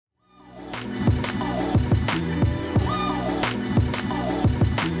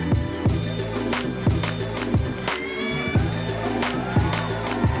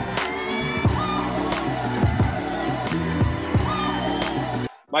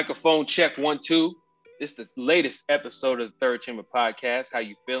Microphone check 1 2. It's the latest episode of the Third Chamber Podcast. How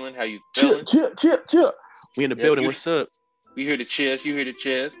you feeling? How you feeling? Chill. We in the building. What's up? We hear the cheers. You hear the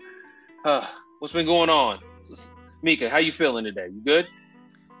cheers. What's been going on? Mika, how you feeling today? You good?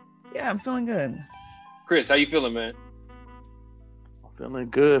 Yeah, I'm feeling good. Chris, how you feeling, man? I'm feeling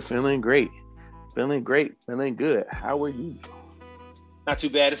good. Feeling great. Feeling good. How are you? Not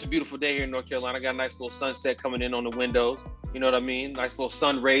too bad. It's a beautiful day here in North Carolina. Got a nice little sunset coming in on the windows. You know what I mean? Nice little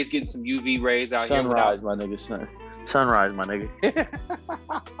sun rays, getting some UV rays out Sunrise, here. my nigga. Sunrise, my nigga.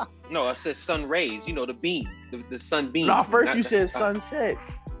 No, I said sun rays. You know, the beam, the sun beam. No, first you said sunset.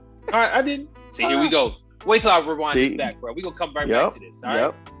 All right, I didn't. See, here we go. Wait till I rewind this back, bro. We're going to come back to this. All right?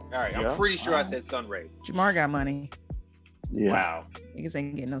 All right. I'm pretty sure I said sun rays. Jamar got money. Yeah. Wow. Niggas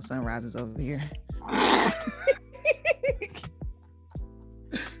ain't getting no sunrises over here.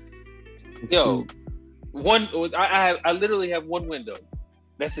 Yo, I literally have one window.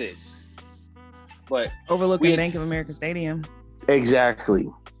 That's it. But overlooking Bank of America Stadium. Exactly.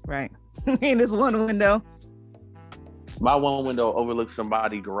 Right. In this one window. My one window overlooks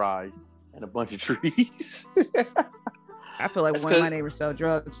somebody's garage and a bunch of trees. I feel like one of my neighbors sell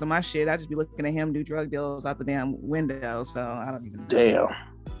drugs, so my shit, I just be looking at him do drug deals out the damn window. So I don't even know. Damn.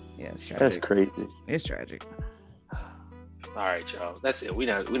 Yeah, it's tragic. That's crazy. It's tragic. All right, y'all. That's it. We're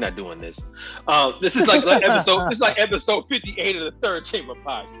not doing this. This is like episode. This is like episode 58 of the Third Chamber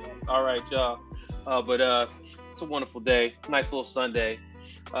Podcast. All right, y'all. But it's a wonderful day. Nice little Sunday.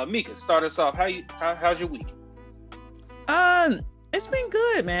 Mika, start us off. How's your week? It's been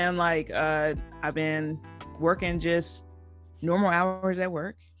good, man. Like I've been working just normal hours at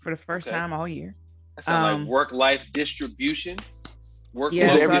work for the first time all year. That sounds like work-life distribution.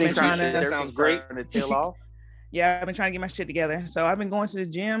 Yeah, so I've been trying to. That sounds great. To tail off. Yeah, I've been trying to get my shit together. So I've been going to the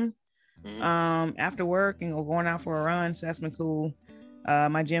gym after work and going out for a run. So that's been cool.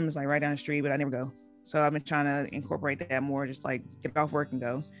 My gym is like right down the street, but I never go. So I've been trying to incorporate that more, just like get off work and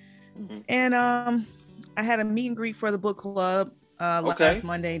go. Mm-hmm. And I had a meet and greet for the book club last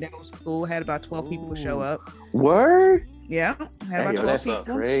Monday. That was cool. Had about 12 people show up. Word? Yeah. Had about 12 people.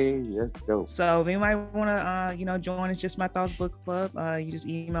 Crazy. That's dope. So if you might want to, join, it's just My Thoughts Book Club. You just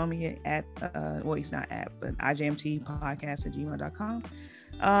email me at, it's not at, but ijmtpodcast@gmail.com.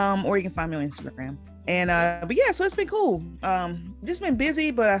 Or you can find me on Instagram. And, but yeah, so it's been cool. Just been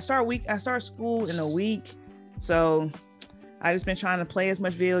busy, but I start school in a week. So I just been trying to play as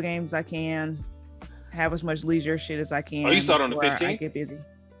much video games as I can, have as much leisure shit as I can. Oh, you start on the 15th? I get busy.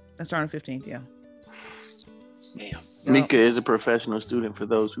 I start on the 15th, yeah. Damn. Mika is a professional student for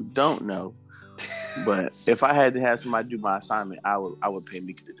those who don't know. But if I had to have somebody do my assignment, I would pay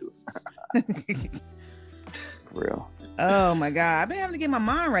Mika to do it. For real. Oh my God. I've been having to get my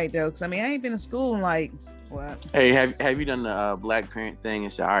mind right though. Cause I ain't been in school in like what? Hey, have you done the black parent thing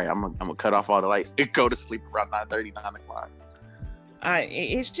and said, all right, I'm gonna cut off all the lights and go to sleep around 9:30, 9 o'clock?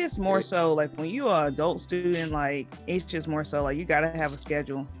 It's just more so like when you're an adult student, like it's just more so like you gotta have a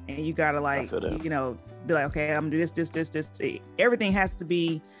schedule and you gotta like be like, okay, I'm gonna do this. Everything has to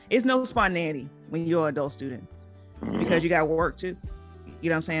be. It's no spontaneity when you're an adult student because you got work too. You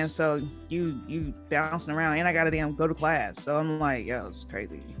know what I'm saying? So you bouncing around and I gotta go to class. So I'm like, yo, it's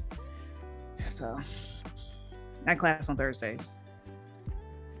crazy. So I class on Thursdays.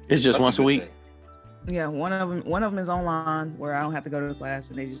 It's just once a week. Yeah, one of them is online where I don't have to go to the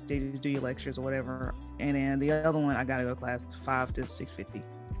class and they just do your lectures or whatever. And then the other one I gotta go to class 5 to 6:50.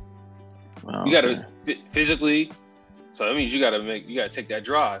 Wow, you gotta physically. So that means you gotta take that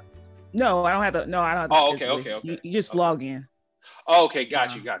drive. No, I don't have to. No, I don't. Oh, okay. You just log in. Oh, okay,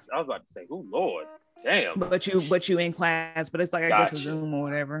 got you. I was about to say, oh Lord, damn. But you in class, but it's like I guess a Zoom or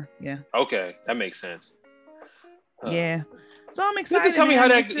whatever. Yeah. Okay, that makes sense. Yeah. So I'm excited. You have to tell me how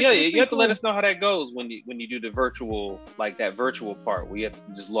that. You have to let us know how that goes when you do the virtual, like that virtual part where you have to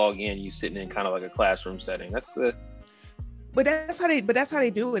just log in. You sitting in kind of like a classroom setting. But that's how they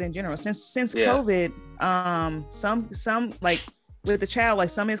do it in general. Since COVID, some like with the child, like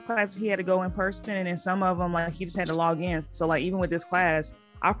some of his classes he had to go in person, and then some of them like he just had to log in. So like even with this class,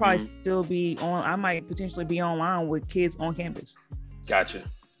 I'll probably still be on. I might potentially be online with kids on campus. Gotcha.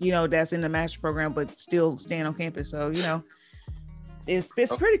 That's in the master's program, but still staying on campus. So it's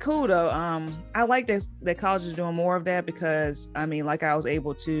pretty cool though. I like that college is doing more of that because I was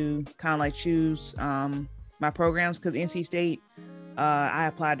able to kind of like choose my programs because NC State, I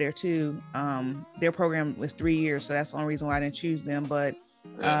applied there too. Their program was 3 years, so that's the only reason why I didn't choose them. But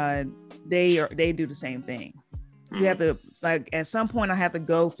they do the same thing. You have to. It's like at some point I have to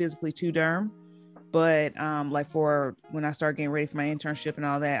go physically to Durham, but like for when I start getting ready for my internship and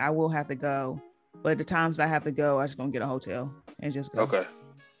all that, I will have to go. But the times I have to go, I just gonna get a hotel and just go. Okay.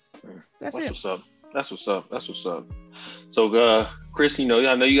 That's That's it. what's up. That's what's up. That's what's up. So, Chris, I know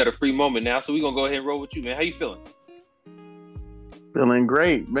you got a free moment now, so we're gonna go ahead and roll with you, man. How you feeling? Feeling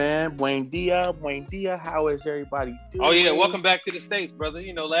great, man. Buen dia. How is everybody doing? Oh yeah, welcome back to the States, brother.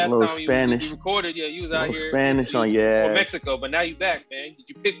 Last little time Spanish. you recorded, you was out here Spanish on or Mexico, but now you back, man. Did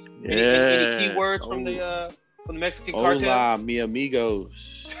you pick any keywords from the Mexican cartel? Hola, mi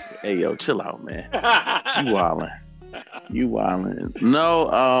amigos. Hey, yo, chill out, man. You wildin'.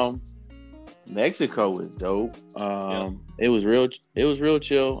 No, Mexico was dope. It was real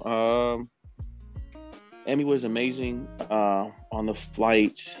chill. Emmy was amazing on the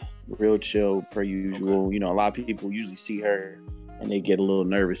flights, real chill per usual. Okay. A lot of people usually see her and they get a little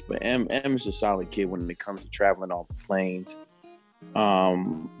nervous, but Em is a solid kid when it comes to traveling on planes.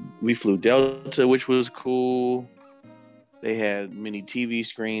 We flew Delta, which was cool. They had many TV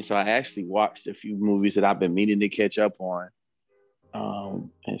screens, so I actually watched a few movies that I've been meaning to catch up on.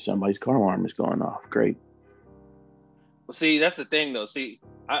 And somebody's car alarm is going off. Great. Well, see, that's the thing, though. See,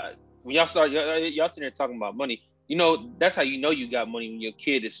 when y'all sitting there talking about money, that's how you know you got money, when your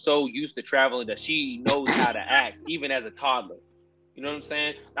kid is so used to traveling that she knows how to act, even as a toddler. You know what I'm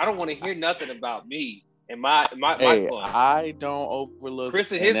saying? I don't want to hear nothing about me and my fun. I don't overlook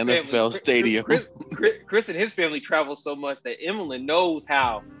Chris and his an NFL family, stadium. Chris and his family travel so much that Emily knows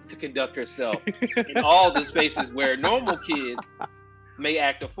how to conduct herself in all the spaces where normal kids may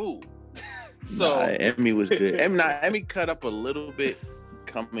act a fool. So Emmy was good. Emmy cut up a little bit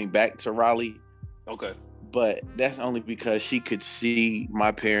coming back to Raleigh. Okay. But that's only because she could see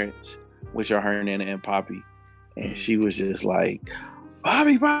my parents, which are her Nana and Poppy. And she was just like,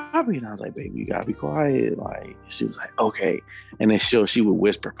 Bobby. And I was like, baby, you gotta be quiet. Like, she was like, okay. And then she would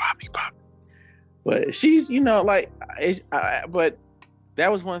whisper, Bobby. But she's, but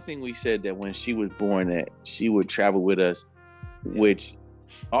that was one thing we said, that when she was born, that she would travel with us, which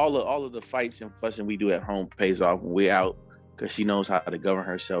all of the fights and fussing we do at home pays off when we're out, because she knows how to govern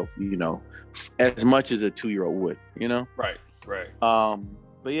herself, as much as a 2-year-old would, Right.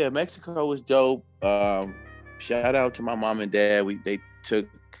 But yeah, Mexico was dope. Shout out to my mom and dad. They took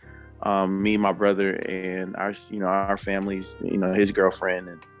me, my brother, and our families, his girlfriend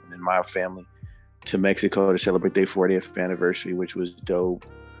and my family, to Mexico to celebrate their 40th anniversary, which was dope.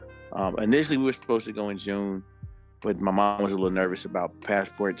 Initially, we were supposed to go in June, but my mom was a little nervous about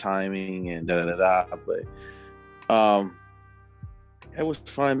passport timing and but it was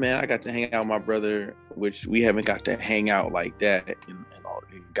fun, man. I got to hang out with my brother, which we haven't got to hang out like that in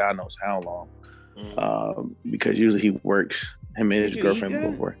God knows how long. Because usually he works, him and his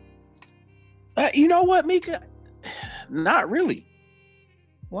girlfriend before. You know what, Mika? Not really.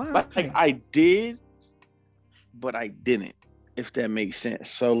 Wow. Like I did, but I didn't, if that makes sense.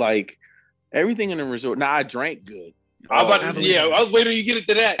 So everything in the resort. Now I drank good. I was waiting till you get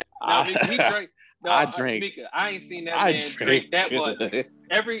into that. He drank. No, I drank. Mika, I ain't seen that man drink that much.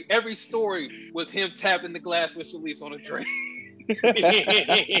 Every story was him tapping the glass with Shalise on a drink.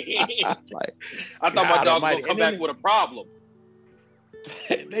 I thought my dog was gonna come back with a problem.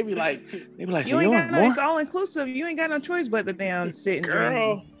 they be like, you ain't got no. It's all inclusive. You ain't got no choice but the damn sit and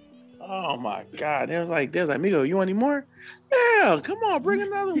drink. Oh my God! They was like, Migo, you want any more? Yeah, come on, bring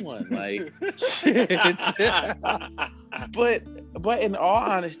another one. Shit. But in all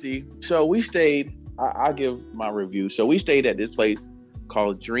honesty, so we stayed. I'll give my review. So we stayed at this place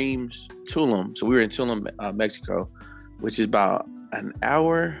called Dreams Tulum. So we were in Tulum, Mexico, which is about an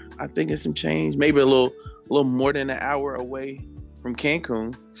hour, I think, it's some change, maybe a little more than an hour away from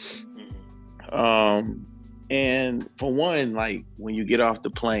Cancun. And for one, when you get off the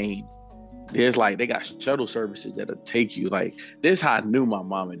plane, there's they got shuttle services that'll take you. This is how I knew my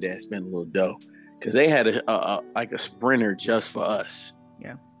mom and dad spent a little dough, because they had a Sprinter just for us.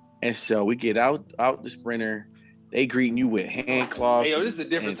 Yeah. And so we get out the Sprinter. They greeting you with hand cloths. Hey, this is a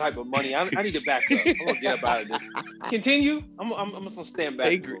different type of money. I need to back up. I'm gonna get up out of this. Continue. I'm just gonna stand back.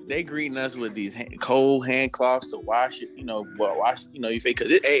 They greeting us with these cold hand cloths to wash it. Wash your face, because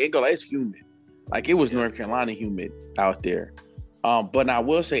it's humid. It was North Carolina humid out there. But I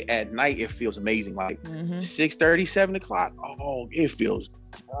will say at night it feels amazing. 6:30, 7 o'clock. Oh, it feels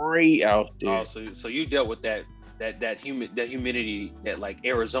great out there. Oh, so you dealt with that humidity that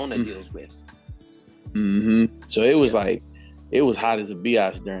Arizona deals with. Mm-hmm. So it was it was hot as a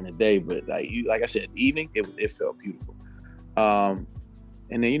biatch during the day, but like I said, evening it felt beautiful. And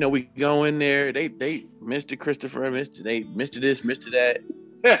then we go in there. They Mr. Christopher, Mr. this, Mr. that.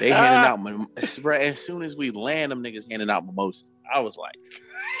 They handing out as soon as we land, them niggas handing out mimosas. I was like,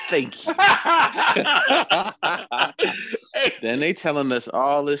 thank you. Then they telling us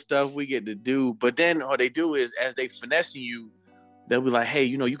all this stuff we get to do, but then what they do is, as they finessing you they'll be like, hey,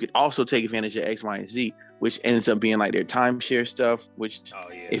 you could also take advantage of X, Y, and Z, which ends up being like their timeshare stuff, which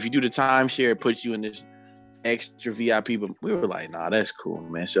if you do the timeshare, it puts you in this extra VIP. But we were like, nah, that's cool,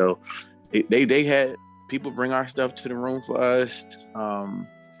 man. So they had people bring our stuff to the room for us. And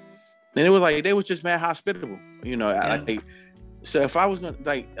it was like, they was just mad hospitable, so if I was going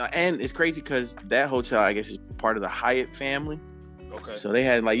to and it's crazy because that hotel, I guess, is part of the Hyatt family. Okay. So they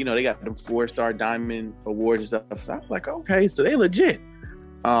had they got them 4-star diamond awards and stuff. So I was like, okay, so they legit.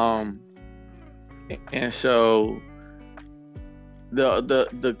 And so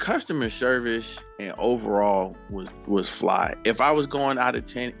the customer service and overall was fly. If I was going out of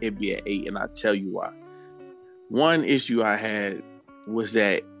 10, it'd be an 8, and I'll tell you why. One issue I had was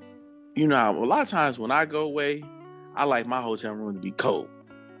that, a lot of times when I go away, I like my hotel room to be cold.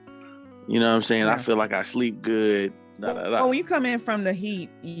 You know what I'm saying? Yeah. I feel like I sleep good. Well, when you come in from the heat,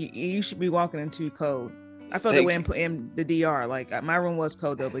 you should be walking into cold. I felt that way in the DR. Like my room was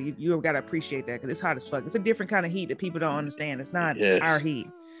cold though, but you got to appreciate that because it's hot as fuck. It's a different kind of heat that people don't understand. It's not our heat.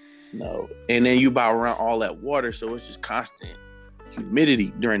 No, and then you buy around all that water, so it's just constant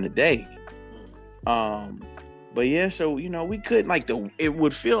humidity during the day. But yeah, so we couldn't it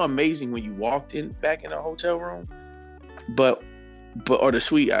would feel amazing when you walked back in a hotel room, but or the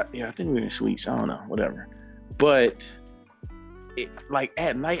suite. I think we were in suites. I don't know, whatever. But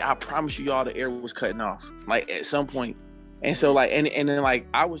at night, I promise you, all the air was cutting off. At some point, and so and then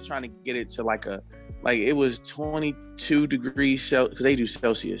I was trying to get it to it was 22 degrees Celsius because they do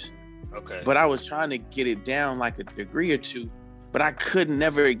Celsius. Okay. But I was trying to get it down a degree or two, but I could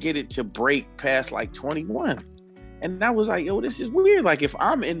never get it to break past 21. And I was like, yo, this is weird. If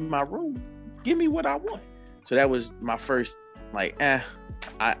I'm in my room, give me what I want. So that was my first,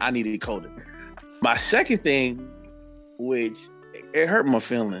 I needed it colder. My second thing, which it hurt my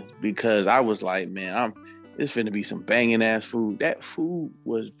feelings because I was like, man, it's finna be some banging ass food. That food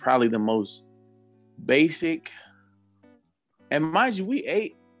was probably the most basic. And mind you, we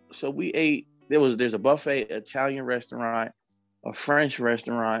ate. There's a buffet, Italian restaurant, a French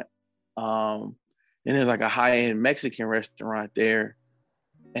restaurant, and there's a high-end Mexican restaurant there,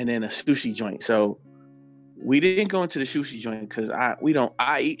 and then a sushi joint. So we didn't go into the sushi joint because I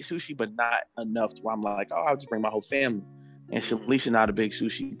eat sushi, but not enough to where I'm like, oh, I'll just bring my whole family. And Shalisha not a big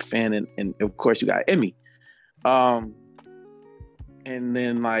sushi fan, and of course you got Emmy. And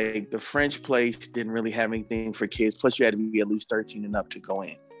then the French place didn't really have anything for kids. Plus you had to be at least 13 and up to go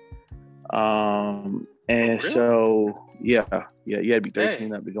in. And really? So you had to be 13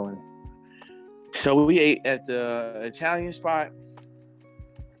 and up to go in. So we ate at the Italian spot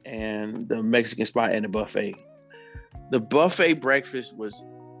and the Mexican spot and the buffet. The buffet breakfast was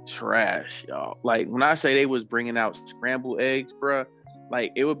trash, y'all. When I say they was bringing out scrambled eggs, bruh,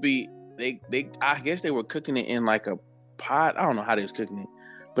 it would be they I guess they were cooking it in a pot. I don't know how they was cooking it,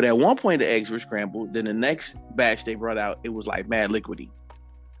 but at one point the eggs were scrambled. Then the next batch they brought out, it was mad liquidy,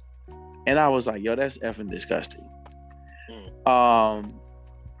 and I was like, yo, that's effing disgusting.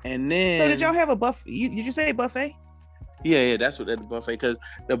 And then so did y'all have a buffet? Did you say buffet? Yeah, that's what at the buffet, because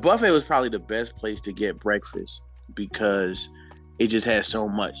the buffet was probably the best place to get breakfast because it just had so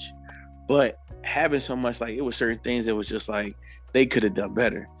much. But having so much, it was certain things that was just they could have done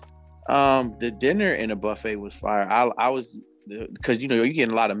better. The dinner in the buffet was fire. I was, because you're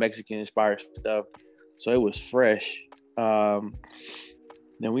getting a lot of Mexican inspired stuff, so it was fresh. Then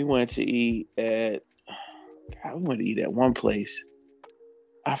we went to eat at one place.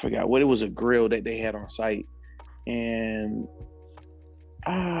 I forgot what it was, a grill that they had on site, and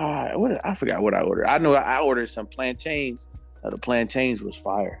I forgot what I ordered. I know I ordered some plantains. The plantains was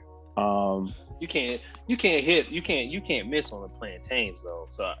fire. You can't miss on the plantains though.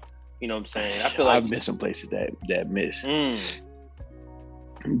 So you know what I'm saying. I feel I've been some places that miss.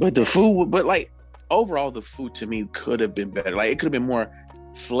 But the food, overall, the food to me could have been better. It could have been more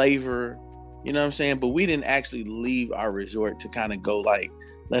flavor. You know what I'm saying? But we didn't actually leave our resort to kind of go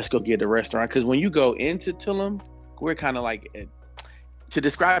let's go get a restaurant. Because when you go into Tulum, we're kind of to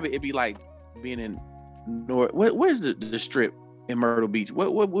describe it, it'd be like being in where's the strip in Myrtle Beach?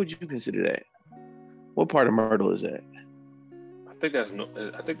 What would you consider that? What part of Myrtle is that? I think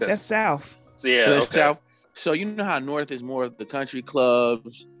that's south. So, yeah, so that's south. So you know how north is more of the country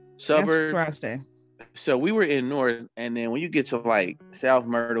clubs, suburbs. That's where I stay. So we were in north, and then when you get to South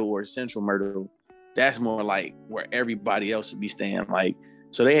Myrtle or Central Myrtle, that's more where everybody else would be staying.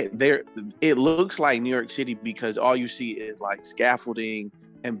 So it looks like New York City because all you see is scaffolding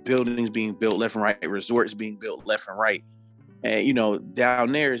and buildings being built left and right, resorts being built left and right. And,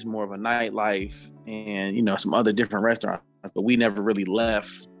 down there is more of a nightlife and, some other different restaurants, but we never really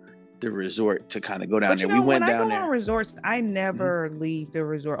left the resort to kind of go down But there. you know, We went when I down go there. on resorts, I never leave the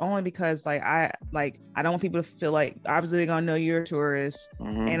resort, only because I don't want people to feel like obviously they're gonna know you're a tourist.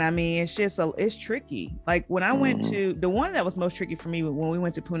 And I mean, it's just it's tricky. Like when I went to the one that was most tricky for me when we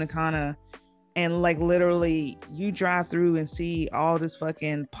went to Punta Cana, and like literally you drive through and see all this fucking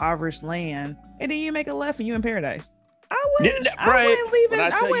impoverished land, and then you make a left and you in paradise. I wouldn't leave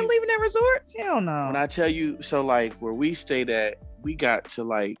that resort. Hell no. When I tell you, so like where we stayed at, we got to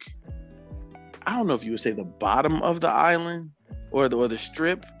like, I don't know if you would say the bottom of the island or the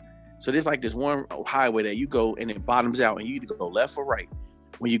strip. So there's like this one highway that you go and it bottoms out and you either go left or right.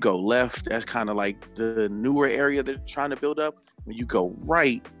 When you go left, that's kind of like the newer area they're trying to build up. When you go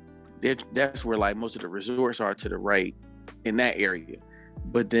right, that's where like most of the resorts are, to the right in that area.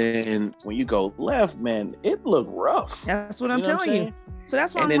 But then when you go left, man, it looked rough. That's what I'm telling you. So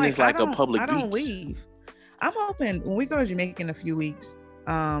that's why and I'm then like, it's like I a public don't beach. leave. I'm hoping when we go to Jamaica in a few weeks,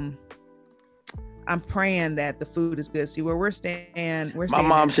 I'm praying that the food is good. See, where we're staying, My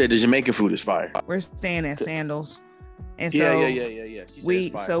mom said the Jamaican food is fire. We're staying at Sandals. And yeah.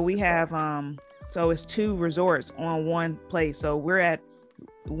 We have so it's 2 resorts on one place. So we're at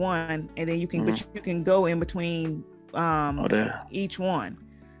one, and then you can but you can go in between each one.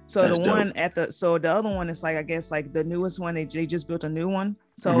 So that's the one dope. The other one is like, I guess like the newest one, they just built a new one.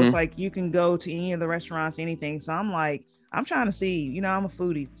 So it's like you can go to any of the restaurants, anything. So I'm like, I'm trying to see, you know, I'm a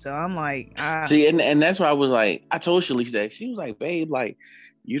foodie. So I'm like, see, and that's why I was like, I told Shalise that. She was like, babe, like,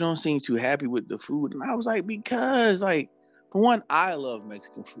 you don't seem too happy with the food. And I was like, because like, for one, I love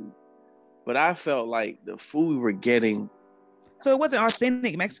Mexican food, but I felt like the food we were getting. So it wasn't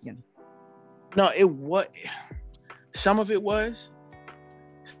authentic Mexican. No, it was. Some of it was,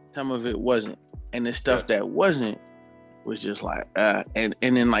 some of it wasn't. And the stuff that wasn't was just like, and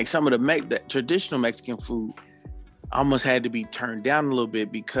then like some of the traditional Mexican food almost had to be turned down a little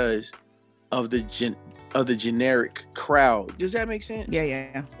bit because of the generic crowd. Does that make sense?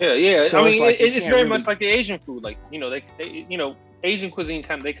 Yeah. So I mean, it's very much like the Asian food. Like, you know, they Asian cuisine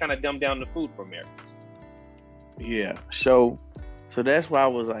kind of dumb down the food for Americans. Yeah. So that's why I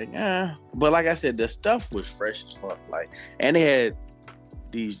was like, But like I said, the stuff was fresh as fuck. Like, and they had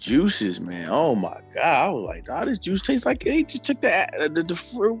these juices, man. Oh my god! I was like, oh, this juice tastes like they just took the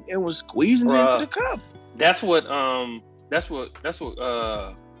fruit and was squeezing it into the cup. That's what a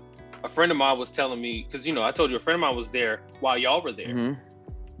friend of mine was telling me, because you know I told you a friend of mine was there while y'all were there,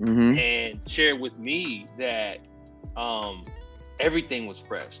 and shared with me that everything was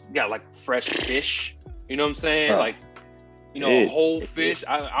fresh. You got like fresh fish. You know what I'm saying? Like, you know, whole fish.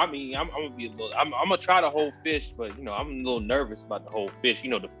 I mean, I'm gonna be I'm gonna try the whole fish, but you know, I'm a little nervous about the whole fish. You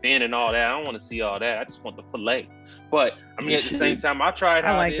know, the fin and all that. I don't want to see all that. I just want the fillet. But I mean, at the same time, I tried.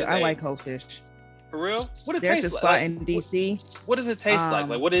 I like whole fish. For real? What it There's tastes a spot like? in DC. What does it taste like?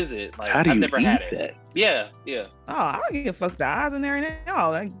 Like, what is it? Like, how do you I've never had that? it. Yeah. Oh, I don't give a fuck the eyes and everything.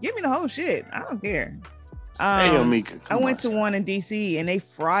 No, like, give me the whole shit. I don't care. Mika, I went to one in DC and they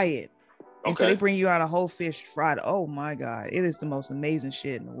fry it. And so they bring you out a whole fish fried. Oh my god, it is the most amazing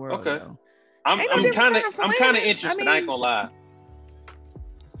shit in the world. Okay. Though. I'm kind of interested. I ain't gonna lie.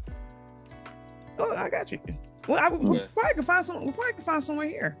 Oh, I got you. Well, we probably can find some. We probably can find somewhere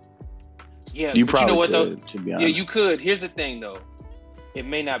here. Yeah, you probably know what, could, though? To be honest. Yeah, you could. Here's the thing, though. It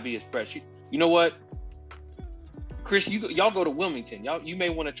may not be as fresh. You know what, Chris? Y'all go to Wilmington. You may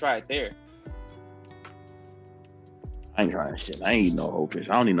want to try it there. I ain't trying shit. I ain't eating no whole fish.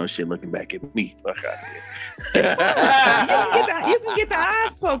 I don't need no shit looking back at me. Fuck out here. You can get the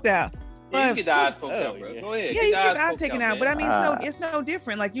eyes poked out. Yeah, you get the eyes poked out, bro. Go ahead. Yeah, you get the eyes taken out. But I mean, it's no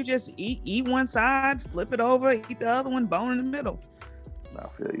different. Like, you just eat one side, flip it over, eat the other one, bone in the middle. I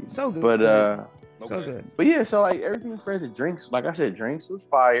feel you. So good. But so good. But yeah, so like everything fresh. The drinks, like I said, drinks was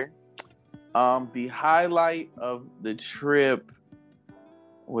fire. The highlight of the trip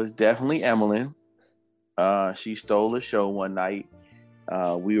was definitely Emmeline. She stole the show one night.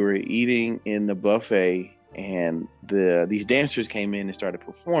 We were eating in the buffet, and these dancers came in and started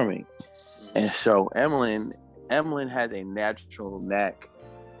performing. And so Emmeline has a natural knack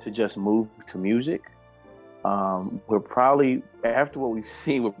to just move to music. We're probably, after what we've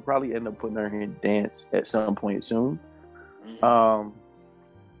seen, we'll probably end up putting her in dance at some point soon. And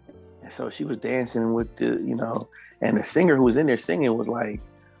so she was dancing with and the singer who was in there singing was like,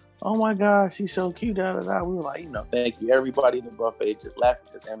 oh my God, she's so cute, da da da. We were like, thank you. Everybody in the buffet just laughing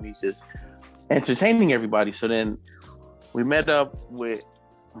because Emily's just entertaining everybody. So then we met up with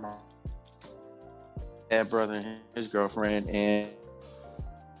my dad brother and his girlfriend and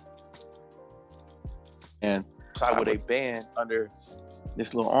outside with a band under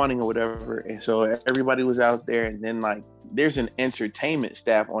this little awning or whatever. And so everybody was out there, and then like there's an entertainment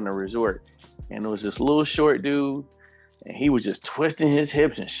staff on the resort, and it was this little short dude, and he was just twisting his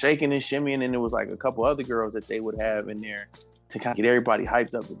hips and shaking and shimmying, and there was like a couple other girls that they would have in there to kind of get everybody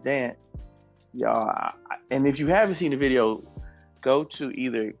hyped up to dance. Y'all, and if you haven't seen the video, go to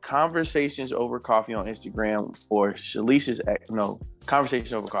either Conversations Over Coffee on Instagram or Shalice's, no,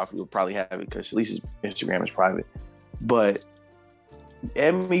 Conversations Over Coffee will probably have it because Shalice's Instagram is private. But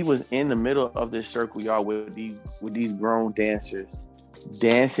Emmy was in the middle of this circle, y'all, with these grown dancers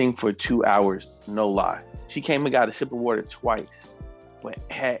dancing for 2 hours, no lie. She came and got a sip of water twice, but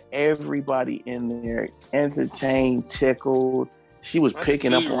had everybody in there entertained, tickled. She was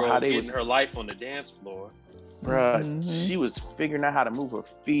picking up on how they was her life on the dance floor. Bruh, she was figuring out how to move her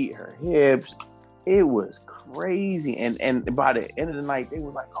feet, her hips. It was crazy. And by the end of the night, they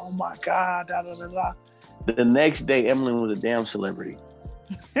was like, oh my God, da da da da. The next day, Emlyn was a damn celebrity.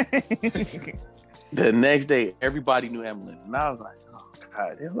 The next day, everybody knew Emlyn. And I was like, oh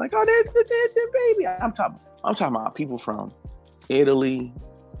God. They were like, oh, there's the dancing baby. I'm talking about people from Italy,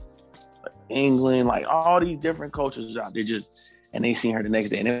 England, like all these different cultures out there and they seen her the next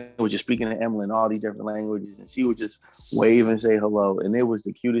day, and they were just speaking to Emily in all these different languages, and she would just wave and say hello, and it was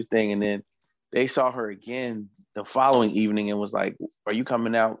the cutest thing. And then they saw her again the following evening and was like, "Are you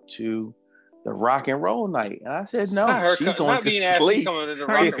coming out to the rock and roll night?" And I said, "No, she's going to sleep."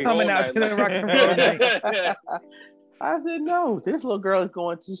 Coming out to the rock and roll night. I said, "No, this little girl is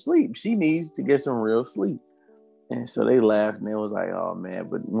going to sleep. She needs to get some real sleep." And so they laughed, and it was like, "Oh man!"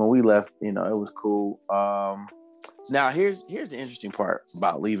 But when we left, it was cool. Now here's the interesting part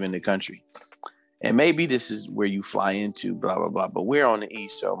about leaving the country, and maybe this is where you fly into, blah blah blah. But we're on the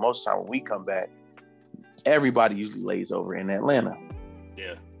east, so most of the time when we come back, everybody usually lays over in Atlanta.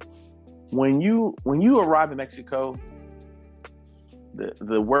 Yeah. When you arrive in Mexico,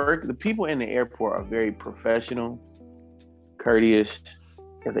 the people in the airport are very professional, courteous.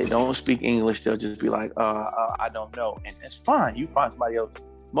 If they don't speak English, they'll just be like, I don't know. And it's fine. You find somebody else.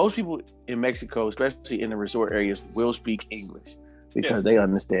 Most people in Mexico, especially in the resort areas, will speak English because they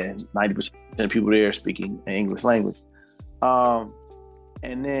understand 90% of people there speaking an English language. And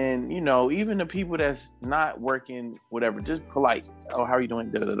then, even the people that's not working, whatever, just polite. Oh, how are you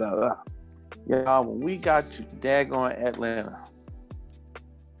doing? Da, da, da, da. Yeah, when we got to daggone Atlanta,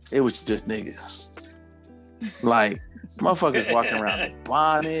 it was just niggas. Like, motherfuckers walking around in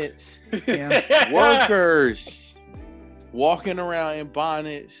bonnets, workers walking around in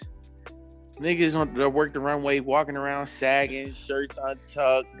bonnets, niggas that work the runway walking around sagging, shirts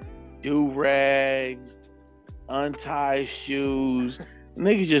untucked, do-rags, untied shoes,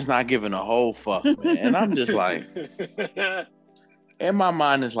 niggas just not giving a whole fuck, man. And I'm just like, and my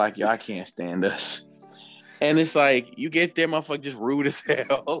mind is like, yo, I can't stand this. And it's like, you get there, motherfucker, just rude as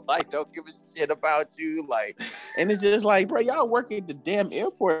hell. Like, don't give a shit about you. Like, and it's just like, bro, y'all work at the damn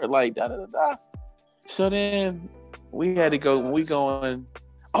airport. Like, da da da da. So then we had to go. When we going,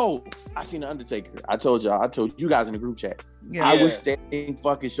 I seen the Undertaker. I told you guys in the group chat. Yeah. I was standing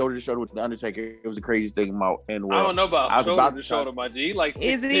fucking shoulder to shoulder with the Undertaker. It was the craziest thing in the world. I don't know about shoulder to shoulder, my G. Like 6'10".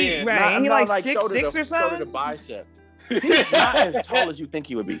 Is he right? He like 6'6" or something. Shoulder to bicep. He's not as tall as you think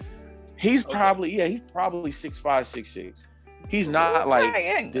he would be. He's probably 6'5", 6'6". He's not like.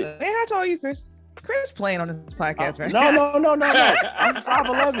 Hey, how tall are you, Chris? Chris playing on this podcast, right? No. I'm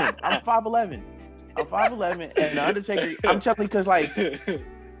 5'11". I'm 5'11", and the Undertaker. I'm telling you, because like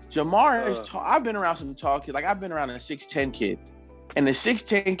Jamar is tall. I've been around some tall kids. Like I've been around a 6'10" kid, and the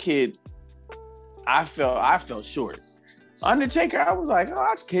 6'10" kid, I felt short. Undertaker, I was like,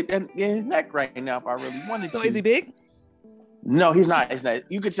 I could get in his neck right now if I really wanted to. So is he big? No, he's not. It's not.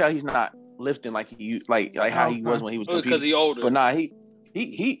 You could tell he's not lifting like he how he was when he was competing. Because he's older. But nah,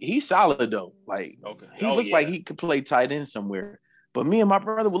 he's solid though. Like he looked like he could play tight end somewhere. But me and my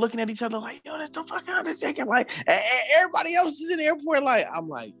brother were looking at each other like, yo, that's the fucking Undertaker. Like, and everybody else is in the airport. Like, I'm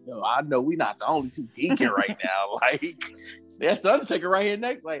like, yo, I know we not the only two geeking right now. Like, that's the Undertaker right here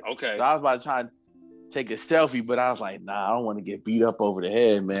next. Like, okay. So I was about to try and take a selfie, but I was like, nah, I don't want to get beat up over the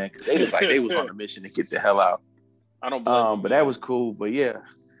head, man. Because they was like, they was on a mission to get the hell out. I don't blame you, but that was cool. But yeah,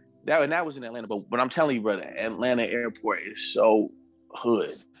 that was in Atlanta. But I'm telling you, brother, Atlanta airport is so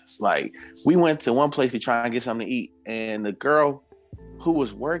hood. Like, we went to one place to try and get something to eat, and the girl who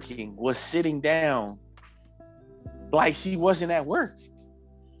was working was sitting down like she wasn't at work.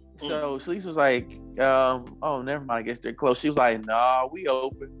 So Celise was like, oh, never mind, I guess they're closed. She was like, nah, we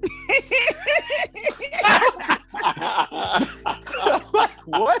open. Like,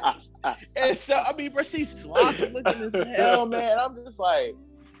 what? And so, I mean, bro, she's sloppy looking as hell, man. I'm just like,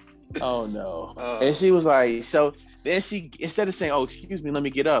 oh no. And she was like, so then she, instead of saying, oh, excuse me, let me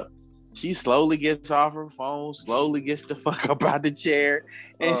get up, She slowly gets off her phone, slowly gets the fuck up out the chair,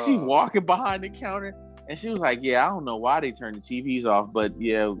 and she walking behind the counter. And she was like, "Yeah, I don't know why they turned the TVs off, but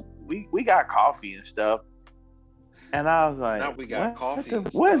yeah, we got coffee and stuff." And I was like, now we got coffee.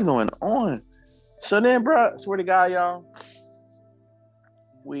 What's going on? So then, bro, swear to God, y'all,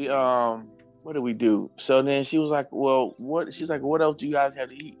 we what did we do? So then she was like, "Well, what?" She's like, "What else do you guys have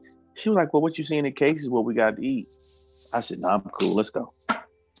to eat?" She was like, "Well, what you see in the cakes is what we got to eat." I said, "No, I'm cool. Let's go."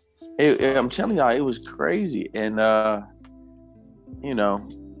 I'm telling y'all, it was crazy, and you know,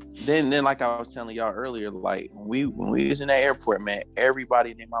 then like I was telling y'all earlier, like when we was in that airport, man,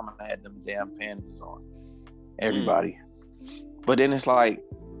 everybody and their mama had them damn panties on, everybody. But then it's like,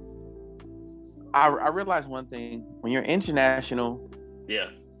 I realized one thing: when you're international,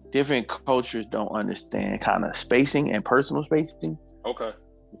 different cultures don't understand kind of spacing and personal spacing. Okay.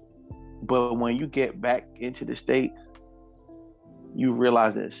 But when you get back into the States, you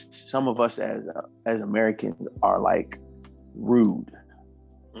realize that some of us as Americans are like rude.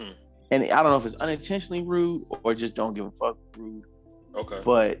 And I don't know if it's unintentionally rude or just don't give a fuck rude. Okay.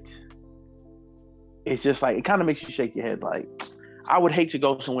 But it's just like, it kind of makes you shake your head like, I would hate to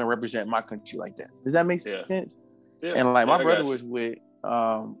go somewhere and represent my country like that. Does that make sense? Yeah. And like my brother was with, him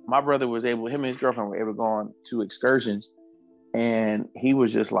and his girlfriend were able to go on 2 excursions, and he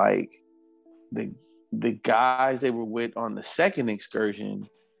was just like, the guys they were with on the second excursion,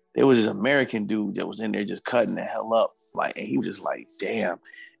 there was this American dude that was in there just cutting the hell up. Like, and he was just like, damn.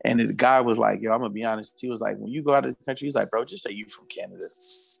 And the guy was like, yo, I'm gonna be honest. He was like, when you go out of the country, he's like, bro, just say you from Canada.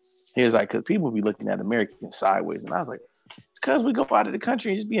 He was like, because people be looking at Americans sideways. And I was like, because we go out of the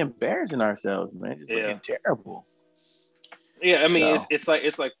country and just be embarrassing ourselves, man. Just looking terrible. Yeah, I mean, so.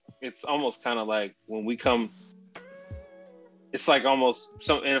 it's almost kind of like when we come. It's like almost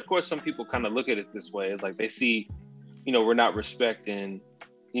some, and of course, some people kind of look at it this way. It's like they see, we're not respecting,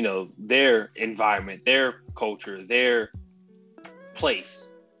 their environment, their culture, their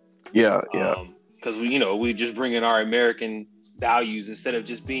place. Yeah. Because we just bring in our American values instead of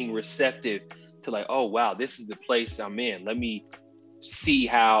just being receptive to like, oh wow, this is the place I'm in. Let me see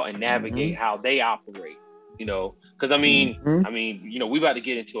how and navigate how they operate. Because I mean, we about to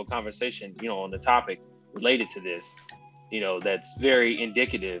get into a conversation, on the topic related to this. That's very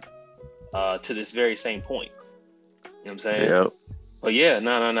indicative to this very same point. You know what I'm saying? Yep. But yeah,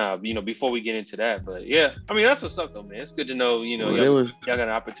 no. Before we get into that, but yeah, I mean, that's what's up though, man. It's good to know, y'all got an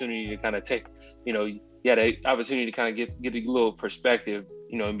opportunity to kind of take, the opportunity to kind of get a little perspective,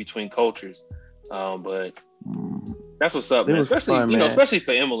 in between cultures. But that's what's up, man. Especially, fun, man. Especially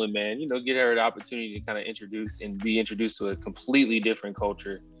for Emily, man, get her the opportunity to kind of be introduced to a completely different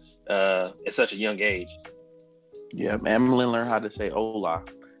culture at such a young age. Yeah, Emily learned how to say hola.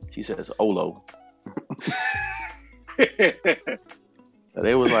 She says "olo." So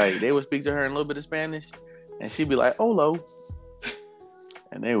they would speak to her in a little bit of Spanish, and she'd be like "olo,"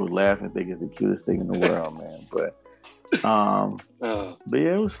 and they would laugh and think it's the cutest thing in the world, man. But yeah,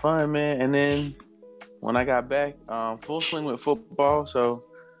 it was fun, man. And then when I got back, full swing with football. So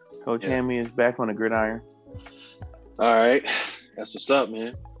Coach Hammy is back on the gridiron. All right, that's what's up,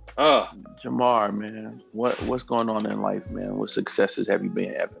 man. Jamar, man, what's going on in life, man? What successes have you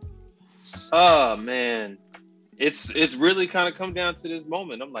been having? Man, it's really kind of come down to this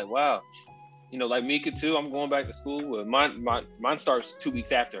moment. I'm like, wow, like Mika too. I'm going back to school. Mine starts 2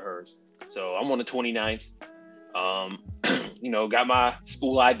 weeks after hers, so I'm on the 29th. Got my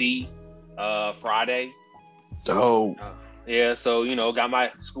school ID Friday. Oh, yeah. So got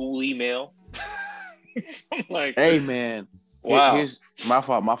my school email. I'm like, hey, man. Wow. Here's my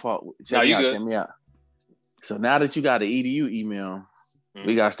fault. Check me out. So now that you got an EDU email,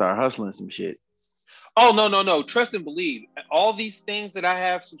 we gotta start hustling some shit. Oh no! Trust and believe. All these things that I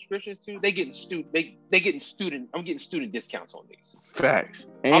have subscriptions to, I'm getting student discounts on these. Facts.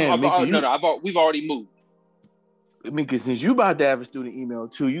 And we've already moved. Mika, since you about to have a student email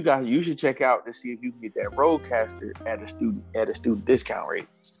too, you should check out to see if you can get that Rodecaster at a student discount rate.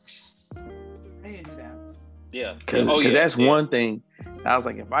 I didn't do that. Yeah. Because that's one thing. I was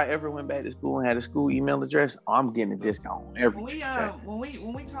like, if I ever went back to school and had a school email address, I'm getting a discount on everything.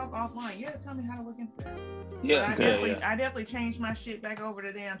 When we talk offline, tell me how to look into that. Yeah. I definitely changed my shit back over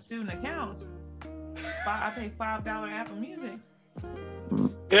to damn student accounts. I pay $5 Apple Music.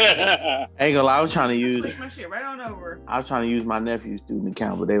 Ain't gonna lie, I was trying to use switch my shit right on over. I was trying to use my nephew's student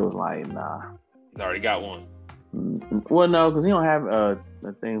account, but they was like, nah. He's already got one. Well, no, because he don't have a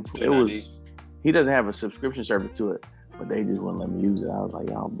thing. He doesn't have a subscription service to it, but they just wouldn't let me use it. I was like,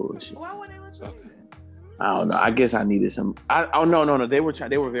 y'all bullshit. Why wouldn't they let you use it? I don't know. I guess I needed some. No. They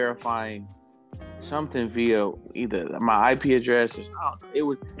were verifying something via either my IP address or I don't know. It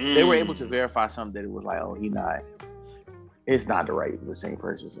was they were able to verify something that it was like, oh, it's not the same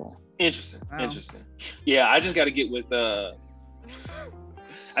person. So. Interesting. Yeah, I just got to get with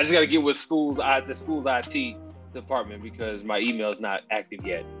schools, the school's IT department because my email is not active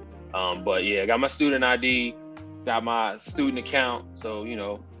yet. But yeah, I got my student ID, got my student account. So,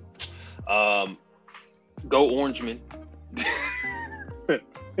 go Orangemen.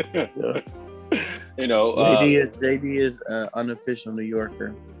 JD is unofficial New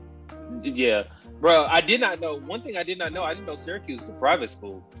Yorker. Yeah, bro. I did not know. One thing I did not know. I didn't know Syracuse was a private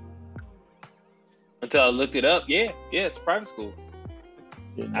school until I looked it up. Yeah, it's a private school.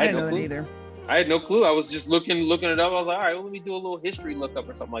 I didn't know that either. I had no clue. I was just looking it up. I was like, all right, well, let me do a little history lookup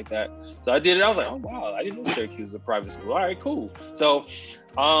or something like that. So I did it. I was like, oh wow, I didn't know Syracuse was a private school. All right, cool. So,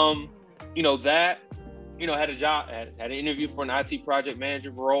 had a job, had an interview for an IT project manager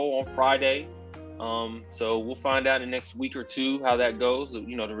role on Friday. So we'll find out in the next week or two how that goes. The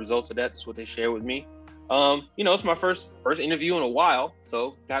results of that's what they share with me. It's my first interview in a while,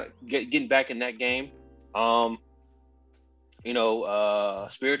 so getting back in that game.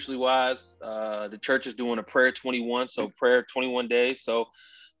 Spiritually wise, the church is doing a prayer 21, so prayer 21 days. So,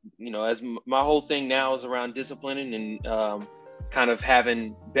 as my whole thing now is around disciplining and kind of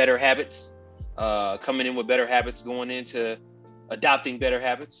having better habits, coming in with better habits, going into adopting better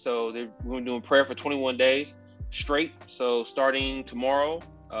habits. So we're doing prayer for 21 days straight. So starting tomorrow,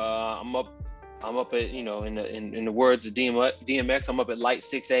 I'm up at, in the words of DMX, I'm up at light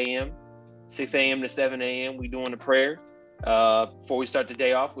 6 a.m. to 7 a.m. We doing the prayer before we start the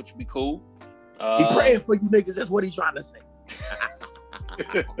day off, which would be cool. He praying for you niggas. That's what he's trying to say.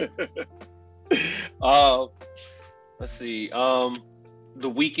 Let's see. The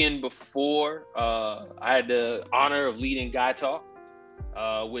weekend before, I had the honor of leading Guy Talk,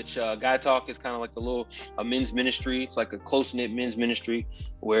 which Guy Talk is kind of like a men's ministry. It's like a close-knit men's ministry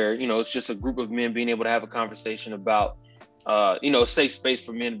where, it's just a group of men being able to have a conversation about, a safe space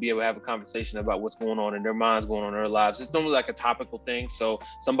for men to be able to have a conversation about what's going on in their minds, going on in their lives. It's normally like a topical thing. So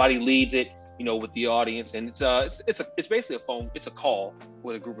somebody leads it, with the audience, and it's basically it's a call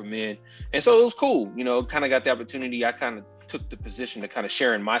with a group of men. And so it was cool, kind of got the opportunity. I kind of took the position to kind of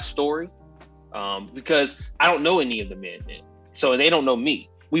sharing my story, because I don't know any of the men, so they don't know me.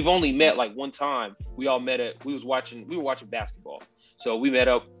 We've only met like one time. We all met we were watching basketball. So we met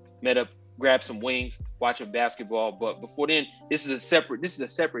up, grabbed some wings, watching basketball. But before then, this is a separate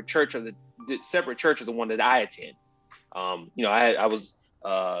church of the one that I attend. I was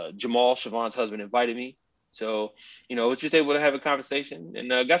Jamal, Siobhan's husband, invited me. So, was just able to have a conversation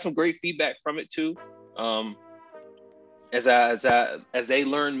and got some great feedback from it too. As they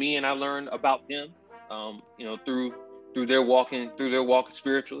learn me and I learn about them, through their walking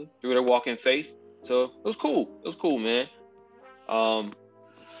spiritually, through their walk in faith. So it was cool. Man.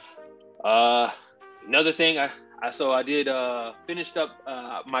 Another thing I did finished up.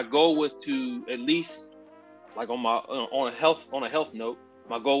 My goal was to at least, like on a health note,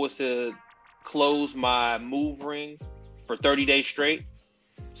 my goal was to close my move ring for 30 days straight.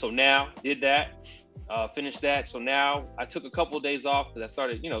 So now did that, finished that. So now I took a couple of days off because I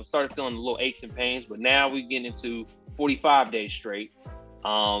started feeling a little aches and pains. But now we get into 45 days straight,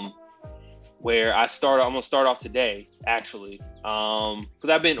 where I'm gonna start off today actually, because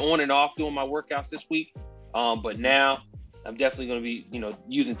I've been on and off doing my workouts this week, but now I'm definitely gonna be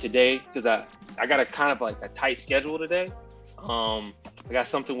using today because I got a kind of like a tight schedule today. I got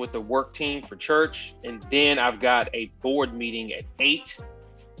something with the work team for church, and then I've got a board meeting at 8.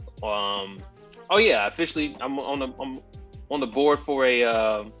 Officially I'm on the board for a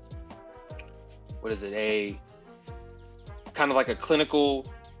a kind of like a clinical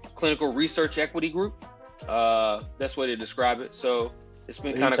research equity group. That's the way to describe it. So it's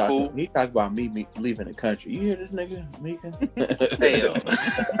been kind of cool. He talked about me leaving the country. You hear this nigga, Mika?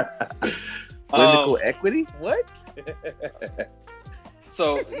 Clinical equity? What?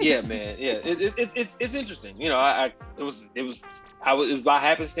 So yeah, man, yeah, it's interesting. It was by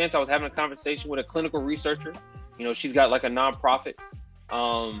happenstance. I was having a conversation with a clinical researcher. She's got like a nonprofit.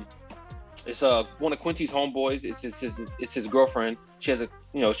 It's one of Quincy's homeboys. It's his girlfriend. She has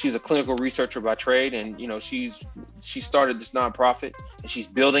she's a clinical researcher by trade, and she started this nonprofit and she's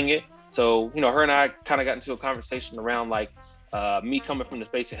building it. So her and I kind of got into a conversation around like me coming from the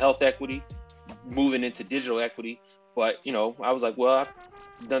space of health equity, moving into digital equity. But I was like, well,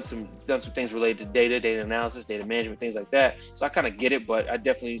 I've done some things related to data analysis, data management, things like that. So I kind of get it, but I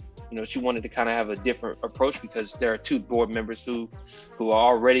definitely, she wanted to kind of have a different approach because there are 2 board members who are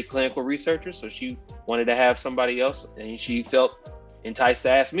already clinical researchers. So she wanted to have somebody else, and she felt enticed to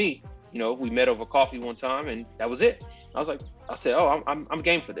ask me. we met over coffee one time, and that was it. I said, oh, I'm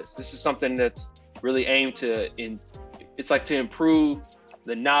game for this. This is something that's really aimed to improve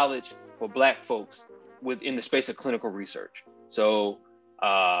the knowledge for Black folks within the space of clinical research. So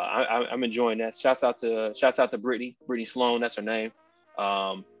I'm enjoying that. Shouts out to Brittany Sloan, that's her name,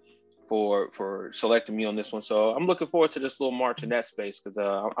 for selecting me on this one. So I'm looking forward to this little march in that space, because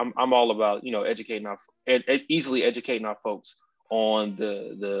I'm all about easily educating our folks on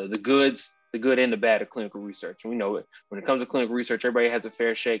the good and the bad of clinical research. And we know it when it comes to clinical research, everybody has a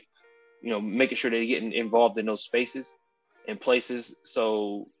fair shake. Making sure they get involved in those spaces and places.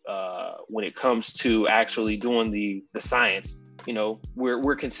 So when it comes to actually doing the science,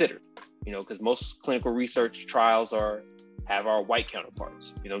 we're considered, because most clinical research trials have our white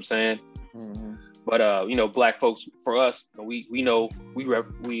counterparts. You know what I'm saying? Mm-hmm. But Black folks, for us, we know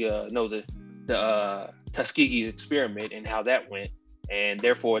the Tuskegee experiment and how that went, and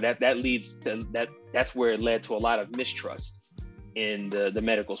therefore that leads to that's where it led to a lot of mistrust in the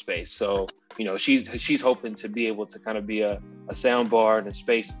medical space. So she's hoping to be able to kind of be a soundbar and a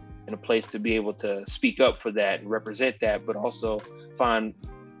space and a place to be able to speak up for that and represent that, but also find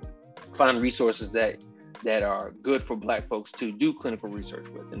resources that are good for Black folks to do clinical research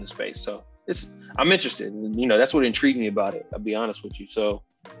with in the space. So I'm interested, and that's what intrigued me about it, I'll be honest with you. So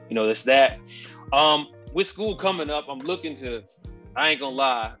it's that. With school coming up, I'm looking to, I ain't gonna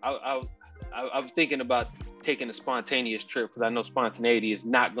lie, I'm thinking about taking a spontaneous trip, because I know spontaneity is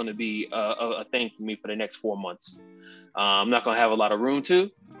not going to be a thing for me for the next 4 months. I'm not going to have a lot of room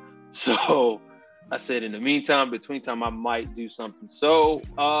to. So I said, in the meantime, between time, I might do something. So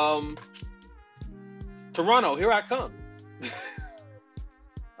Toronto, here I come.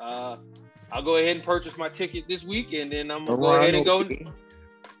 I'll go ahead and purchase my ticket this week, and then I'm gonna go ahead and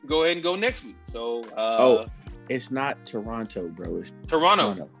go next week. So it's not Toronto, bro. It's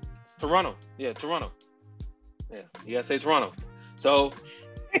Toronto. Yeah, Toronto. Yeah, you gotta say Toronto. So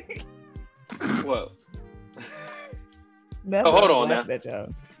what? Hold on now.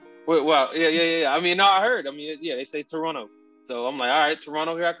 Well, yeah. I mean, no, I heard. I mean, yeah, they say Toronto. So I'm like, all right,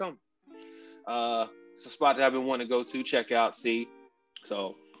 Toronto, here I come. It's a spot that I've been wanting to go to, check out, see.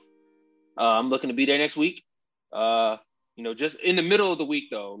 So I'm looking to be there next week. Just in the middle of the week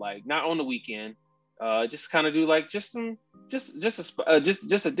though, like not on the weekend. Just kind of do like just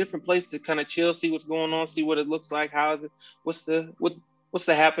a different place to kind of chill, see what's going on, see what it looks like, how is it, what's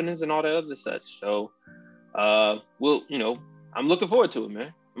the happenings and all that other such. So I'm looking forward to it,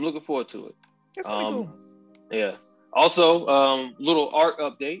 man. I'm looking forward to it. That's really cool. Yeah. Also, little art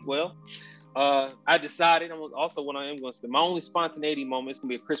update. Well, I decided what I am going to spend. My only spontaneity moment is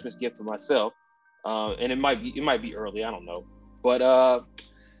going to be a Christmas gift to myself, and it might be early. I don't know, but I'm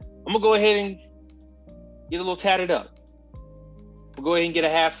gonna go ahead and get a little tatted up. We'll go ahead and get a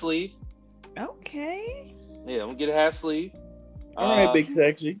half sleeve. Okay. Yeah, I'm gonna get a half sleeve. All right, big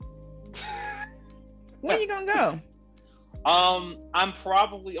sexy. When you gonna go? I'm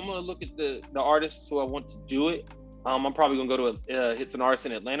gonna look at the artists who I want to do it. I'm probably gonna go to it's an artist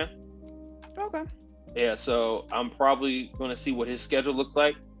in Atlanta. Okay. Yeah, so I'm probably gonna see what his schedule looks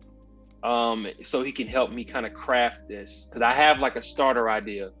like. So he can help me kind of craft this, because I have like a starter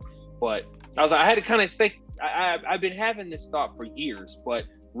idea, but I had to kind of say, I've been having this thought for years, but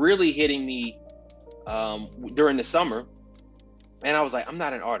really hitting me during the summer. And I was like, I'm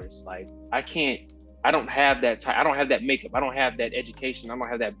not an artist. Like, I don't have that I don't have that makeup. I don't have that education. I don't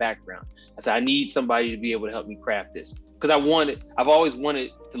have that background. I said, I need somebody to be able to help me craft this, because I've always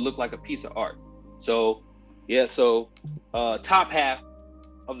wanted to look like a piece of art. So yeah, top half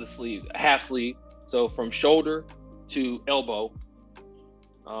of the sleeve, half sleeve. So from shoulder to elbow,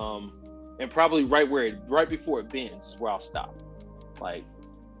 and probably right before it bends is where I'll stop. Like,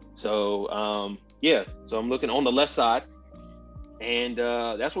 so yeah. So I'm looking on the left side, and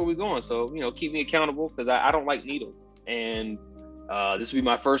that's where we're going. So keep me accountable, because I don't like needles, and this will be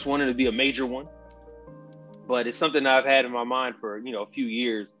my first one, and it'll be a major one. But it's something that I've had in my mind for a few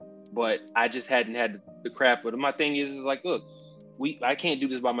years, but I just hadn't had the crap. But my thing is like, look, I can't do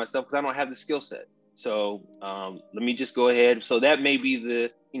this by myself, because I don't have the skill set. So let me just go ahead. So that may be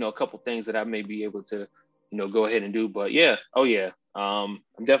a couple things that I may be able to, go ahead and do. But yeah, I'm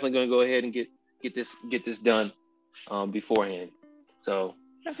definitely going to go ahead and get this done beforehand. So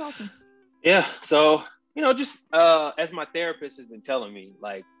that's awesome. Yeah. So just as my therapist has been telling me,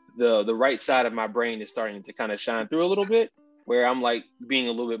 like the right side of my brain is starting to kind of shine through a little bit, where I'm like being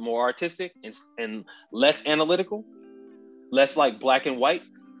a little bit more artistic and less analytical, less like black and white.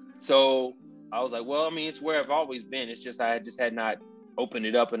 So I was like, well, I mean, it's where I've always been. It's just I had not opened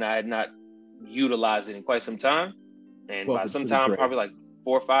it up, and I had not utilized it in quite some time. And by some time, probably like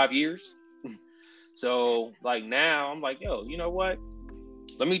 4 or 5 years. So like now I'm like, yo, you know what?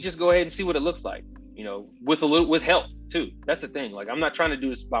 Let me just go ahead and see what it looks like, with help too. That's the thing. Like, I'm not trying to do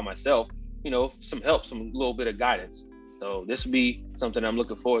this by myself, some help, some little bit of guidance. So this would be something I'm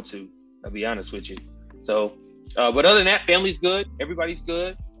looking forward to. I'll be honest with you. So, but other than that, family's good. Everybody's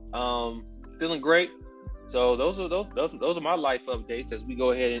good. Feeling great. So those are my life updates as we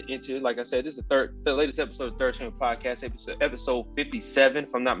go ahead and into, like I said, this is the latest episode of Third Chamber Podcast, episode 57,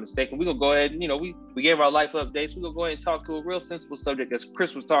 if I'm not mistaken. We're gonna go ahead and, we gave our life updates. We're gonna go ahead and talk to a real sensible subject. As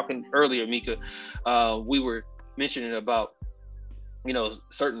Chris was talking earlier, Mika, we were mentioning about,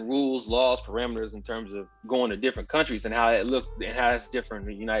 certain rules, laws, parameters in terms of going to different countries and how it looks and how it's different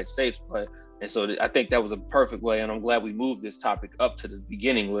in the United States. And so I think that was a perfect way, and I'm glad we moved this topic up to the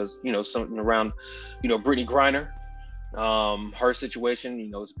beginning, was, something around, Brittany Griner, her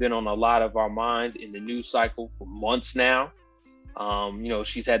situation. It's been on a lot of our minds in the news cycle for months now.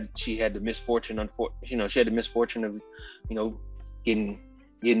 She had the misfortune of,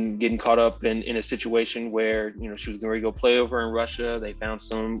 getting caught up in a situation where, she was going to go play over in Russia. They found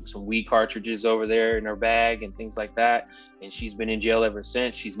some weed cartridges over there in her bag and things like that. And she's been in jail ever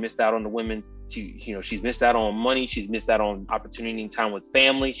since. She's missed out on the women. She's missed out on money. She's missed out on opportunity and time with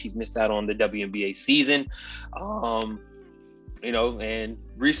family. She's missed out on the WNBA season. And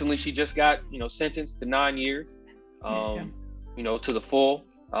recently she just got, sentenced to 9 years, to the full.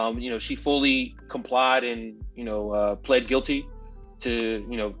 She fully complied and, pled guilty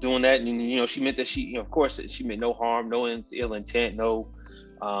to, doing that. And, she meant that she meant no harm, no ill intent,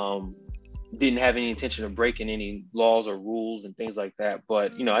 didn't have any intention of breaking any laws or rules and things like that.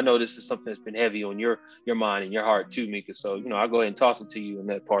 But, I know this is something that's been heavy on your mind and your heart too, Mika. So, I'll go ahead and toss it to you in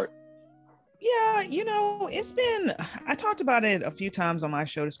that part. Yeah, it's been, I talked about it a few times on my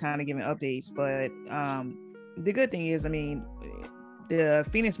show, just kind of giving updates. But the good thing is, the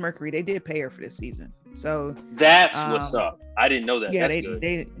Phoenix Mercury, they did pay her for this season. So that's what's up. I didn't know that. Yeah, that's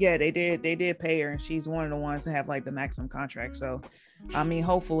they did pay her, and she's one of the ones that have like the maximum contract. So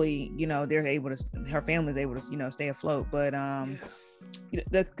hopefully, they're able to, her family's able to, stay afloat. But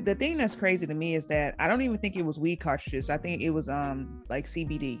the thing that's crazy to me is that I don't even think it was weed cartridges. I think it was like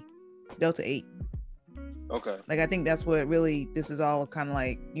CBD, Delta 8. Okay. Like, I think that's what really this is all kind of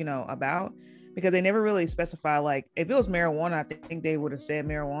like, about, because they never really specify, like, if it was marijuana, I think they would have said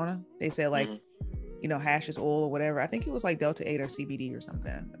marijuana. They said like, hashish oil or whatever. I think it was like Delta 8 or CBD or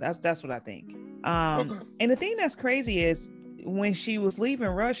something. That's what I think. Okay. And the thing that's crazy is when she was leaving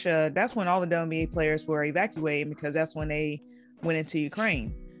Russia, that's when all the WNBA players were evacuating, because that's when they went into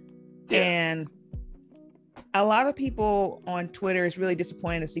Ukraine. Yeah. And a lot of people on Twitter is really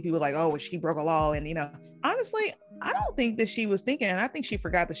disappointed to see people like, oh, well, she broke a law. And, honestly, I don't think that she was thinking, and I think she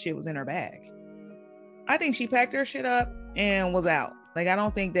forgot the shit was in her bag. I think she packed her shit up and was out. Like, I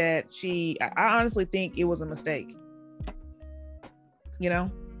don't think that I honestly think it was a mistake,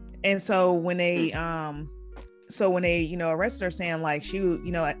 And so when they, arrested her, saying like she,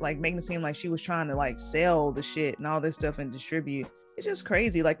 like making it seem like she was trying to like sell the shit and all this stuff and distribute, it's just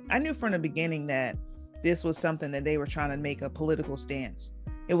crazy. Like, I knew from the beginning that this was something that they were trying to make a political stance.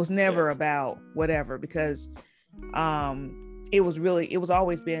 It was never about whatever, because it was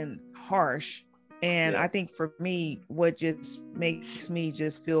always been harsh. And I think for me, what just makes me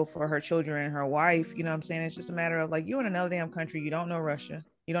just feel for her children and her wife, you know what I'm saying? It's just a matter of like, you're in another damn country. You don't know Russia.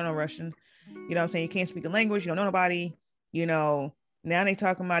 You don't know Russian. You know what I'm saying? You can't speak the language. You don't know nobody. Now they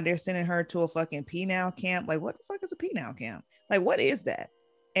talking about they're sending her to a fucking PNOW camp. Like, what the fuck is a PNOW camp? Like, what is that?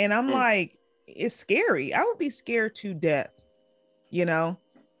 And I'm like, it's scary. I would be scared to death,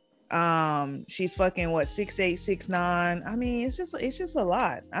 she's fucking 6'8", 6'9". It's just a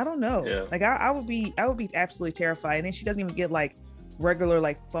lot. I don't know. Yeah. Like, I would be absolutely terrified. And then she doesn't even get like regular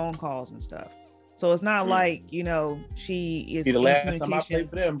like phone calls and stuff. So it's not like, she is. Be the last time I played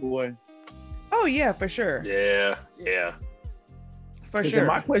for them, boy. Oh yeah, for sure. Yeah. For sure.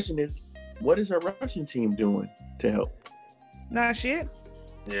 My question is, what is her Russian team doing to help? Nah, shit.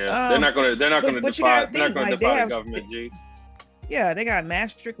 Yeah, they're not gonna defy the government, G. Yeah, they got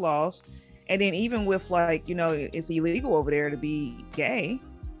mass strict laws, and then even with like, it's illegal over there to be gay,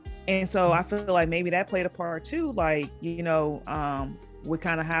 and so I feel like maybe that played a part too. Like, with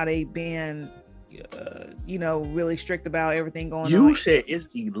kind of how they've been, really strict about everything going on. You said it's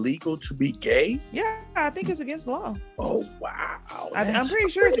illegal to be gay? Yeah, I think it's against the law. Oh wow! I'm pretty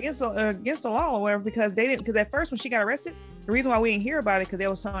sure it's against the law or whatever, because they didn't. Because at first when she got arrested, the reason why we didn't hear about it because they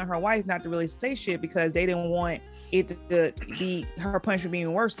was telling her wife not to really say shit because they didn't want it to be her punishment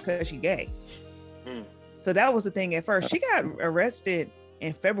being worse because she's gay. So that was the thing at first. She got arrested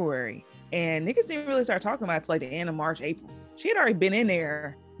in February, and niggas didn't really start talking about it till like the end of March, April. She had already been in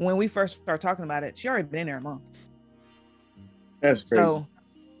there when we first started talking about it. She already been in there a month. That's crazy. So,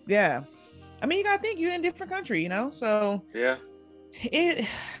 yeah. I mean, you gotta think you're in a different country, you know. So yeah,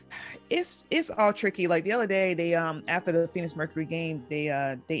 it's all tricky. Like the other day, they after the Phoenix Mercury game, they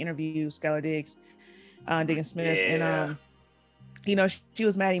interviewed Skylar Diggs, Diggins Smith, and you know, she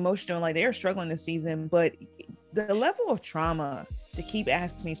was mad emotional, like they were struggling this season, but the level of trauma to keep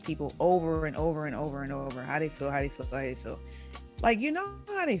asking these people over and over and over and over how they feel, like, you know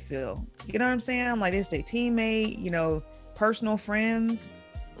how they feel, you know what I'm saying? Like, it's their teammate, you know, personal friends.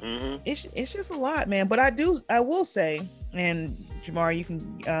 It's just a lot, man. But I will say, and Jamar, you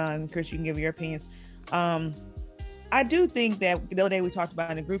can Chris, you can give your opinions. I do think that the other day we talked about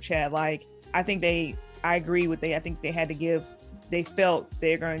in the group chat, like I agree with I think they felt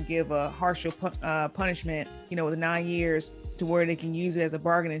they're going to give a harsher punishment, you know, with 9 years, to where they can use it as a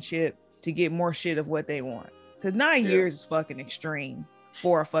bargaining chip to get more shit of what they want. Because 9 years is fucking extreme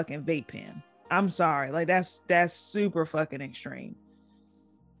for a fucking vape pen. I'm sorry, like that's super fucking extreme.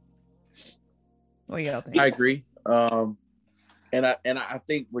 What do y'all think? I agree. And I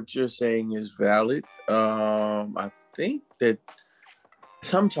think what you're saying is valid. I think that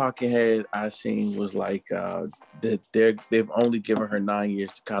some talking head I seen was like that they've only given her 9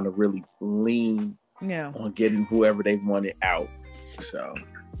 years to kind of really lean on getting whoever they wanted out. So,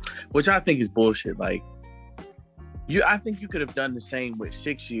 which I think is bullshit. Like, I think you could have done the same with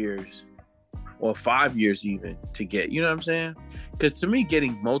 6 years or 5 years even to get, you know what I'm saying? Because to me,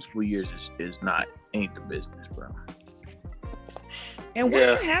 getting multiple years ain't the business, bro. And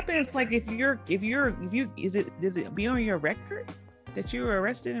what happens, like, if you does it be on your record that you were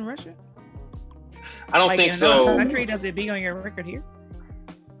arrested in Russia? I don't think so. Country, does it be on your record here?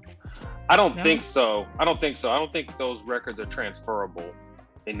 I don't think so. I don't think those records are transferable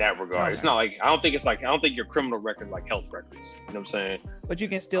in that regard. Okay. It's not like, I don't think your criminal records like health records. You know what I'm saying? But you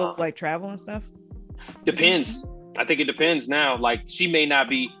can still like travel and stuff? Depends. I think it depends now. Like, she may not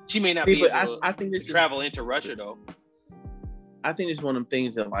be able I think to travel into Russia though. I think it's one of them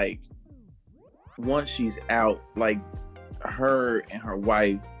things that, like, once she's out, like, her and her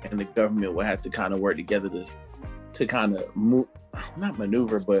wife and the government will have to kind of work together to kind of not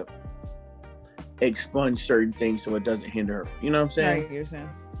maneuver, but expunge certain things so it doesn't hinder her. You know what I'm saying? Yeah, you're saying.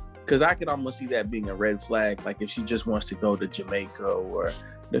 Because I could almost see that being a red flag. Like, if she just wants to go to Jamaica or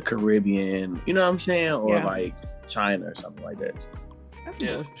the Caribbean, you know what I'm saying? Or like China or something like that. That's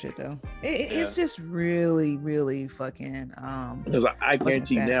some bullshit though. It's just really, really fucking because I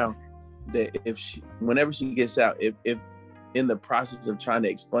guarantee now that whenever she gets out, if in the process of trying to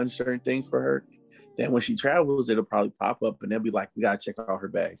expunge certain things for her, then when she travels, it'll probably pop up and they'll be like, we gotta check all her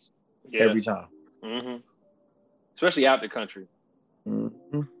bags every time. Mm-hmm. Especially out the country.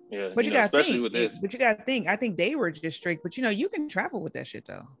 Mm-hmm. Yeah, but you gotta especially think, with this. But you gotta think. I think they were just strict. But you know, you can travel with that shit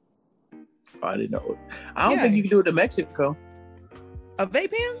though. I didn't know. I don't think you can do it to Mexico. A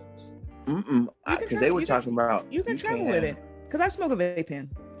vape pen? Because they were talking about you can travel with it. Because I smoke a vape pen.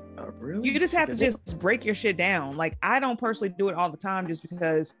 Oh, really? You just have to just break your shit down. Like, I don't personally do it all the time just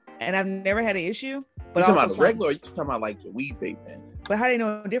because, and I've never had an issue. But you talking about the regular, or you talking about like the weed vape pen? But how do you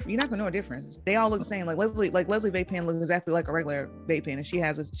know different? You're not gonna know a difference. They all look the same. Like Leslie vape pen looks exactly like a regular vape pen, and she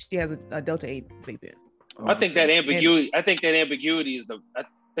has a Delta 8 vape pen. I think that ambiguity. I think that ambiguity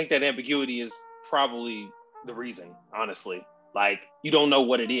is probably the reason. Honestly, like, you don't know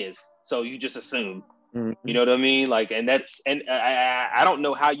what it is, so you just assume. Mm-hmm. You know what I mean? Like, and I don't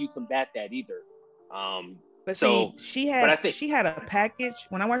know how you combat that either. But see, she had a package.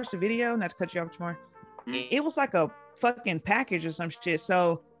 When I watched the video, not to cut you off, tomorrow, it was like a fucking package or some shit.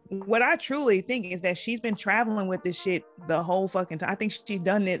 So what I truly think is that she's been traveling with this shit the whole fucking time. I think she's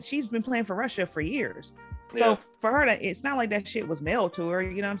done it. She's been playing for Russia for years. So for her, it's not like that shit was mailed to her.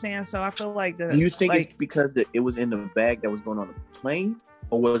 You know what I'm saying? So I feel like Do you think it's because it was in the bag that was going on the plane,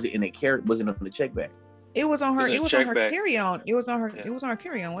 or was it in was it on the check bag? It was on her. It was on her carry-on. It was on her. It was on her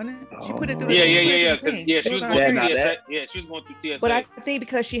carry-on, wasn't it? She put it through. Yeah. She was going through TSA. Yeah, she was going through TSA. But I think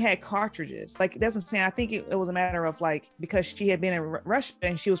because she had cartridges, like, that's what I'm saying. I think it was a matter of, like, because she had been in Russia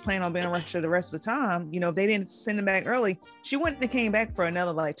and she was planning on being in Russia the rest of the time. You know, if they didn't send them back early, she wouldn't have came back for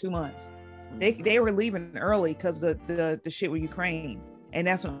another like 2 months. They were leaving early because the shit with Ukraine, and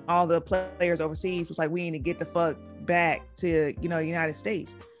that's when all the players overseas was like, we need to get the fuck back to, you know, United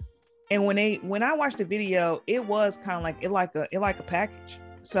States. And when I watched the video, it was kind of like a package.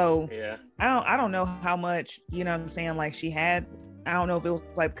 So I don't know how much, you know what I'm saying, like, she had. I don't know if it was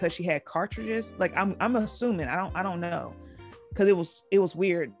like because she had cartridges. Like, I'm assuming. I don't know, because it was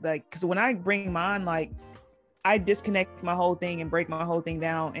weird. Like, because when I bring mine, like, I disconnect my whole thing and break my whole thing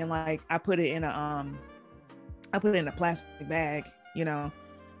down, and like I put it in I put it in a plastic bag,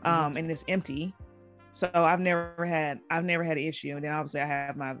 and it's empty. So I've never had an issue. And then obviously I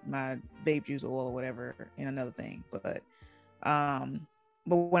have my babe juice oil or whatever in another thing. But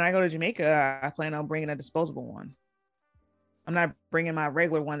when I go to Jamaica, I plan on bringing a disposable one. I'm not bringing my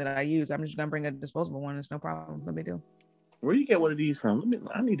regular one that I use. I'm just gonna bring a disposable one. It's no problem. Let me do. Where do you get one of these from?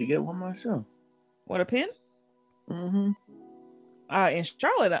 I need to get one myself. What, a pen? Mm-hmm. In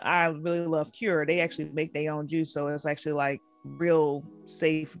Charlotte, I really love Cure. They actually make their own juice, so it's actually like real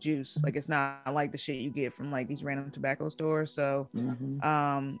safe juice. Like it's not like the shit you get from like these random tobacco stores. So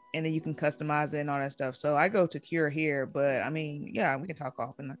and then you can customize it and all that stuff. So I go to Cure here, but I mean, yeah, we can talk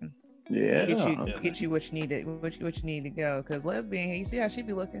off and I can get you what you need to go. Because lesbian here, you see how she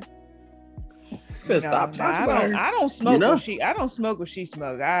be looking. Stop talking about her. I don't smoke what she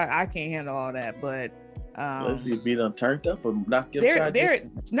smoke. I can't handle all that, but let's see if we done turned up or not get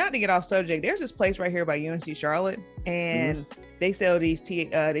not to get off subject. There's this place right here by UNC Charlotte, and they sell these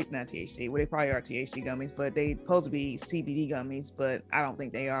not THC. Well, they probably are THC gummies, but they supposed to be CBD gummies, but I don't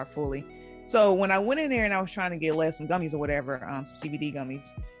think they are fully. So when I went in there and I was trying to get some gummies or whatever, some CBD gummies,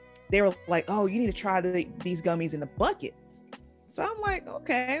 they were like, "Oh, you need to try these gummies in the bucket." So I'm like,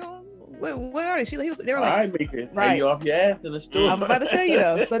 "Okay, well, what are they?" They were like, "All right, Mika, right, you off your ass in the store." I'm about to tell you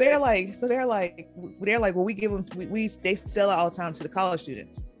though. So they're like, well, we give them, they sell it all the time to the college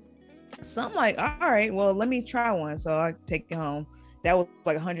students. So I'm like, all right, well, let me try one. So I take it home. That was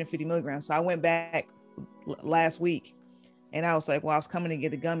like 150 milligrams. So I went back last week, and I was like, well, I was coming to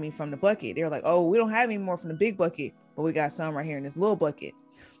get a gummy from the bucket. They were like, oh, we don't have any more from the big bucket, but we got some right here in this little bucket.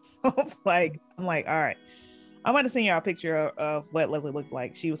 So I'm like, all right. I'm about to send y'all a picture of what Leslie looked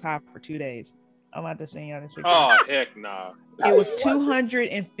like. She was high for 2 days. I'm about to send y'all this picture. Oh, heck nah. It was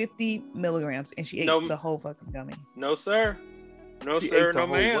 250 milligrams, and she ate the whole fucking gummy. No, sir. No, sir. No,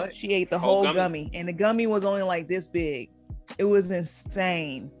 ma'am. She ate the whole gummy, and the gummy was only like this big. It was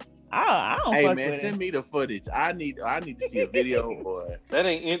insane. I don't fuck with send me the footage. I need to see a video or that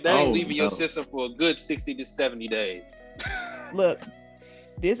ain't leaving your system for a good 60 to 70 days. Look,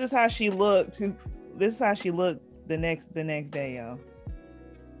 this is how she looked. This is how she looked the next day, yo.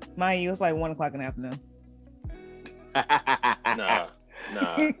 Mind you, it's like 1 o'clock in the afternoon. Nah.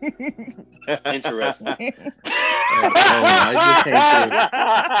 Interesting. I just can't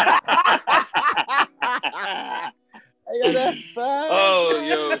that's fine.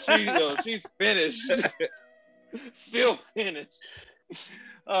 Oh, she's finished. Still finished.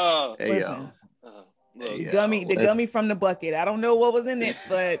 Listen, the gummy from the bucket. I don't know what was in it,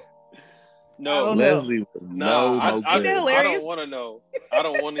 but no, Leslie. I don't want to know. I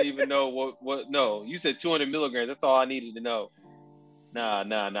don't want to even know what. No, you said 200 milligrams. That's all I needed to know.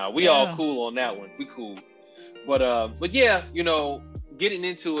 Nah. We all cool on that one. We cool. But yeah, getting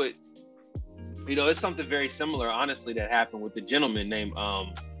into it, it's something very similar, honestly, that happened with the gentleman named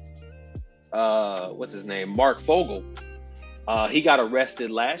what's his name, Mark Fogel. He got arrested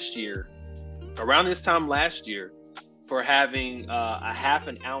around this time last year, for having a half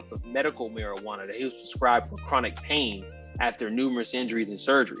an ounce of medical marijuana that he was prescribed for chronic pain after numerous injuries and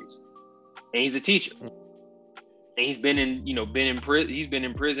surgeries. And he's a teacher. And he's been in prison. He's been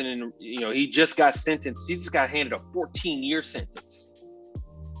in prison, and he just got sentenced. He just got handed a 14-year sentence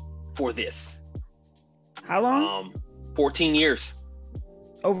for this. How long? 14 years.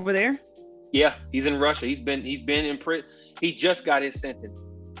 Over there? Yeah, he's in Russia. He's been in prison. He just got his sentence.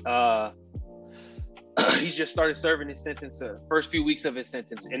 He's just started serving his sentence, first few weeks of his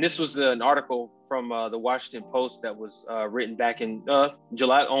sentence. And this was an article from the Washington Post that was written back in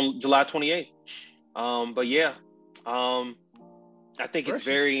July 28th. But yeah, I think it's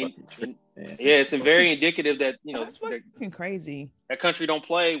very indicative that that's fucking crazy. That country don't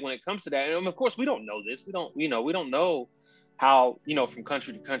play when it comes to that. And of course, we don't know this. We don't know how from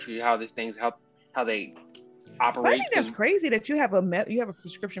country to country how these things how they operate. But I think that's crazy that you have a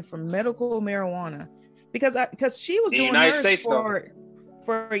prescription for medical marijuana, because she was doing hers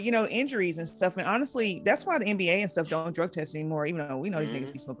for injuries and stuff. And honestly, that's why the NBA and stuff don't drug test anymore, even though we know these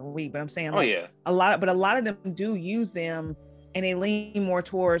niggas be smoking weed. But I'm saying a lot of them do use them, and they lean more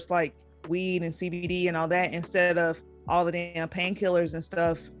towards like weed and CBD and all that, instead of all the damn painkillers and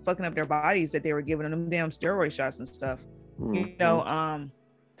stuff fucking up their bodies that they were giving them damn steroid shots and stuff. So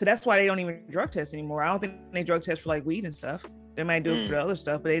that's why they don't even drug test anymore. I don't think they drug test for like weed and stuff. They might do it for the other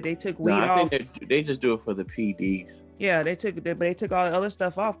stuff, but they took weed off. I think they just do it for the PDs. Yeah, they took all the other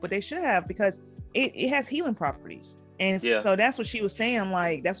stuff off, but they should have, because it has healing properties. And so that's what she was saying.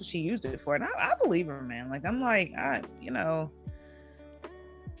 Like, that's what she used it for. And I believe her, man. Like, I'm like,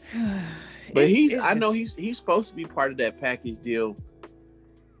 but I know he's supposed to be part of that package deal.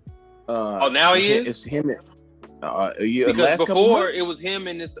 Now he is? It's him. Yeah, Because last couple before months? it was him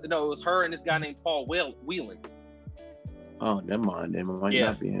and this. No, it was her and this guy named Paul Whelan. Oh, never mind. They might Yeah.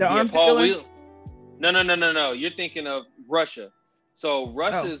 not be. The arms Paul dealer? Whelan. No. You're thinking of Russia. So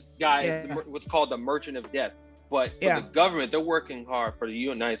Russia's guy is what's called the Merchant of Death. But for the government, they're working hard. For the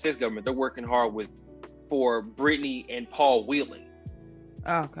United States government, they're working hard for Brittany and Paul Whelan.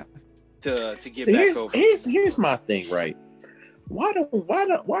 Oh, okay. To get back over. Here's my thing, right? Why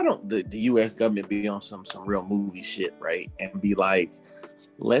don't the U.S. government be on some real movie shit, right? And be like,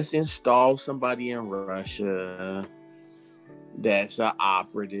 let's install somebody in Russia that's an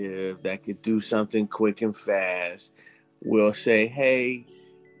operative that could do something quick and fast. We'll say, hey,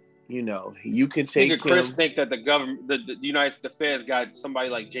 you can take Chris think that the government, the United States Feds got somebody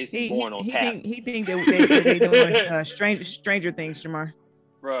like Jason Bourne on tap. He think they doing Stranger Things, Jamar.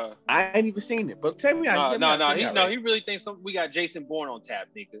 Bruh. I ain't even seen it, but tell me how. He really thinks we got Jason Bourne on tap,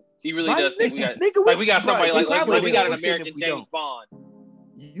 nigga. He really does think we got somebody we got an American James Bond.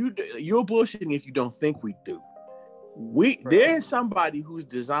 You're bullshitting if you don't think we do. There's somebody who's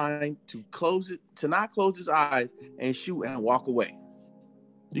designed to not close his eyes and shoot and walk away.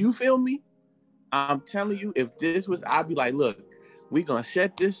 Do you feel me? I'm telling you, if this was, I'd be like, look, we're gonna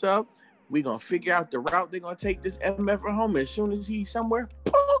set this up. We're going to figure out the route they're going to take this MF home. As soon as he's somewhere,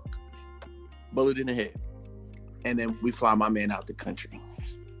 poke, bullet in the head. And then we fly my man out the country.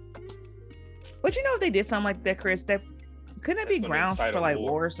 But if they did something like that, Chris, couldn't it be grounds for like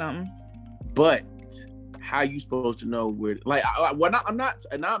war or something? But how you supposed to know where, like, I'm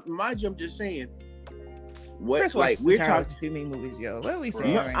just saying, Chris, like, we're talking too many movies, yo. What are we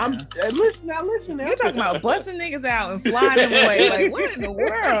saying right now? Listen. You're talking about busting niggas out and flying them away. Like, what in the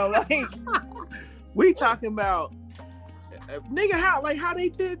world? Like, we talking about nigga how they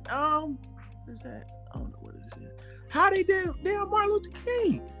did what is that? I don't know what it is. How they did damn Martin Luther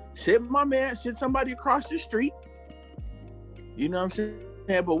King. Sent somebody across the street. You know what I'm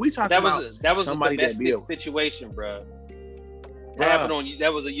saying? But we talking about that was somebody a domestic situation, bro. Happened on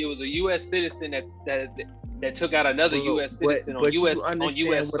that was a U.S. citizen that took out another U.S. citizen on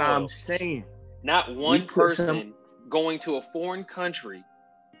U.S. what I'm saying. Not one person going to a foreign country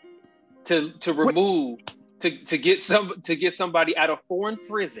to remove to get somebody out of foreign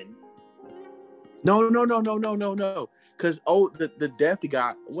prison. No. Because the death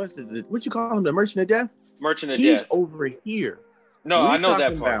guy, what you call him? The Merchant of Death? Merchant of Death. He's over here. No, I know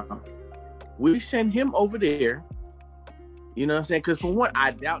that part. We send him over there. You know what I'm saying? Because for one,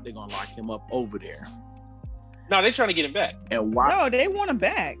 I doubt they're gonna lock him up over there. No, they're trying to get him back. And why? No, they want him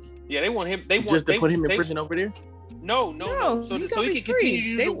back. Yeah, they want him. They put him in prison over there. No. So he can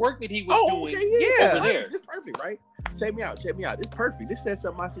continue to do the work that he was doing over there. This perfect, right? Check me out. This perfect. This sets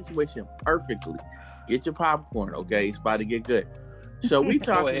up my situation perfectly. Get your popcorn, okay? It's about to get good. So we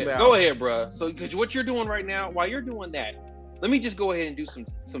talking about. Go ahead, bro. So because what you're doing right now, while you're doing that, let me just go ahead and do some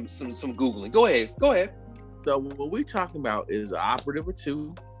Googling. Go ahead. So what we talking about is an operative or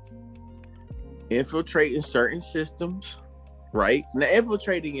two infiltrating certain systems, right? Now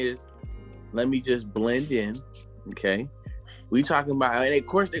infiltrating is, let me just blend in, okay? We talking about, and of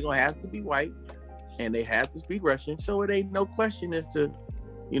course they're gonna have to be white, and they have to speak Russian, so it ain't no question as to,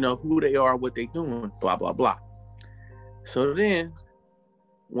 who they are, what they doing, blah blah blah. So then,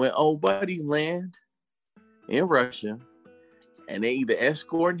 when old buddy land in Russia, and they either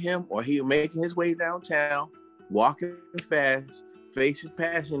escorting him or he making his way downtown, walking fast, faces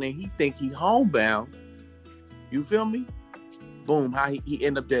passion, and he think he homebound. You feel me? Boom, how he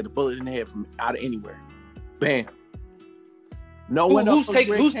end up dead, a bullet in the head from out of anywhere. Bam. Who's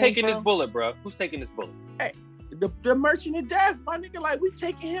taking this bullet, bro? Who's taking this bullet? Hey, the Merchant of Death, my nigga, like, we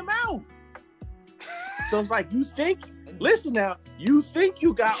taking him out. So it's like, you think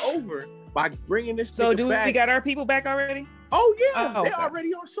you got over by bringing this So do back. We got our people back already? Oh yeah, they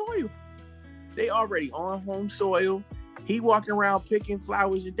already on soil. They already on home soil. He walking around picking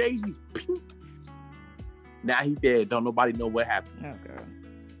flowers and daisies. Pew. Now he dead. Don't nobody know what happened. Oh God.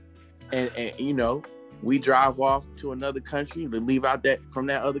 And we drive off to another country to leave out from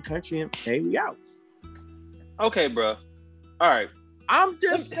that other country, and hey, we out. Okay, bro. All right. I'm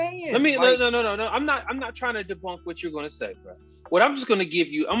just saying. No. I'm not trying to debunk what you're gonna say, bro. What I'm gonna give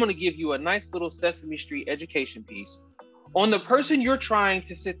you a nice little Sesame Street education piece on the person you're trying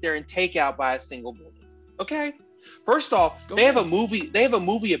to sit there and take out by a single bullet. Okay? First off, they have a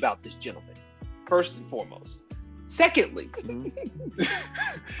movie about this gentleman, first and foremost. Secondly,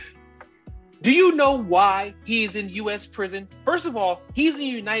 do you know why he is in U.S. prison? First of all, he's in the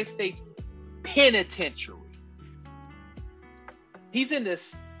United States penitentiary. He's in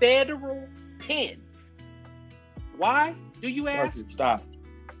this federal pen. Why, do you ask? Stop.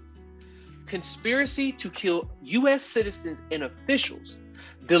 conspiracy to kill U.S. citizens and officials,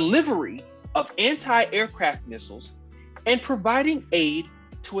 delivery of anti-aircraft missiles, and providing aid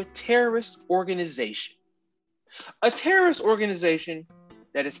to a terrorist organization. A terrorist organization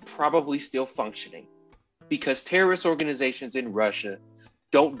that is probably still functioning, because terrorist organizations in Russia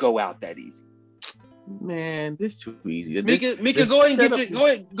don't go out that easy. Man, this too easy. Mika, go ahead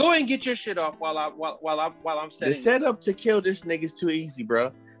and get your shit off while I'm setting. The setup to kill this nigga is too easy,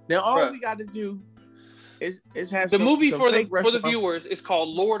 bro. Now all we got to do is have the movie for the viewers is called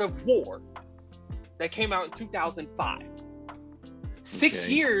Lord of War. That came out in 2005. 6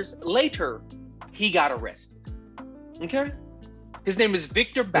 years later, he got arrested. Okay, his name is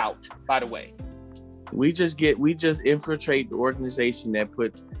Victor Bout, by the way. We just infiltrate the organization that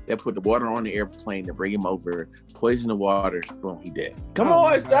put the water on the airplane to bring him over, poison the water, boom, he dead. Come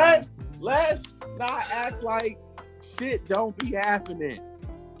on, son. Let's not act like shit don't be happening.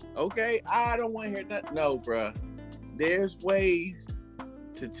 Okay? I don't want to hear nothing. No, bro. There's ways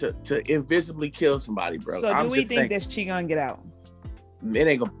to invisibly kill somebody, bro. So do we think that she gonna get out? It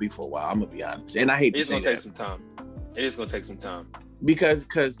ain't gonna be for a while, I'm gonna be honest. And I hate to say that. It's gonna take some time. It is gonna take some time. Because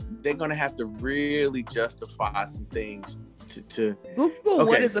they're gonna have to really justify some things to Google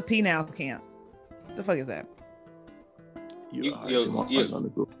what is a penal camp? The fuck is that? On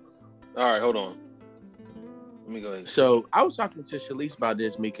the Google. All right, hold on. Let me go ahead. So I was talking to Shalise about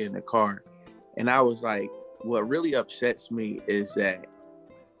this, Mika, in the car, and I was like, what really upsets me is that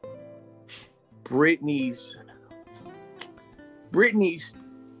Britney's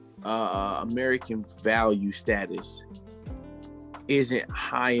American value status isn't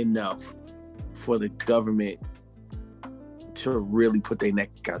high enough for the government to really put their neck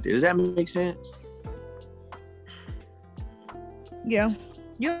out there. Does that make sense? Yeah.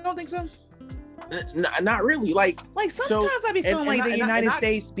 You don't think so? Not really. Like sometimes I be feeling like the United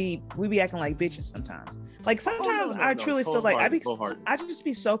States we be acting like bitches sometimes. Like sometimes I truly feel like I just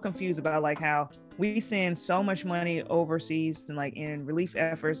be so confused about like how we send so much money overseas and like in relief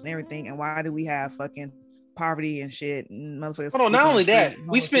efforts and everything, and why do we have fucking poverty and shit and motherfuckers? Hold on, not only that,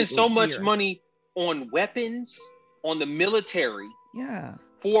 we spend so much money on weapons, on the military. Yeah.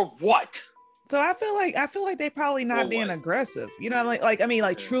 For what? So I feel like they probably not being aggressive. You know,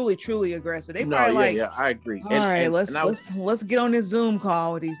 like truly aggressive. They probably I agree. All right, let's get on this Zoom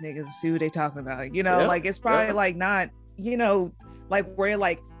call with these niggas and see what they talking about. You know, like it's probably like not, you know, like where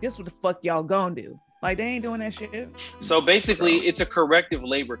like this what the fuck y'all gonna do? Like they ain't doing that shit. So basically, it's a corrective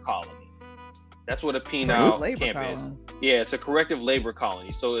labor colony. That's what a penal camp is. Yeah, it's a corrective labor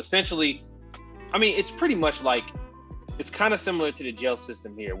colony. So essentially, I mean, it's pretty much like. It's kind of similar to the jail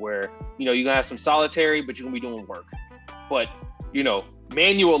system here where, you know, you're going to have some solitary, but you're going to be doing work. But, you know,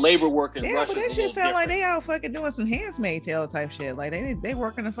 manual labor work in Russia. Yeah, but that shit sound like they out fucking doing some Handmaid's Tale type shit. Like they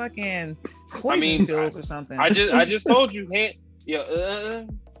working the fucking poison pills or something. I just told you,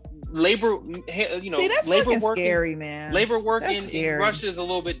 labor, you know, see, that's labor work scary, in, man. Labor work in Russia is a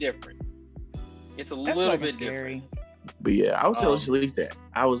little bit different. It's a little bit scary. Different. But yeah, I was telling Shalise that.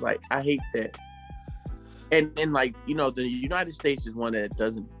 I was like, I hate that. And like, you know, the United States is one that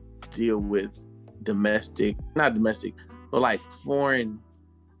doesn't deal with not domestic, but like foreign,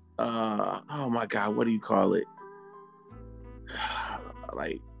 oh my God, what do you call it?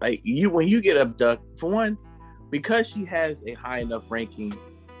 like you, when you get abducted, for one, because she has a high enough ranking,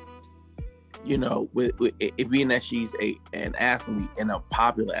 you know, with it being that she's an athlete and a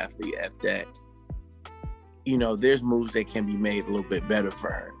popular athlete at that, you know, there's moves that can be made a little bit better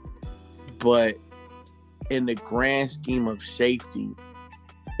for her. But in the grand scheme of safety,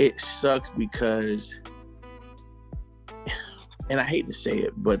 it sucks because, and I hate to say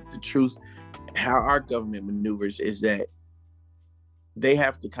it, but the truth, how our government maneuvers is that they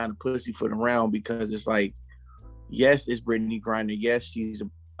have to kind of pussyfoot around because it's like, yes, it's Brittany Griner. Yes, she's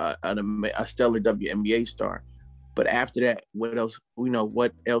a stellar WNBA star. But after that, what else? You know,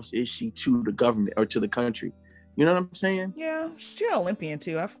 what else is she to the government or to the country? You know what I'm saying? Yeah, she's an Olympian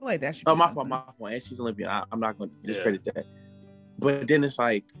too. I feel like that should. Oh, my fault. And she's Olympian. I'm not going to discredit that. But then it's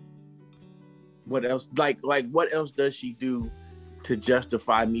like, what else? Like what else does she do to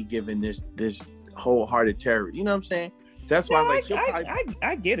justify me giving this wholehearted terror? You know what I'm saying? So that's why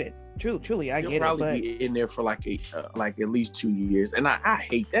I get it. Truly, I get it. She'll probably be in there for like at least 2 years, and I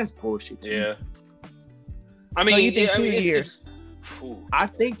hate that's bullshit. Yeah. I mean, so you think 2 years? I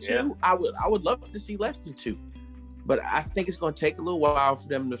think 2. Yeah. I would love to see less than 2. But I think it's going to take a little while for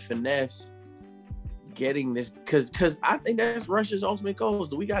them to finesse getting this, because I think that's Russia's ultimate goal.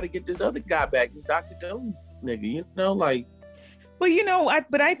 So we got to get this other guy back, this Dr. Doom nigga. You know, like. Well, you know, I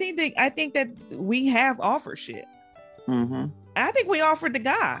think that we have offered shit. Mm-hmm. I think we offered the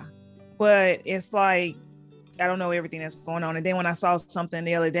guy. but it's like I don't know everything that's going on. And then when I saw something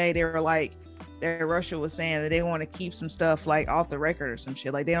the other day, they were like that Russia was saying that they want to keep some stuff like off the record or some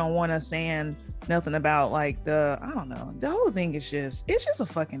shit. Like they don't want us saying nothing about like I don't know. The whole thing is it's just a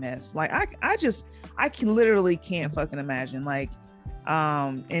fucking mess. Like I can literally can't fucking imagine like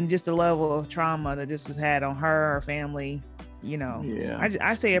and just the level of trauma that this has had on her family, you know. Yeah.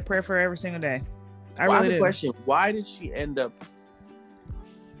 I say a prayer for her every single day. I have really a do. question.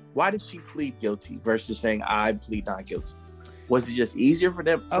 Why did she plead guilty versus saying I plead not guilty? Was it just easier for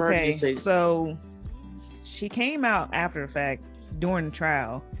them? For her to say? So she came out after the fact during the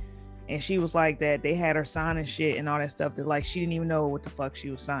trial, and she was like that they had her signing shit and all that stuff that like she didn't even know what the fuck she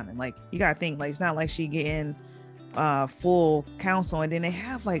was signing. Like you gotta think like it's not like she getting full counsel, and then they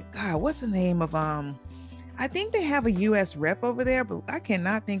have like God, what's the name of I think they have a U.S. rep over there, but I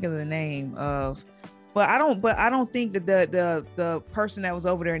cannot think of the name of. But I don't think that the person that was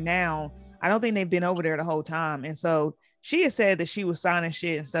over there now, I don't think they've been over there the whole time. And so she had said that she was signing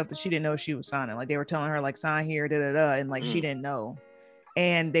shit and stuff that she didn't know she was signing. Like they were telling her like sign here, and like she didn't know.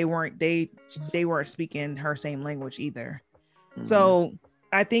 And they weren't speaking her same language either. Mm-hmm. So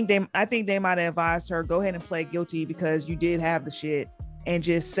I think they might have advised her, go ahead and plead guilty because you did have the shit and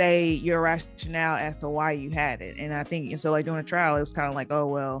just say your rationale as to why you had it. And I think, and so like during the trial, it was kind of like, oh,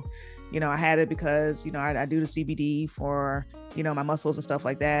 well, you know, I had it because, you know, I do the CBD for, you know, my muscles and stuff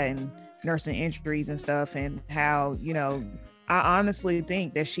like that and nursing injuries and stuff, and how, you know, I honestly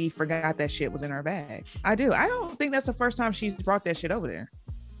think that she forgot that shit was in her bag. I do. I don't think that's the first time she's brought that shit over there.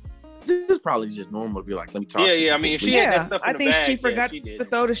 This is probably just normal to be like, let me talk. Yeah. I mean, if she had that stuff in I think bag, she forgot she to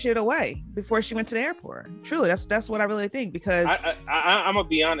throw the shit away before she went to the airport. Truly, that's what I really think, because I'm gonna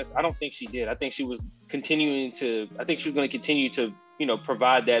be honest. I don't think she did. I think she was continuing to. I think she was going to continue to, you know,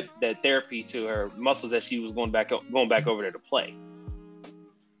 provide that therapy to her muscles as she was going back over there to play.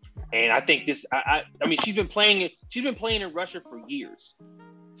 And I think this. I mean, she's been playing in Russia for years.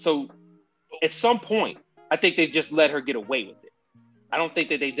 So at some point, I think they've just let her get away with it. I don't think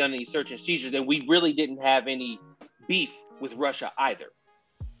that they've done any search and seizures, and we really didn't have any beef with Russia either.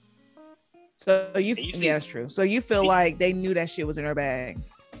 So that's true. So you feel like they knew that shit was in her bag?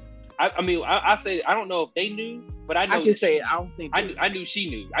 I mean, I say I don't know if they knew, but I know. I can say I don't think I knew she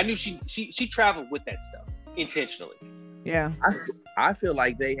knew. I knew she traveled with that stuff intentionally. Yeah. I feel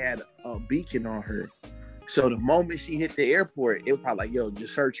like they had a beacon on her. So the moment she hit the airport, it was probably like, yo,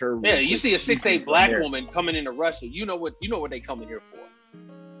 just search her. Yeah, you see a 6'8" black woman coming into Russia, you know what they coming here for.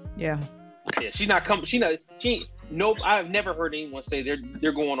 Yeah. Yeah, she's not coming. Nope. I've never heard anyone say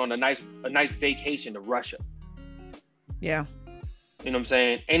they're going on a nice vacation to Russia. Yeah. You know what I'm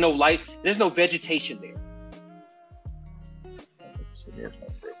saying? Ain't no light. There's no vegetation there. So there's no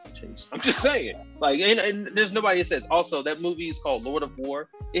vegetation. I'm just saying. Like, and there's nobody that says. Also, that movie is called Lord of War.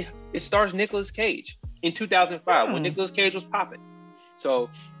 It stars Nicolas Cage in 2005 when Nicolas Cage was popping. So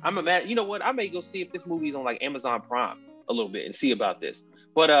you know what? I may go see if this movie is on like Amazon Prime a little bit and see about this.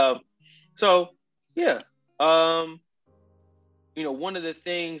 But so yeah. You know, one of the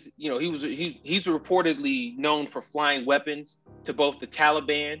things, you know, he's reportedly known for flying weapons to both the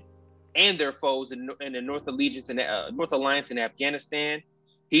Taliban and their foes in the North Alliance in Afghanistan.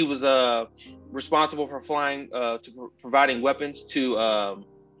 He was responsible for flying providing weapons to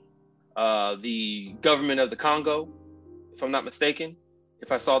the government of the Congo, if I'm not mistaken.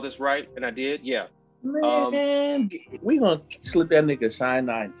 If I saw this right, and I did, yeah. Man, we gonna slip that nigga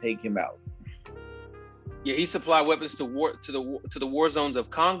cyanide and take him out. Yeah, he supplied weapons to the war zones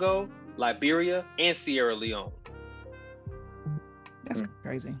of Congo, Liberia, and Sierra Leone. That's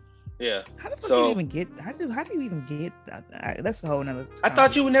crazy. Yeah. How the fuck do you even get? How do you even get that? That's a whole nother. I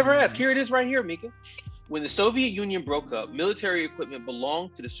thought you would never ask. Here it is, right here, Mika. When the Soviet Union broke up, military equipment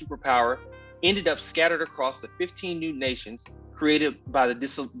belonged to the superpower ended up scattered across the 15 new nations created by the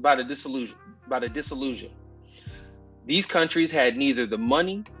dissolution. These countries had neither the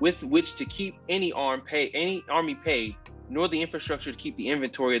money with which to keep any army paid, nor the infrastructure to keep the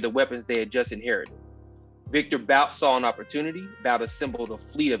inventory of the weapons they had just inherited. Victor Bout saw an opportunity. Bout assembled a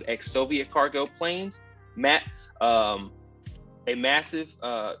fleet of ex-Soviet cargo planes, two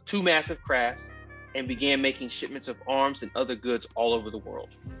massive crafts, and began making shipments of arms and other goods all over the world.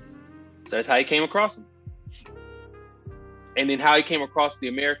 So that's how he came across them. And then how he came across the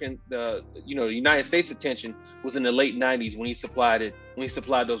United States attention was in the late 90s when he supplied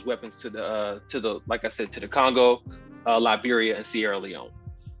those weapons to the like I said, to the Congo, Liberia, and Sierra Leone.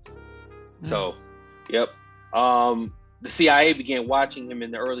 So, yep. The CIA began watching him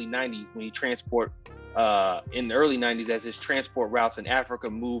in the early 90s when he as his transport routes in Africa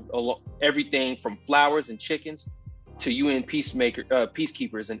moved everything from flowers and chickens to UN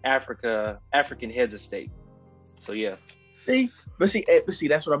peacekeepers in African heads of state. So yeah. But see,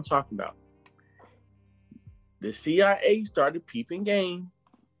 that's what I'm talking about. The CIA started peeping game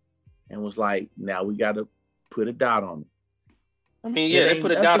and was like, now we got to put a dot on it. I mean, yeah, they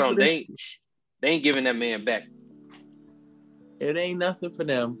put a dot on. They ain't giving that man back. It ain't nothing for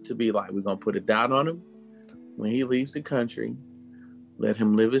them to be like, we're gonna put a dot on him when he leaves the country. Let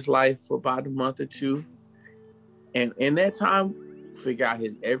him live his life for about a month or two, and in that time, figure out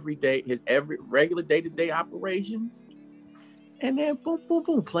his every regular day-to-day operations, and then boom, boom,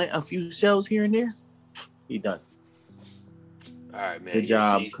 boom, plant a few cells here and there. He done. All right, man. Good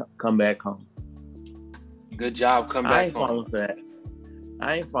job. Come back home. Good job. Come back home. I ain't falling for that.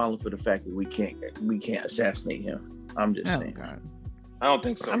 I ain't falling for the fact that we can't assassinate him. I'm just saying. God. I don't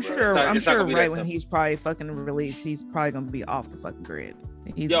think so. I'm sure right when he's probably fucking released, he's probably gonna be off the fucking grid.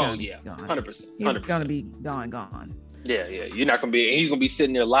 He's 100%. He's gonna be gone. Yeah. You're not gonna be. He's gonna be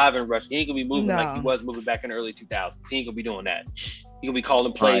sitting there live in Russia. He ain't gonna be moving like he was moving back in the early 2000s. He ain't gonna be doing that. He gonna be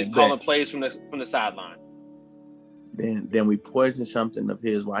calling plays from the sideline. Then we poisoned something of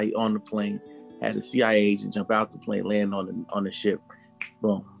his while he on the plane. Had a CIA agent jump out the plane, land on the ship.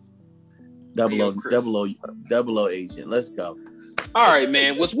 Boom. Double O agent. Let's go. All right,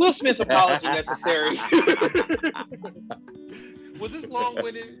 man. Was Will Smith's apology necessary? Was this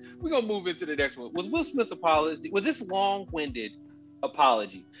long-winded? We're gonna move into the next one. Was Will Smith's apology? Was this long-winded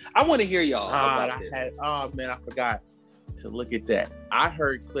apology? I want to hear y'all about this. I forgot to look at that. I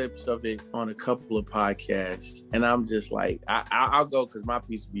heard clips of it on a couple of podcasts, and I'm just like, I'll go because my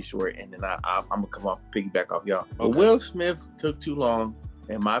piece will be short, and then I'm gonna come off piggyback off y'all. Okay. But Will Smith took too long,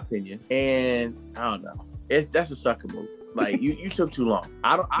 in my opinion, and I don't know. That's a sucker move. Like you took too long.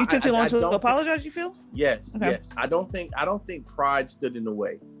 You took too long to apologize. You feel? Yes, okay. Yes. I don't think pride stood in the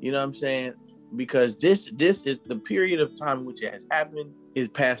way. You know what I'm saying? Because this is the period of time in which it has happened is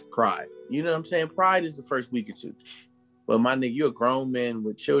past pride. You know what I'm saying? Pride is the first week or two. But my nigga, you're a grown man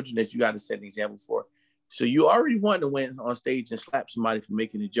with children that you got to set an example for. So you already wanted to went on stage and slap somebody for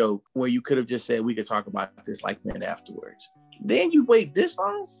making a joke where you could have just said we could talk about this like men afterwards. Then you wait this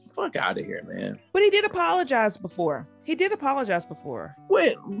long? Fuck out of here, man. But he did apologize before.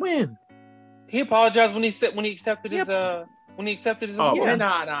 When? He apologized when he accepted his Oh, yeah.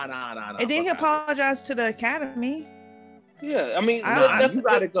 Nah. And then he apologized to the Academy. Yeah, I mean, you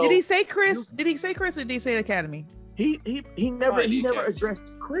gotta go. Did he say Chris? Did he say Chris or did he say the Academy? He never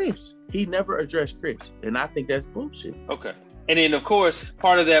addressed Chris. He never addressed Chris, and I think that's bullshit. Okay, and then of course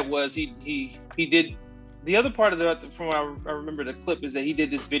part of that was he did. The other part of that, from what I remember the clip, is that he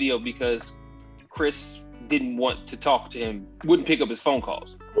did this video because Chris didn't want to talk to him, wouldn't pick up his phone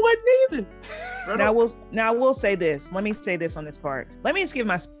calls. Wouldn't either. Now I will say this. Let me say this on this part. Let me just give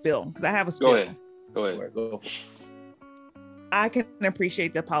my spill because I have a spill. Go ahead. Go for it. I can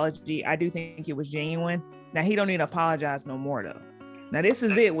appreciate the apology. I do think it was genuine. Now he don't need to apologize no more though. Now this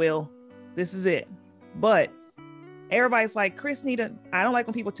is it, Will. This is it. But everybody's like, I don't like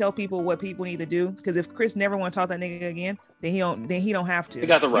when people tell people what people need to do, because if Chris never want to talk to that nigga again, then he don't have to. He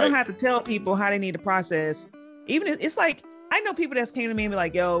got the right. You don't have to tell people how they need to process. Even if it's like, I know people that's came to me and be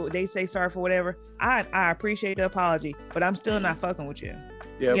like, yo, they say sorry for whatever. I appreciate the apology, but I'm still not fucking with you.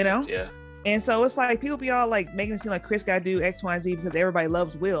 Yep. You know? Yeah. And so it's like people be all like making it seem like Chris got to do X, Y, and Z because everybody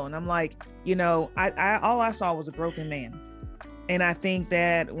loves Will. And I'm like, I all I saw was a broken man. And I think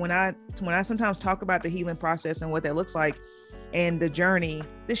that when I sometimes talk about the healing process and what that looks like and the journey,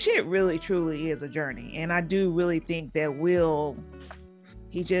 the shit really truly is a journey. And I do really think that Will,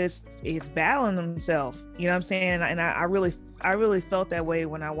 he just is battling himself. You know what I'm saying? And I really felt that way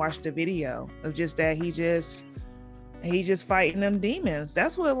when I watched the video of just that he just fighting them demons.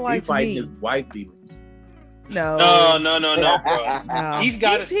 That's what it like to me. He fighting his white demons. No, bro. No. He's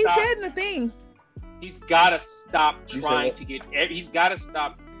got to stop. He said the thing. He's got to stop trying to get. He's got to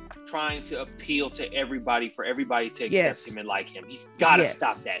stop trying to appeal to everybody for everybody to accept him and like him. He's got to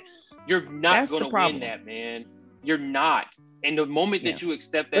stop that. You're not going to win that, man. You're not. And the moment that you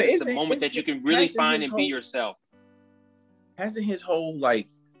accept that, it's the moment that you can really find and be yourself. Hasn't his whole like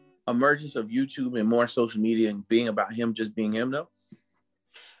emergence of YouTube and more social media and being about him just being him though?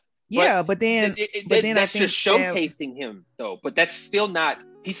 Yeah, but then that's just showcasing him though. But that's still not.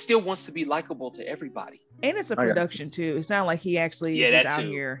 He still wants to be likable to everybody. And it's a production too. It's not like he actually is just out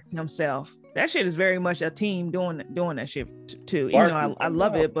here himself. That shit is very much a team doing that shit too. Even though I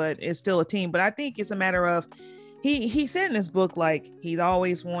love it, but it's still a team. But I think it's a matter of he said in his book like he's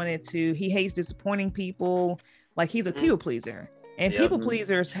always wanted to. He hates disappointing people. Like he's a people pleaser, and people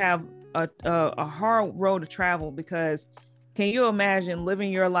pleasers have a hard road to travel because Can you imagine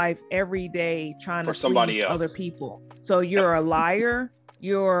living your life every day trying For to somebody please else. other people? So you're a liar.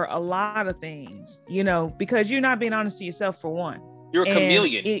 You're a lot of things, because you're not being honest to yourself for one. You're a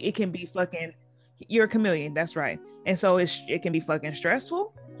chameleon. It can be fucking. You're a chameleon. That's right. And so it can be fucking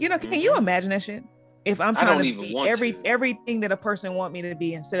stressful. Can you imagine that shit? If I'm trying to be everything that a person want me to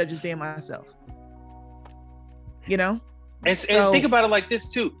be instead of just being myself. And think about it like this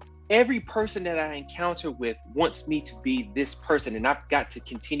too. Every person that I encounter with wants me to be this person, and I've got to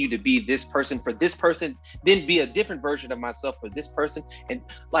continue to be this person for this person, then be a different version of myself for this person, and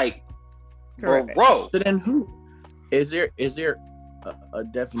like, bro. So then, who is there a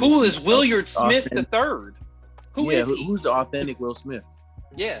definition? Who is Willard Smith the third? Who's the authentic Will Smith?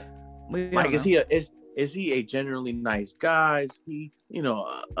 Yeah, like, is he a generally nice guy? Is he,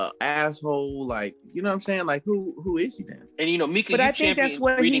 a asshole? Like, you know what I'm saying? Like, who is he then? And Mika, but I think that's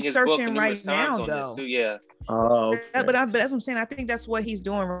what he's searching right now, though. Too, yeah. Oh, okay. But that's what I'm saying. I think that's what he's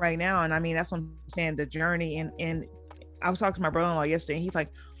doing right now, and I mean that's what I'm saying. The journey, and I was talking to my brother-in-law yesterday, and he's like,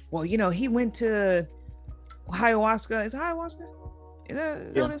 "Well, he went to ayahuasca. Is it ayahuasca? Is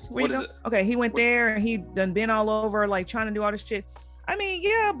that where you go? Okay, he went there, and he done been all over, like trying to do all this shit. I mean,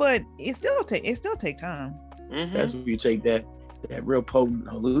 yeah, but it still take time. Mm-hmm. That's where you take that real potent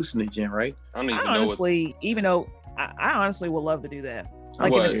hallucinogen, right? I don't even honestly, even though I honestly would love to do that,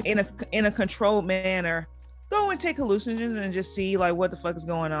 like in a controlled manner, go and take hallucinogens and just see like what the fuck is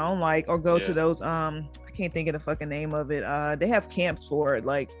going on, like, or go to those I can't think of the fucking name of it. They have camps for it.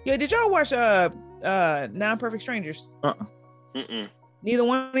 Like, did y'all watch Non-Perfect Strangers? Mm-mm. Neither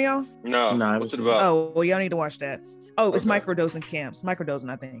one of y'all? No. What's it about? Oh, well, y'all need to watch that. Oh, it's microdosing camps. Microdosing,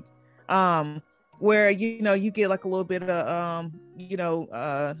 I think. Where you get like a little bit of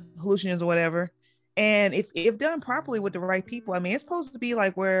hallucinations or whatever. And if done properly with the right people, I mean, it's supposed to be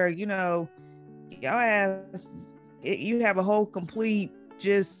like where you have a whole complete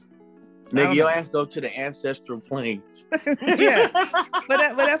just. Nigga, your ass go to the ancestral planes. Yeah,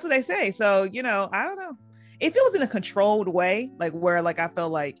 but that's what they say. So I don't know. If it was in a controlled way, like where like I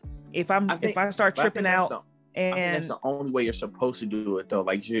felt like if I start tripping out. I think that's the only way you're supposed to do it, though.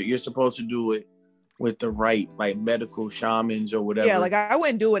 Like you're supposed to do it with the right, like, medical shamans or whatever. Yeah, like I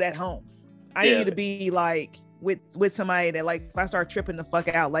wouldn't do it at home. I need to be like with somebody that, like, if I start tripping the fuck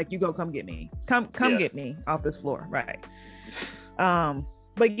out, like, you go come get me, come get me off this floor, right?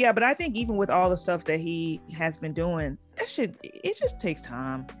 But I think even with all the stuff that he has been doing, it just takes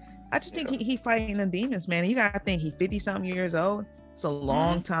time. I just think he fighting them demons, man. And you gotta think he 50-something years old. It's a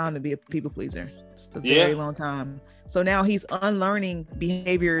long time to be a people pleaser. It's a very long time. So now he's unlearning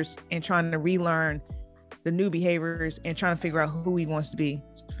behaviors and trying to relearn the new behaviors and trying to figure out who he wants to be.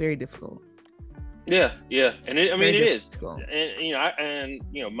 It's very difficult. Yeah, and it is. And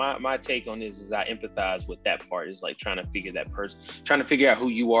my take on this is I empathize with that part. Is like trying to figure out who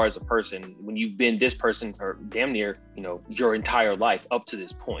you are as a person when you've been this person for damn near your entire life up to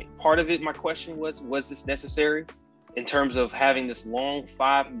this point. Part of it, my question was this necessary? In terms of having this long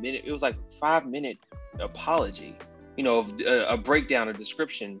 5-minute, it was like 5-minute apology, a breakdown or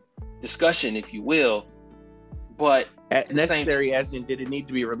discussion, if you will. But necessary as in, did it need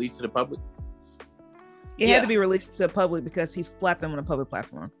to be released to the public? It had to be released to the public because he slapped them on a public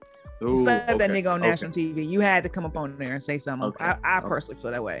platform. He slapped that nigga on national TV. You had to come up on there and say something. Okay. I personally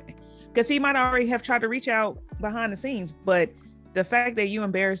feel that way because he might already have tried to reach out behind the scenes, but the fact that you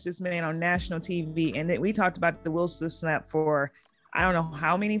embarrassed this man on national TV, and that we talked about the Will Smith snap for I don't know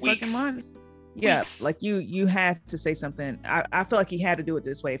how many fucking months. Yeah, Weeks. Like you had to say something. I feel like he had to do it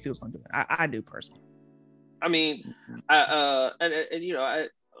this way if he was going to do it. I do personally. I mean,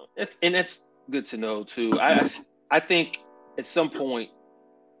 it's good to know too. I think at some point,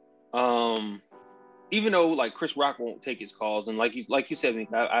 even though like Chris Rock won't take his calls, and like you said,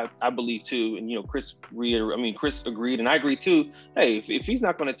 I believe too, and Chris agreed, and I agree too. Hey, if he's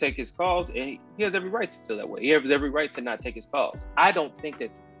not going to take his calls, and he has every right to feel that way. He has every right to not take his calls. I don't think that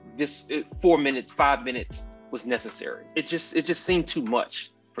this 5 minutes was necessary. It just seemed too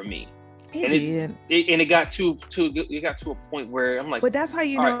much for me. It got to a point where I'm like, but that's how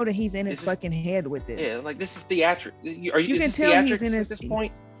you know that he's in his fucking head with it. Yeah, like this is theatric. You can tell he's in at this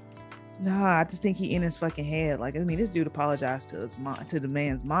point. No, I just think he in his fucking head. Like, I mean, this dude apologized to the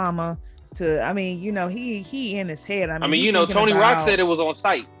man's mama. He in his head. I mean, Tony Rock said it was on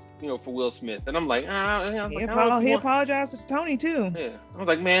site, for Will Smith, and I'm like, he apologized to Tony too. Yeah, I was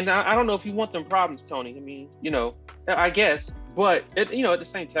like, man, I don't know if you want them problems, Tony. I mean, I guess. But at the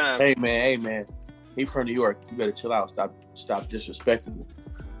same time, hey man, he from New York. You better chill out. Stop disrespecting him.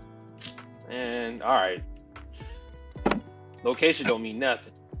 And all right, location don't mean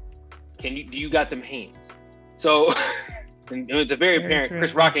nothing. Do you got them hands? So And it's a very apparent true.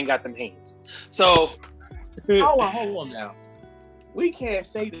 Chris Rock ain't got them hands. So hold on now. We can't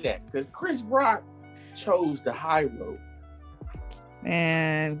say that because Chris Rock chose the high road.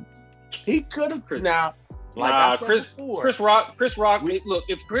 And he could have now. Like I said before, Chris Rock. Look,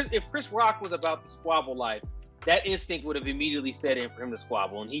 if Chris Rock was about the squabble life, that instinct would have immediately set in for him to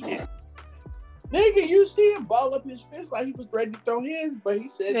squabble, and he did. Nigga, you see him ball up his fist like he was ready to throw his, but he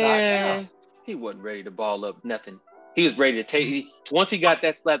said, "Not now." He wasn't ready to ball up nothing. He was ready to take. Once he got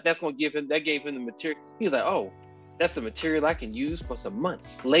that slap, that's gonna give him. That gave him the material. He was like, "Oh, that's the material I can use for some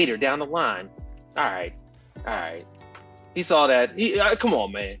months later down the line." All right. He saw that. Come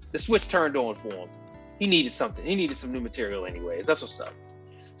on, man. The switch turned on for him. He needed something. He needed some new material, anyways. That's what's up.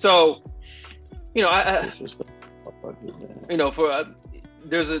 So, you know, I'm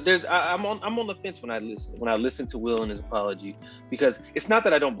on the fence when I listen to Will and his apology, because it's not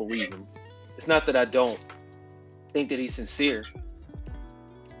that I don't believe him. It's not that I don't think that he's sincere.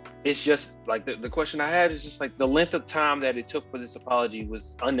 It's just like the question I had is just like the length of time that it took for this apology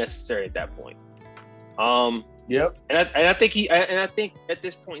was unnecessary at that point. Yep. And I think at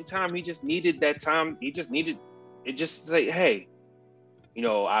this point in time he just needed that time. He just needed it, just to say, hey, you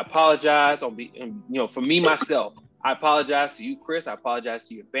know, I apologize for me myself. I apologize to you, Chris. I apologize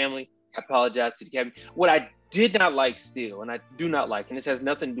to your family. I apologize to the cabinet. What I did not like still, and I do not like, and this has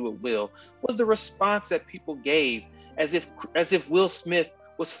nothing to do with Will, was the response that people gave as if Will Smith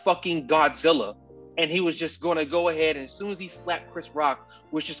was fucking Godzilla, and he was just going to go ahead and as soon as he slapped Chris Rock,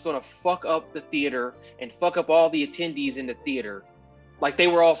 was just going to fuck up the theater and fuck up all the attendees in the theater, like they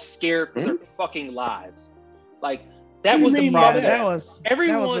were all scared for their fucking lives. Like that was the problem. That was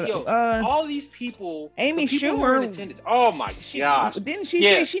everyone. All these people. Amy Schumer in attendance. Oh my gosh! Didn't she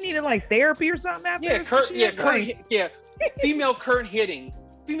say she needed like therapy or something after? Female Kurt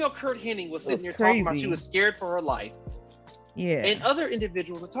Hennig was sitting there talking about she was scared for her life. Yeah. And other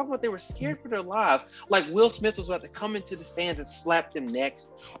individuals were talking about they were scared for their lives. Like Will Smith was about to come into the stands and slap them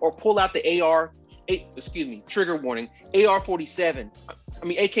next, or pull out the trigger warning, AK-47,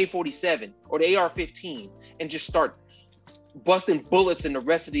 or the AR-15, and just start busting bullets in the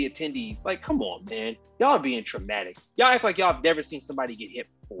rest of the attendees. Like, come on, man. Y'all are being traumatic. Y'all act like y'all have never seen somebody get hit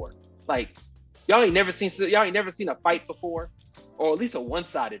before. Like, y'all ain't never seen a fight before, or at least a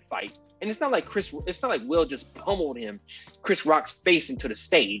one-sided fight. And it's not like Will just pummeled Chris Rock's face into the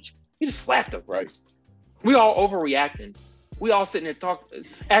stage. He just slapped him. Right. We all overreacting. We all sitting there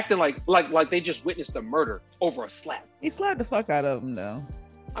acting like they just witnessed a murder over a slap. He slapped the fuck out of him though.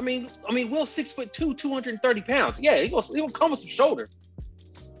 I mean, Will's 6'2", 230 pounds. Yeah, he gonna come with some shoulder.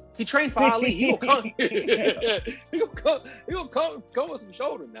 He trained for Ali. He gonna come with some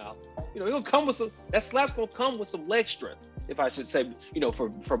shoulder now. You know, he'll come with that slap's gonna come with some leg strength, if I should say, you know,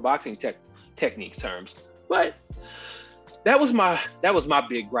 for boxing techniques terms. But that was my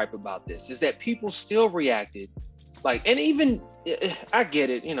big gripe about this, is that people still reacted like, and even I get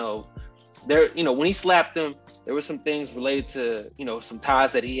it, you know, when he slapped him, there were some things related to, you know, some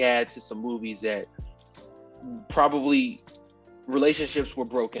ties that he had to some movies that probably relationships were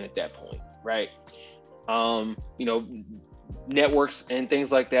broken at that point, right? You know, networks and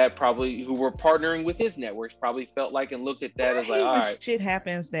things like that probably who were partnering with his networks probably felt like and looked at that as like, all right. Shit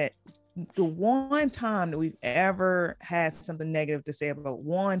happens that the one time that we've ever had something negative to say about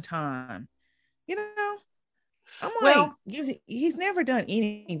one time, you know, I'm like, he's never done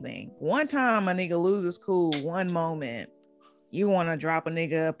anything. One time a nigga loses cool, one moment. You want to drop a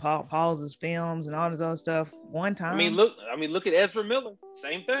nigga, pause his films and all this other stuff. One time. I mean, look at Ezra Miller.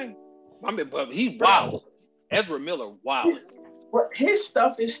 Same thing. I mean, but he's wild. Ezra Miller, wow. But his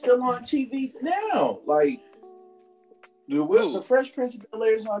stuff is still on TV now. Like the Fresh Prince of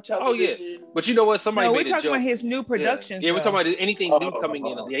Bel-Air is on television. Oh yeah, but you know what? We're talking about his new productions. Yeah, we're talking about anything new coming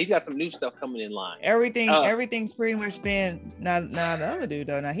in. Yeah, he's got some new stuff coming in line. Everything's pretty much been now the other dude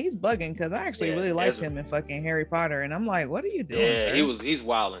though. Now he's bugging because I actually really liked him in fucking Harry Potter, and I'm like, what are you doing? Yeah, sir? he's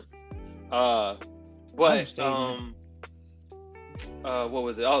wilding. But what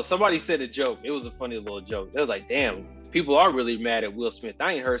was it? Oh, somebody said a joke. It was a funny little joke. It was like, damn, people are really mad at Will Smith.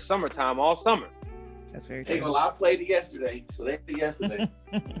 I ain't heard "Summertime" all summer. That's very true. I played it yesterday, so they did yesterday.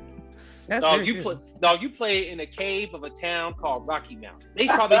 That's you play in a cave of a town called Rocky Mount. They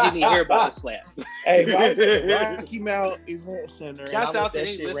probably didn't even hear about the slap. Hey, Rocky Mount Event Center. Shouts out to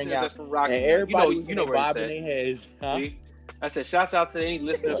any listeners that's from Rocky Mount. Everybody you know where bobbing their heads. Huh? See? I said, shouts out to any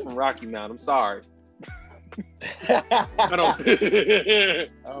listeners from Rocky Mount. I'm sorry. I don't.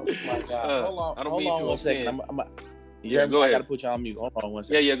 Oh my God! Hold on. I don't mean to one second. go ahead. I gotta put you on mute. Hold on one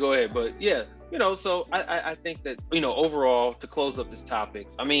second. Yeah, go ahead. But yeah, you know, so I think that, you know, overall, to close up this topic,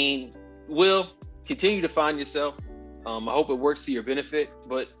 I mean, Will, continue to find yourself. I hope it works to your benefit.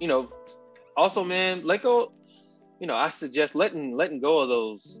 But also, man, let go. I suggest letting go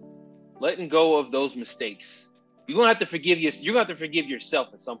of those mistakes. You're gonna have to forgive yourself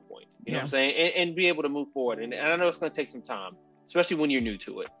at some point. You know what I'm saying, and be able to move forward. And I know it's gonna take some time, especially when you're new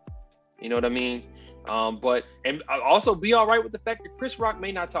to it. You know what I mean? But also be all right with the fact that Chris Rock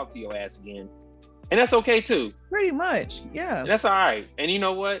may not talk to your ass again, and that's okay too. Pretty much, yeah. And that's all right. And you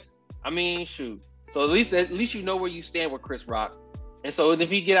know what? I mean, shoot. So at least you know where you stand with Chris Rock. And so if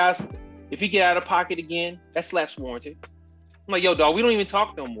he get out of pocket again, that slap's warranted. I'm like, yo, dog, we don't even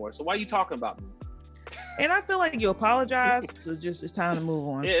talk no more. So why are you talking about me? And I feel like you apologize, so just it's time to move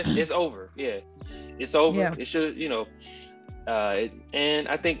on. Yeah, it's over. Yeah, it's over. Yeah. It should, and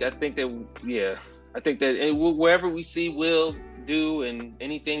I think that wherever we see Will do and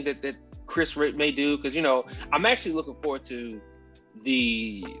anything that Chris may do, because I'm actually looking forward to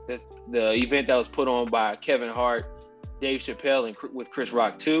the event that was put on by Kevin Hart, Dave Chappelle, and with Chris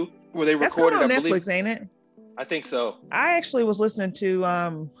Rock too, where they recorded. That's on Netflix, ain't it? I think so. I actually was listening to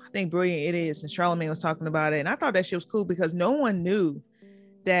I think Brilliant Idiots, and Charlamagne was talking about it, and I thought that shit was cool because no one knew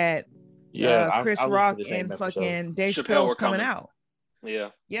that Chris Rock and fucking Dave Chappelle was coming out. Yeah.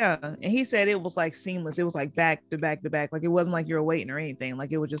 And he said it was like seamless. It was like back to back to back. Like it wasn't like you were waiting or anything.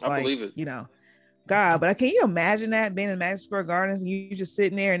 Like it was just believe it. God, but can you imagine that being in Madison Square Gardens and you just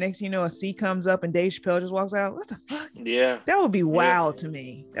sitting there and next thing you know a C comes up and Dave Chappelle just walks out? What the fuck? Yeah. That would be wild to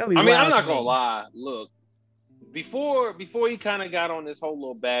me. That would be I'm not gonna lie. Look, before he kind of got on this whole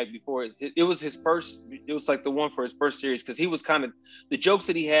little bag, before it was his first, it was like the one for his first series, because he was kind of, the jokes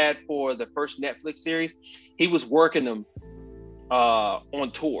that he had for the first Netflix series, he was working them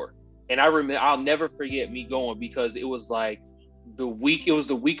on tour. And I remember, I'll never forget me going, because it was like the week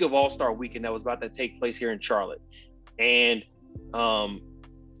of All-Star Weekend that was about to take place here in Charlotte. And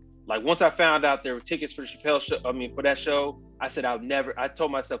like once I found out there were tickets for the Chappelle show, for that show, I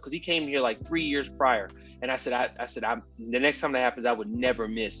told myself, because he came here like 3 years prior, and I said, the next time that happens, I would never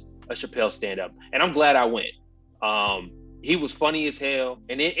miss a Chappelle stand-up. And I'm glad I went. He was funny as hell,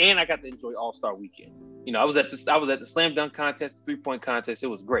 and I got to enjoy All-Star Weekend. I was at the slam dunk contest, the 3-point contest. It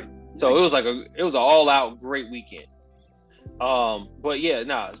was great. So it was an all-out great weekend. But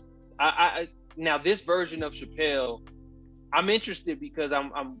yeah, I now this version of Chappelle, I'm interested because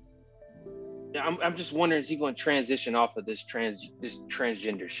I'm just wondering, is he going to transition off of this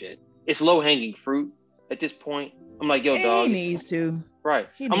transgender shit? It's low hanging fruit at this point. I'm like, yo, dog. He needs to. Right.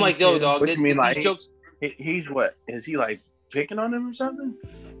 I'm like, yo, dog. What you mean, like jokes? He's what? Is he like picking on him or something?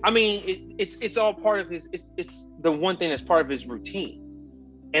 I mean, it's all part of his. It's the one thing that's part of his routine.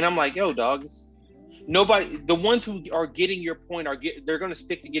 And I'm like, yo, dog. The ones who are getting your point they're going to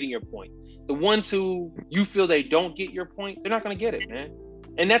stick to getting your point. The ones who you feel they don't get your point, they're not going to get it, man.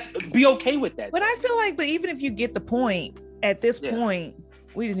 And be okay with that. But I feel like, even if you get the point, at this point,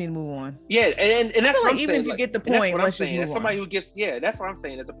 we just need to move on. Yeah, and that's what I'm saying. Even if you get the point, let's just move on. As somebody who gets, that's what I'm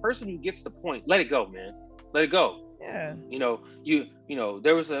saying. As a person who gets the point, let it go, man. Let it go. Yeah.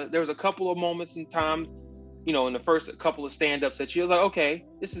 There was a couple of moments in time, in the first couple of stand-ups that you're like, okay,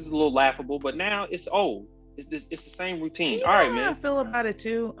 this is a little laughable, but now it's old. It's the same routine. All right, man. I feel about it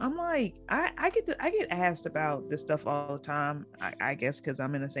too. I'm like, I get asked about this stuff all the time. I guess because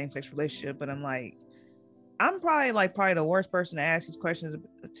I'm in a same-sex relationship, but I'm like, I'm probably the worst person to ask these questions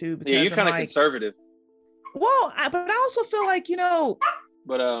to, because you're kind of conservative. Well, but I also feel like,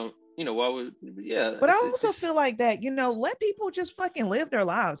 But why would, yeah. But I also feel like that, let people just fucking live their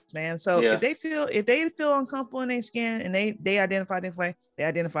lives, man. So if they feel uncomfortable in their skin and they identify a different way, they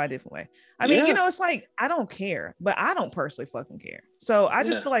identify a different way. I mean, it's like, I don't care, but I don't personally fucking care. So I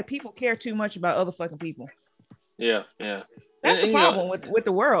just feel like people care too much about other fucking people. Yeah, yeah. That's the problem with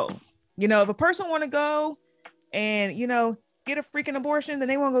the world. If a person want to go and, get a freaking abortion, then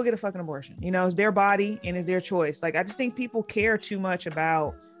they want to go get a fucking abortion. It's their body and it's their choice. Like, I just think people care too much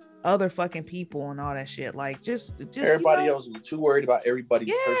about other fucking people and all that shit. Like, just everybody else is too worried about everybody.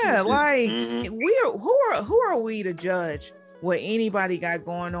 Yeah, like who are we to judge what anybody got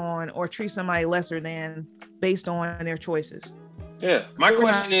going on or treat somebody lesser than based on their choices? Yeah, my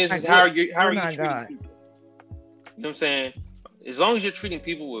question is how are you treating people? You know what I'm saying? As long as you're treating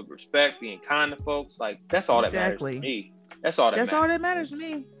people with respect, being kind to folks, like, that's all that matters to me. That's all that matters to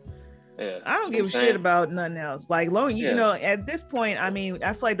me. Yeah, I don't give a shit about nothing else. Like, at this point, I mean,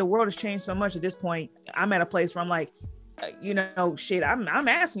 I feel like the world has changed so much. At this point, I'm at a place where I'm like, shit, I'm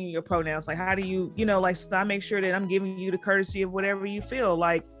asking you your pronouns. Like, how do you, so I make sure that I'm giving you the courtesy of whatever you feel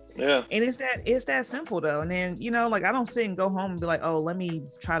like. Yeah. And it's that simple though. And then, like, I don't sit and go home and be like, oh, let me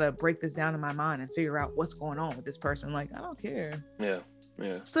try to break this down in my mind and figure out what's going on with this person. Like, I don't care. Yeah.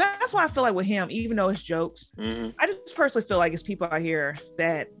 Yeah. So that's why I feel like with him, even though it's jokes, I just personally feel like it's people out here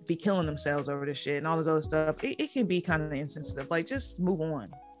that be killing themselves over this shit and all this other stuff. It can be kind of insensitive. Like, just move on.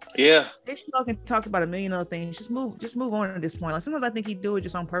 Yeah. They can talk about a million other things. Just move on at this point. Like, sometimes I think he do it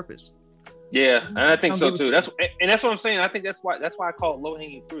just on purpose. Yeah, and I think so too. That's what I'm saying. I think that's why I call it low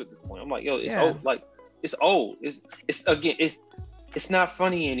hanging fruit at this point. I'm like, yo, it's old. Like, it's old. It's not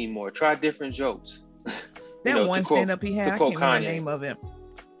funny anymore. Try different jokes. That one stand up he had, I can't remember the name of it.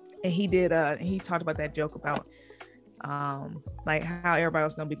 And he did he talked about that joke about like how everybody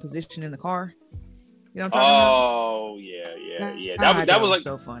was gonna be positioned in the car. You know what I'm talking about? Yeah. That was like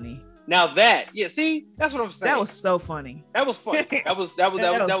so funny. Now see, that's what I'm saying. That was so funny. That was funny. That was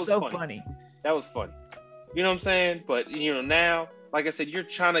so funny. That was funny. You know what I'm saying? But now, like I said, you're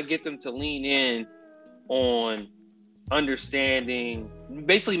trying to get them to lean in on understanding,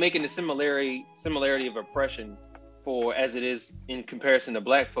 basically making the similarity of oppression for as it is in comparison to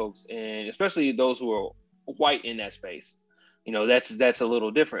Black folks, and especially those who are white in that space. That's a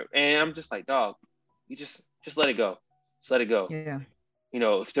little different. And I'm just like, dog, you just let it go. Just let it go. Yeah.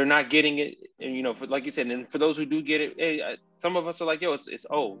 If they're not getting it, and for, like you said, and for those who do get it, hey, some of us are like, yo, it's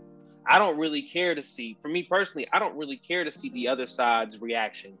old. I don't really care to see, for me personally, I don't really care to see the other side's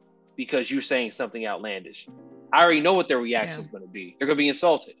reaction because you're saying something outlandish. I already know what their reaction is going to be. They're going to be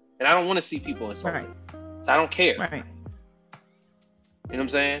insulted, and I don't want to see people insulted. Right. So I don't care. Right. You know what I'm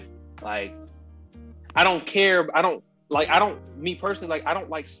saying? Like, I don't care. Me personally, like, I don't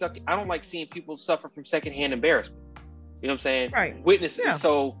like seeing people suffer from secondhand embarrassment. You know what I'm saying? Right. Witnessing. Yeah.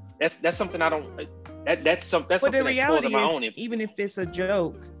 So that's something I don't. That's something the reality that's my is, own. Even if it's a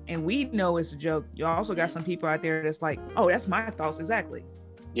joke, and we know it's a joke, you also got some people out there that's like, oh, that's my thoughts exactly.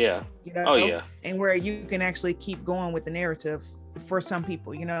 Yeah. Oh yeah. And where you can actually keep going with the narrative for some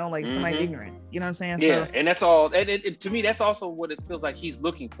people, like somebody ignorant. You know what I'm saying? Yeah. So, and that's all. And to me, that's also what it feels like he's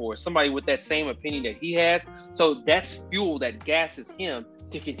looking for. Somebody with that same opinion that he has. So that's fuel that gasses him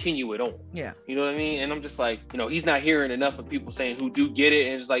to continue it on. Yeah. You know what I mean? And I'm just like, he's not hearing enough of people saying who do get it,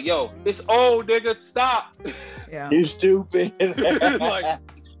 and it's like, yo, it's old, nigga, stop. Yeah. You stupid. Like,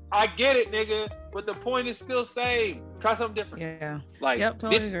 I get it, nigga, but the point is still same. Try something different. Yeah. Like, yep,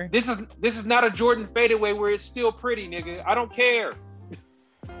 totally agree. This is not a Jordan fadeaway where it's still pretty, nigga. I don't care.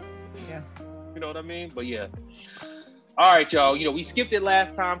 Yeah. You know what I mean? But yeah. All right, y'all. We skipped it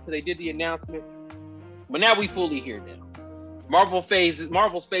last time because they did the announcement, but now we fully here now. Marvel's phases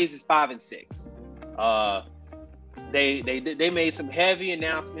 5 and 6. They made some heavy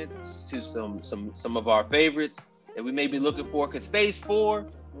announcements to some of our favorites that we may be looking for. Because phase 4,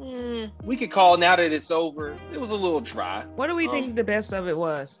 we could call now that it's over. It was a little dry. What do we think the best of it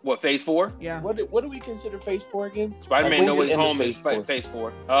was? What, phase 4? Yeah. What do we consider phase 4 again? Spider-Man No Way Home is phase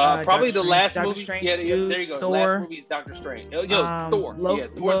 4. Probably the last movie. Strange yeah, 2, there you go. Thor, The last movie is Doctor Strange. Thor. Thor's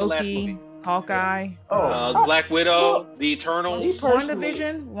the last movie. Hawkeye, Black Widow, The Eternals,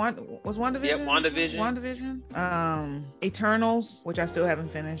 WandaVision. Was WandaVision? Yeah, WandaVision. Eternals, which I still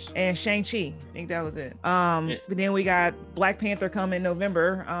haven't finished, and Shang-Chi. I think that was it. But then we got Black Panther coming in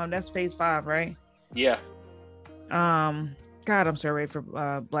November. That's phase 5, right? Yeah. God, I'm so ready for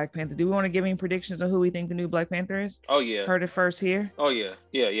Black Panther. Do we want to give any predictions on who we think the new Black Panther is? Oh yeah. Heard it first here. Oh yeah.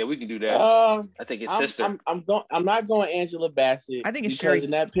 We can do that. I think it's sister. I'm not going Angela Bassett. I think it's because Shuri.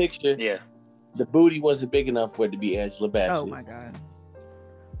 in that picture, yeah, the booty wasn't big enough for it to be Angela Bassett. Oh my God.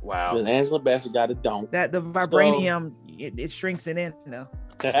 Wow. Because Angela Bassett got a donk. That the vibranium it shrinks it in though.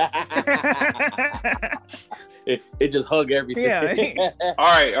 it just hug everything. Yeah.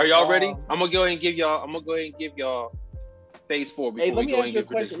 All right, are y'all ready? I'm gonna go ahead and give y'all phase 4 before let we me go ask you a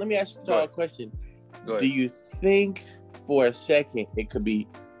question. Let me ask you a question. Go ahead. Do you think for a second it could be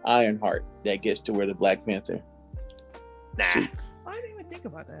Ironheart that gets to where the Black Panther? Nah. I didn't even think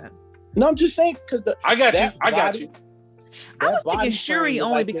about that. No, I'm just saying because I got you. I was thinking Shuri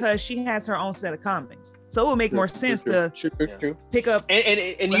only because she has her own set of comics, so it would make more sense to pick up.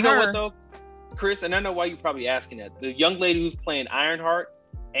 And you know what though, Chris, and I know why you're probably asking that. The young lady who's playing Ironheart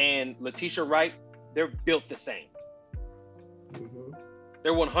and Letitia Wright, they're built the same. Mm-hmm.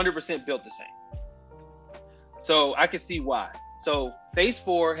 They're 100% built the same. So I can see why. So phase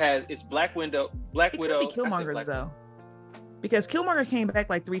 4 it's Black Widow. It could be Killmonger though, because Killmonger came back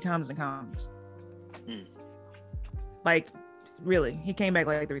like 3 times in comics. Like, really, he came back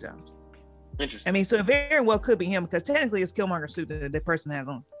like 3 times. Interesting. I mean, so it very well could be him because technically it's Killmonger suit that the person has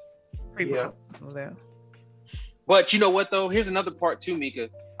on. Pretty yeah. Well. But you know what though? Here's another part too, Mika.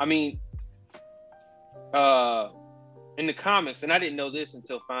 I mean, in the comics, and I didn't know this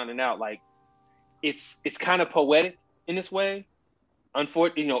until finding out, like it's kind of poetic in this way.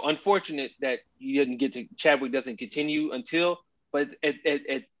 Unfortunate that Chadwick doesn't continue until but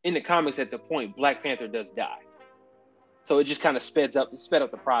in the comics, at the point Black Panther does die, so it just kind of sped up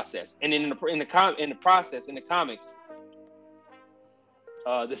the process. And then in the process in the comics,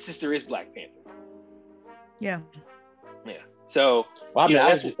 the sister is Black Panther. Yeah. Yeah. So well, I mean, you know,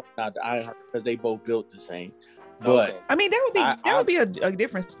 I was just not the Ironheart because they both built the same. But okay. I mean, that would be a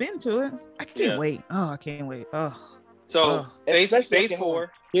different spin to it. I can't wait. Oh, I can't wait. Oh. So phase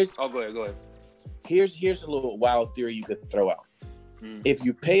 4. Here's go ahead. Here's a little wild theory you could throw out. If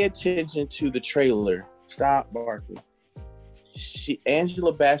you pay attention to the trailer, stop Barkley.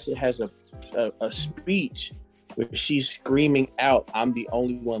 Angela Bassett has a speech where she's screaming out, "I'm the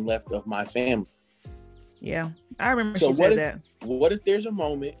only one left of my family." Yeah, I remember she said that. What if there's a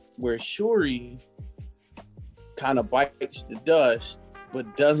moment where Shuri kind of bites the dust,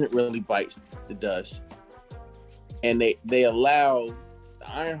 but doesn't really bite the dust, and they allow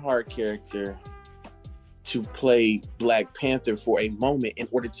the Ironheart character to play Black Panther for a moment in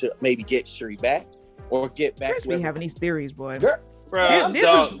order to maybe get Shuri back or get back. Chris be having these theories, boy. Bro,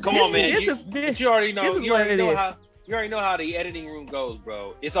 come on, man. You already know. You already know how the editing room goes,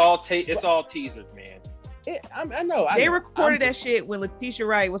 bro. It's all teasers, man. I know. They recorded that shit when Letitia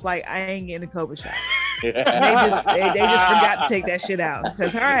Wright was like, "I ain't getting a COVID shot." they just forgot to take that shit out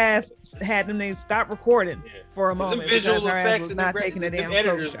because her ass had them to stop recording for a moment because her ass was not taking a damn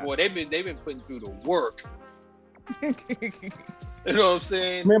COVID shot. Boy, they've been putting through the work. You know what I'm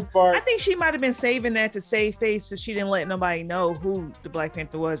saying? I think she might have been saving that to save face, so she didn't let nobody know who the Black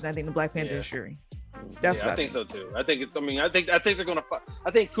Panther was, and I think the Black Panther is Shuri. That's what I think so too. I think it's. I mean, I think they're gonna.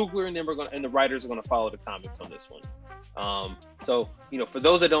 I think Coogler and them are gonna, and the writers are gonna follow the comics on this one. So for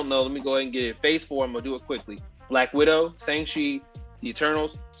those that don't know, let me go ahead and get it. Phase 4. I'm gonna do it quickly. Black Widow, Shang-Chi, The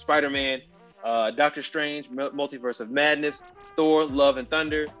Eternals, Spider-Man, Doctor Strange, Multiverse of Madness, Thor, Love and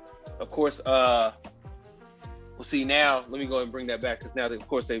Thunder. Of course, we'll see now. Let me go ahead and bring that back because now, of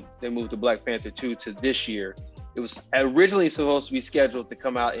course, they moved the Black Panther 2 to this year. It was originally supposed to be scheduled to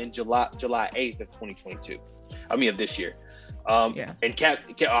come out in July 8th of 2022. I mean, of this year. And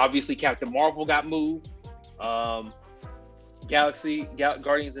obviously Captain Marvel got moved. Guardians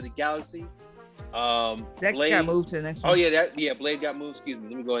of the Galaxy. That Blade got moved to the next one. Oh yeah, Blade got moved. Excuse me.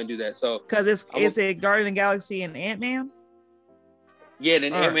 Let me go ahead and do that. So because is it Guardian of the Galaxy and Ant-Man? Yeah,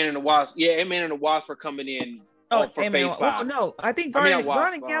 then Ant-Man and the Wasp. Yeah, Ant-Man and the Wasp are coming in for phase 5. No, I think Guardian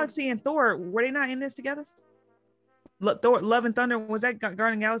of the Galaxy and Thor, were they not in this together? Thor, Love and Thunder, was that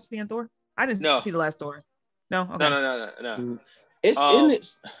Guardian of the Galaxy and Thor? I didn't see the last Thor. No, okay. No. It's in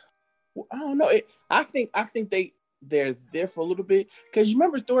this. I don't know. I think they're there for a little bit because you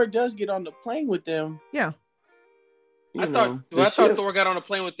remember Thor does get on the plane with them. Yeah. I thought Thor got on a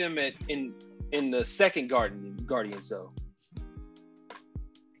plane with them in the second Guardians though.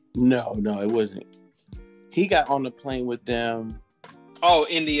 No, it wasn't. He got on the plane with them. Oh,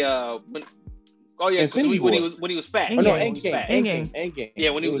 in the when he was fat. Endgame. Yeah,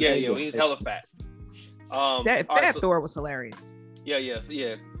 when he was hella fat. That fat Thor was hilarious.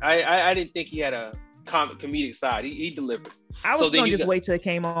 Yeah. I didn't think he had a comedic side. He delivered. I was gonna just wait till it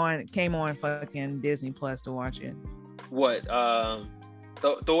came on fucking Disney Plus to watch it. What?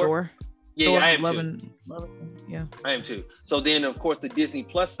 Thor? Yeah, Thor, I am loving, yeah. I am too. So then, of course, the Disney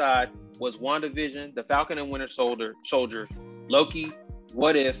Plus side was WandaVision, The Falcon and Winter Soldier, Loki,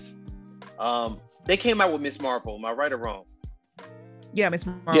 What If. They came out with Miss Marvel. Am I right or wrong? Yeah, Miss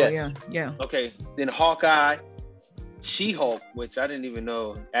Marvel. Yes. Yeah. Okay. Then Hawkeye, She-Hulk, which I didn't even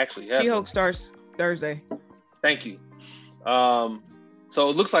know actually happened. She-Hulk starts Thursday. Thank you. So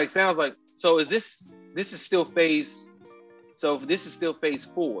it sounds like. So is this is still phase? So this is still phase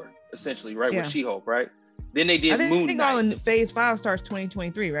 4 essentially, right? Yeah. With She-Hulk, right? Then they did Moon Knight. I think phase 5 starts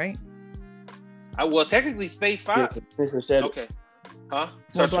 2023, right? Well, technically, it's phase 5. Yeah, okay. Huh?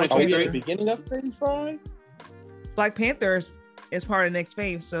 Starts 2023. Are the beginning of phase 5? Black Panther is part of the next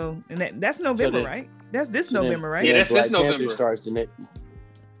phase, so that's November, right? That's this November, right? Yeah, that's this November. Panther starts the next.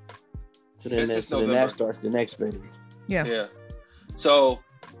 So then that starts the next phase. Yeah. So,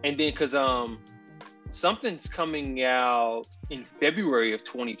 and then because something's coming out in February of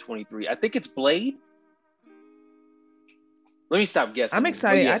 2023. I think it's Blade. Let me stop guessing. I'm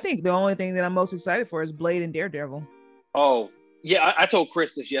excited. I think the only thing that I'm most excited for is Blade and Daredevil. Oh, yeah. I told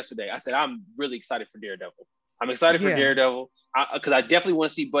Chris this yesterday. I said, I'm really excited for Daredevil. I'm excited for Daredevil because I definitely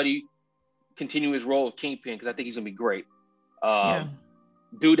want to see Buddy continue his role of Kingpin because I think he's going to be great.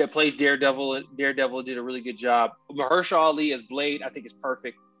 Dude that plays Daredevil did a really good job. Mahershala Ali as Blade, I think is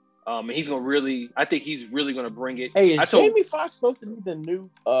perfect. And he's going to really, I think he's really going to bring it. Hey, is Jamie Foxx supposed to be the new,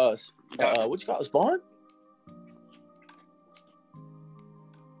 what you call it, Spawn?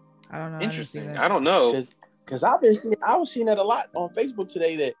 I don't know. Interesting. I don't know. Because I was seeing that a lot on Facebook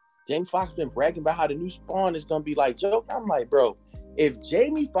today that Jamie Foxx been bragging about how the new Spawn is gonna be like Joker. I'm like, bro, if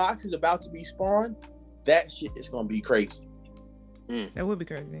Jamie Foxx is about to be Spawn, that shit is gonna be crazy. That would be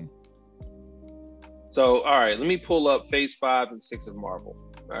crazy. So, all right, let me pull up Phase 5 and 6 of Marvel.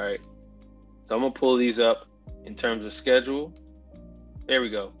 All right. So I'm gonna pull these up in terms of schedule. There we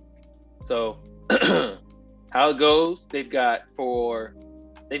go. So how it goes, they've got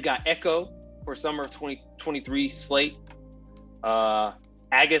Echo for summer of 2023 slate.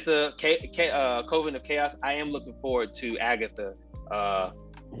 Agatha, Coven of Chaos. I am looking forward to Agatha.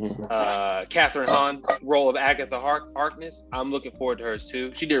 Catherine Hahn's role of Agatha Harkness. I'm looking forward to hers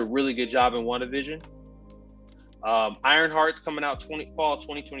too. She did a really good job in WandaVision. Ironheart's coming out fall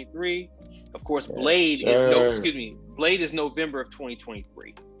 2023. Of course, Blade is November of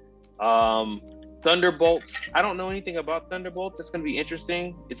 2023. Thunderbolts. I don't know anything about Thunderbolts. It's going to be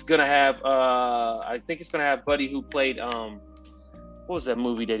interesting. It's going to have I think it's going to have Buddy who played what was that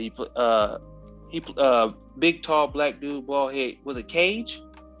movie that he played? Big tall black dude, bald head. Was it Cage?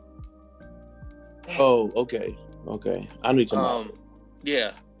 Oh, okay. I need to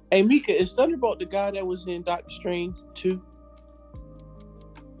yeah. Hey Mika, is Thunderbolt the guy that was in Doctor Strange 2?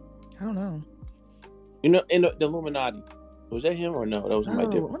 I don't know. You know, in the Illuminati. Was that him or no? That was somebody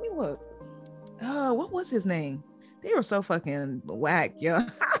different. Let me look. What was his name? They were so fucking whack, yo.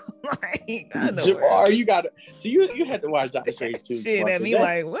 Like, Jamar, you gotta. So you had to watch Doctor Strange 2. Shit at me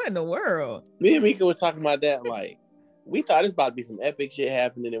like, what in the world? Me and Mika was talking about that. Like, we thought it was about to be some epic shit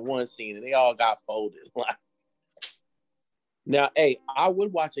happening in one scene, and they all got folded. Like, now, hey, I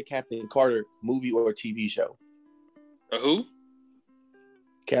would watch a Captain Carter movie or TV show. A who?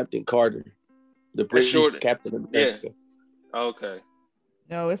 Captain Carter, the British Captain America. Yeah. Okay.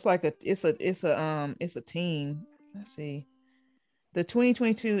 No, it's like it's a team. Let's see. The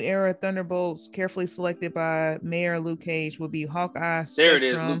 2022 era Thunderbolts, carefully selected by Mayor Luke Cage, will be Hawkeye. There it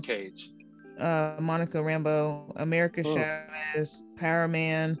is, Luke Cage. Monica Rambeau, America Chavez, Power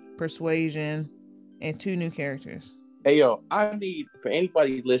Man, Persuasion, and 2 new characters. Hey yo, I need for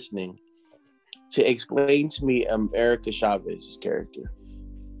anybody listening to explain to me America Chavez's character.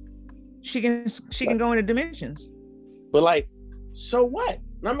 She can go into dimensions. But like, so what?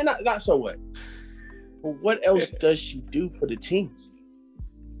 I mean, not so what. But what else does she do for the team?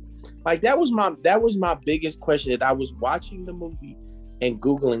 Like that was my biggest question that I was watching the movie and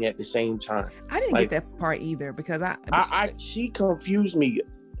Googling at the same time. I didn't get that part either because she confused me.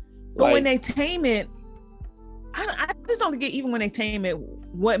 But when they tame it, I just don't get, even when they tame it,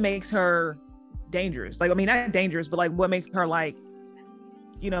 what makes her dangerous? Like, I mean, not dangerous, but like what makes her like,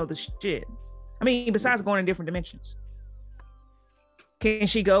 the shit. I mean, besides going in different dimensions. Can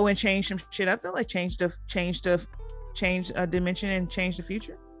she go and change some shit up though? Like change a dimension and change the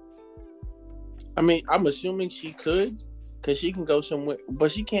future? I mean, I'm assuming she could, because she can go somewhere,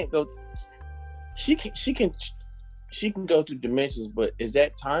 but she can't go. She can go through dimensions, but is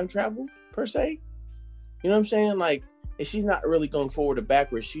that time travel per se? You know what I'm saying? Like, if she's not really going forward or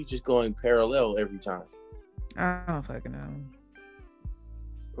backwards, she's just going parallel every time. I don't fucking know.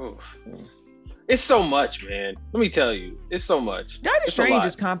 Oof. It's so much, man. Let me tell you, it's so much. Doctor Strange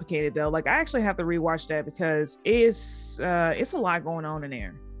is complicated though. Like I actually have to rewatch that because it's a lot going on in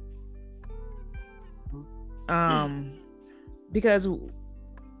there. Because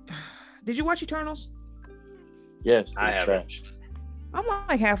did you watch Eternals? Yes, I have. Trash. I'm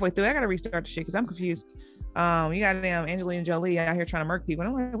like halfway through. I gotta restart the shit because I'm confused. You got damn Angelina Jolie out here trying to murk people.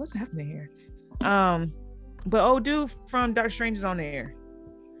 And I'm like, what's happening here? But old dude from Doctor Strange is on there.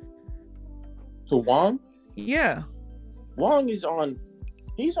 So Wong? Yeah. Wong is on.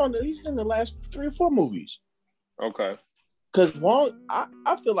 He's in the last 3 or 4 movies. Okay. Because Wong,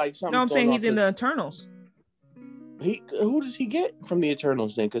 I feel like something. No, I'm saying he's in the Eternals. Who does he get from the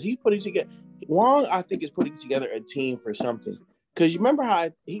Eternals then? Because he's putting together. Wong, I think, is putting together a team for something. Because you remember how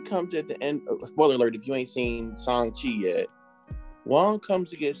he comes at the end. Spoiler alert! If you ain't seen Shang-Chi yet, Wong comes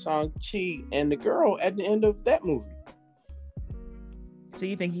to get Shang-Chi and the girl at the end of that movie. So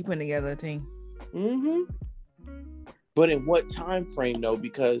you think he putting together a team? Mm-hmm. But in what time frame though?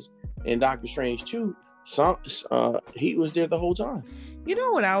 Because in Doctor Strange 2, he was there the whole time. You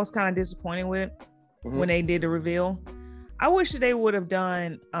know what I was kind of disappointed with when they did the reveal? I wish that they would have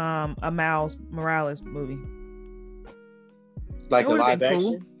done a Miles Morales movie. Like a live action?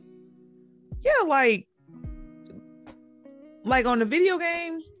 Cool. Yeah, like on the video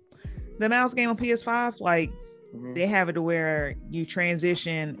game, the Miles game on PS5, like they have it to where you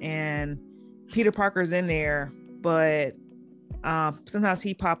transition and Peter Parker's in there, but sometimes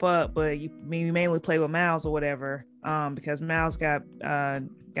he pop up, but you mainly play with Miles or whatever, because Miles got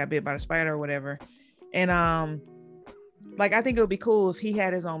bit by the spider or whatever, And like I think it would be cool if he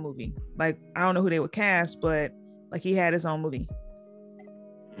had his own movie. Like I don't know who they would cast, but like he had his own movie.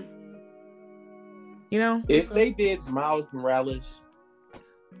 You know? If they did Miles Morales,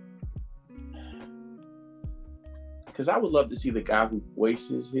 because I would love to see the guy who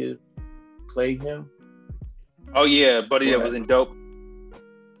voices him play him. Oh yeah, buddy, that was in Dope.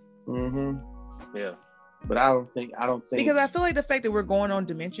 Mm-hmm. Yeah, but I don't think because I feel like the fact that we're going on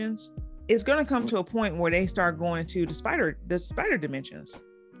dimensions, it's going to come to a point where they start going to the spider dimensions,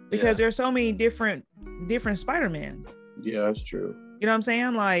 because there's so many different Spider-Man. Yeah, that's true. You know what I'm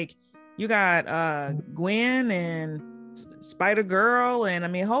saying? Like you got Gwen and Spider Girl, and I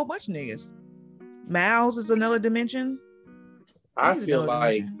mean a whole bunch of niggas. Miles is another dimension. I feel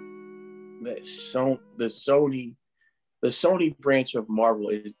like that the Sony branch of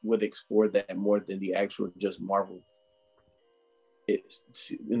Marvel would explore that more than the actual just Marvel.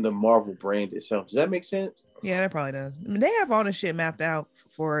 It's in the Marvel brand itself. Does that make sense? Yeah, that probably does. I mean, they have all this shit mapped out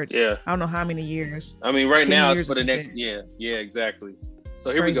for I don't know how many years. I mean, right now it's for the next exactly.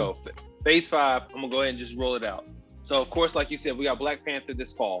 So here we go. Phase 5. I'm gonna go ahead and just roll it out. So of course, like you said, we got Black Panther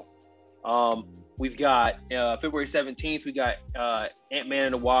this fall. We've got February 17th. We got Ant-Man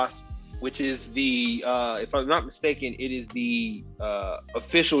and the Wasp, which is the if I'm not mistaken, it is the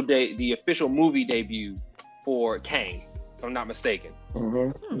official movie debut for Kang. If I'm not mistaken.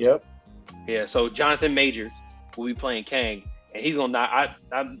 Mm-hmm. Yep. Yeah. So Jonathan Majors will be playing Kang, and he's gonna knock.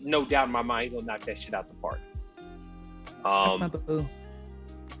 I no doubt in my mind he's gonna knock that shit out the park. That's my boo.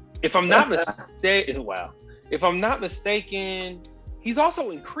 If I'm not mistaken, if I'm not mistaken, he's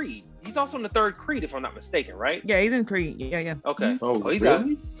also in Creed. He's also in the third Creed, if I'm not mistaken, right? Yeah, he's in Creed. Yeah. Okay. Oh, he's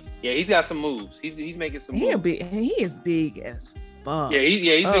really? He's got some moves. He's making some moves. He is big as fuck. Yeah,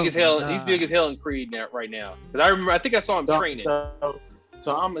 he's big as hell. He's big as hell in Creed right now. Because I think I saw him training.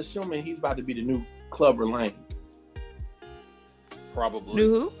 So I'm assuming he's about to be the new Clubber Lang. Probably.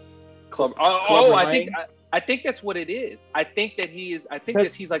 New who? Clubber. I think that's what it is. I think that he's like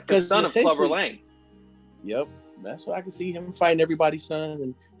the son of Clubber Lang. Yep. That's what I can see him fighting everybody's son,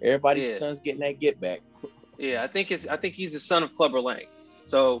 and everybody's son's getting that get back. Yeah, I think he's the son of Clubber Lang.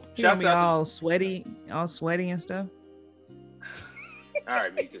 So shouts out all sweaty and stuff. All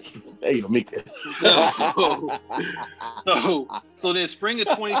right, Mika. Hey, Mika. So then spring of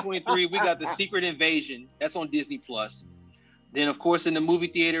 2023, we got The Secret Invasion. That's on Disney Plus. Then, of course, in the movie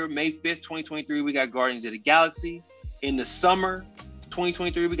theater, May 5th, 2023, we got Guardians of the Galaxy. In the summer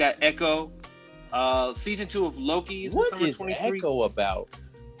 2023, we got Echo. Season 2 of Loki is in summer 2023. What is Echo about?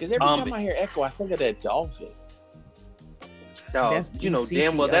 Because every time I hear Echo, I think of that dolphin. No, you know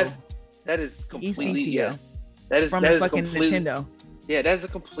damn well that is completely that is fucking Nintendo. Yeah, that's a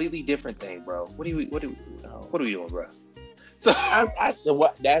completely different thing, bro. What are we doing, bro? So I said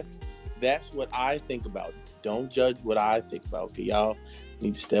what that's what I think about. Don't judge what I think about. Okay, y'all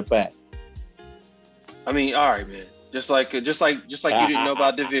need to step back. I mean, all right, man. Just like you didn't know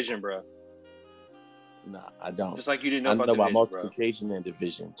about division, bro. Nah, I don't. Just like you didn't know about division, multiplication and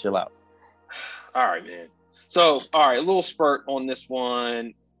division. Chill out. All right, man. So, all right, a little spurt on this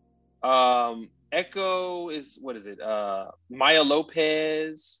one. Echo is, what is it? Maya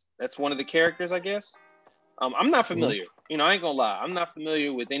Lopez. That's one of the characters, I guess. I'm not familiar. You know, I ain't gonna lie. I'm not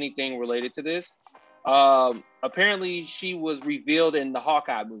familiar with anything related to this. Apparently, she was revealed in the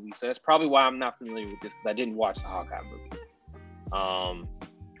Hawkeye movie, so that's probably why I'm not familiar with this, because I didn't watch the Hawkeye movie. All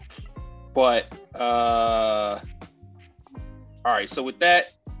right. So with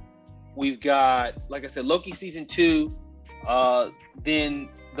that, we've got, like I said, Loki season 2. Then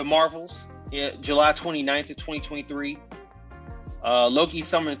the Marvels, July 29th of 2023. Loki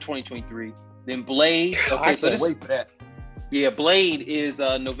summer 2023. Then Blade. Okay, I can't wait for that. Yeah, Blade is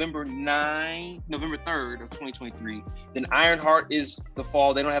November 3rd of 2023. Then Ironheart is the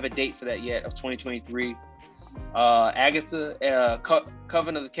fall. They don't have a date for that yet, of 2023. Agatha,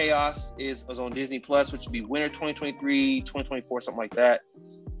 Coven of the Chaos is on Disney Plus, which would be winter 2023, 2024, something like that.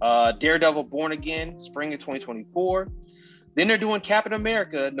 Daredevil Born Again, spring of 2024. Then they're doing Captain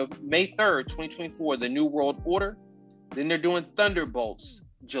America, May 3rd, 2024, The New World Order. Then they're doing Thunderbolts,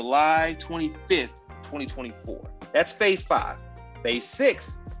 July 25th, 2024. That's phase 5. Phase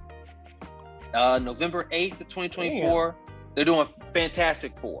 6, November 8th of 2024. Damn. They're doing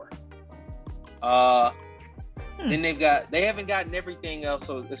Fantastic Four. Then they haven't gotten everything else,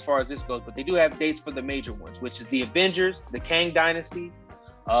 so as far as this goes, but they do have dates for the major ones, which is the Avengers, the Kang Dynasty,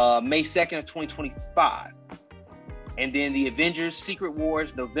 May 2nd of 2025. And then the Avengers Secret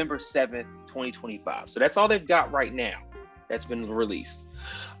Wars, November 7th, 2025. So that's all they've got right now that's been released.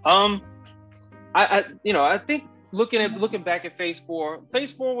 I think looking back at Phase 4.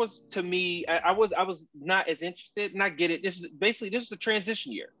 Phase 4 was, to me, I was not as interested, and I get it. This is a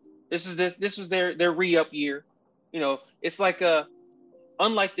transition year. This is their re-up year. It's like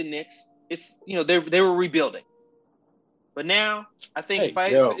unlike the Knicks, it's they were rebuilding. But now I think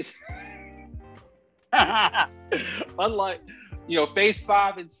unlike Phase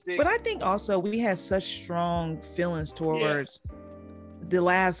 5 and 6. But I think also we had such strong feelings towards the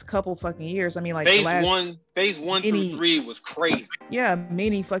last couple fucking years. I mean, like Phase 1 through 3 was crazy. Yeah,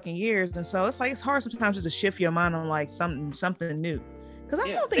 many fucking years. And so it's hard sometimes just to shift your mind on like something new. Because I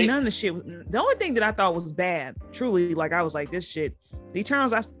don't think none of the shit the only thing that I thought was bad, truly, like I was like, this shit, the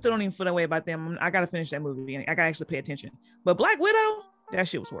Eternals, I still don't even feel that way about them. I gotta finish that movie. I gotta actually pay attention. But Black Widow, that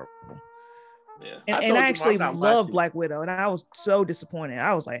shit was horrible. Yeah. And I actually love Black Widow, and I was so disappointed.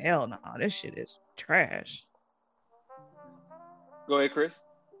 I was like, hell no, this shit is trash. Go ahead, Chris.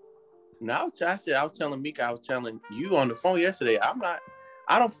 No, I was telling Mika, I was telling you on the phone yesterday,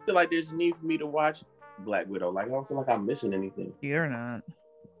 I don't feel like there's a need for me to watch Black Widow. Like, I don't feel like I'm missing anything. You're not.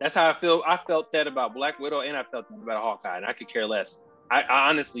 That's how I feel. I felt that about Black Widow, and I felt that about Hawkeye, and I could care less. I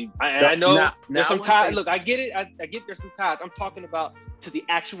honestly, I know there's some ties. Look, I get it. I get there's some ties. I'm talking about to the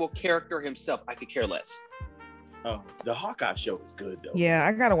actual character himself. I could care less. Oh, the Hawkeye show is good though. Yeah,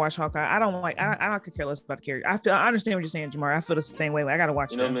 I gotta watch Hawkeye. I could care less about the character. I understand what you're saying, Jamar. I feel the same way. I gotta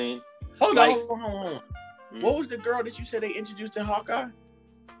watch. You know what I mean? Hold on. Mm-hmm. What was the girl that you said they introduced in Hawkeye?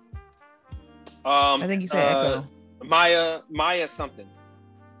 I think you said Echo. Maya something.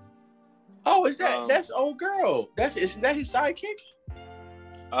 Oh, is that's old girl? Is that his sidekick?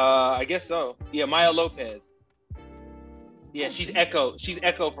 I guess so. Yeah, Maya Lopez. Yeah, she's Echo. She's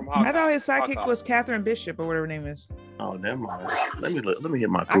Echo from Hawkeye. I thought his sidekick was Catherine Bishop or whatever her name is. Oh, never mind. Let me look. Let me hit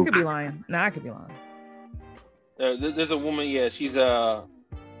my. I could be lying. No, I could be lying. There's a woman. Yeah, she's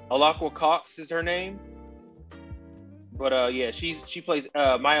Alaqua Cox is her name. But yeah, she plays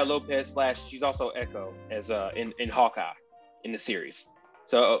Maya Lopez / she's also Echo as in Hawkeye in the series.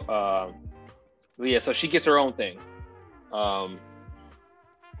 So yeah, so she gets her own thing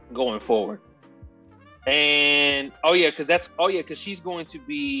going forward. And because she's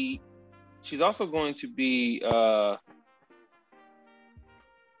also going to be I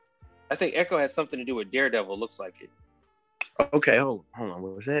think Echo has something to do with Daredevil, looks like it. Okay, hold on,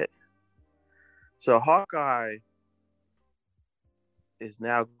 what was that? So Hawkeye is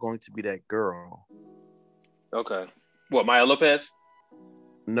now going to be that girl. Okay. What, Maya Lopez?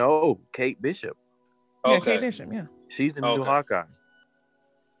 No, Kate Bishop. Yeah, okay. Kate Bishop, yeah. She's the new Hawkeye.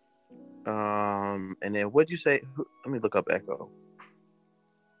 And then what'd you say? Let me look up Echo.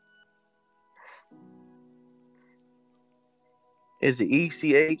 Is it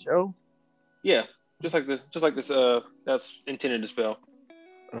ECHO? Yeah, just like this. That's intended to spell.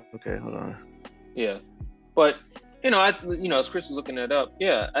 Okay, hold on. Yeah, but as Chris was looking that up,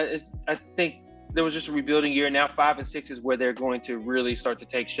 yeah, I think there was just a rebuilding year. Now 5 and 6 is where they're going to really start to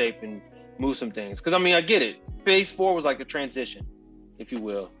take shape and move some things. Because I mean, I get it. Phase 4 was like a transition, if you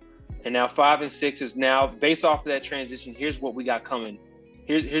will, and now 5 and 6 is now based off of that transition. Here's what we got coming.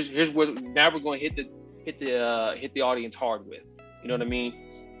 Here's what now we're going to hit the audience hard with. You know what I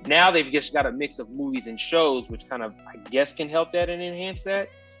mean? Now they've just got a mix of movies and shows, which kind of, I guess, can help that and enhance that.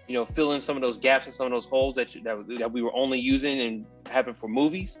 Fill in some of those gaps and some of those holes that we were only using and having for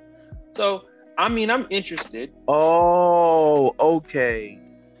movies. So, I mean, I'm interested. Oh, okay.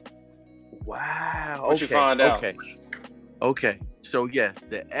 Wow. What you find out? Okay. So yes,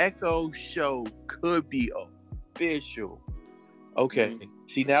 the Echo show could be official. Okay. Mm-hmm.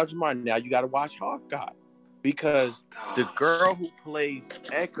 See now, Jamar, now you got to watch Hawkeye because the girl who plays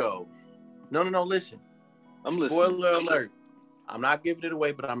Echo. No. Listen. I'm listening. Spoiler alert. I'm not giving it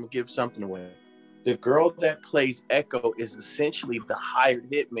away, but I'm gonna give something away. The girl that plays Echo is essentially the hired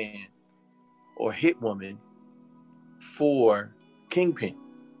hitman or hitwoman for Kingpin.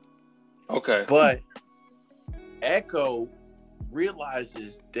 Okay. But Echo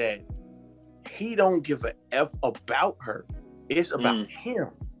realizes that he don't give a F about her. It's about him.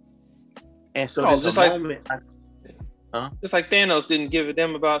 And so there's a moment. Just like Thanos didn't give a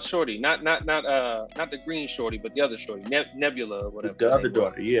damn about Shorty, not the green Shorty, but the other Shorty, Nebula or whatever. The other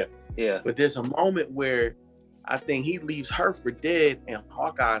daughter, yeah. But there's a moment where I think he leaves her for dead, and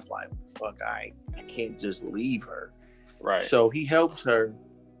Hawkeye's like, "Fuck, I can't just leave her." Right. So he helps her,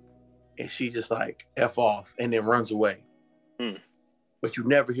 and she just like F off, and then runs away. But you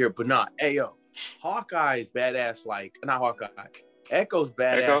never hear, but not. Hey yo, Hawkeye is badass like not Hawkeye. Echo's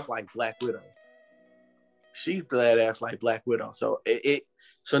badass like Black Widow. She's badass like Black Widow. So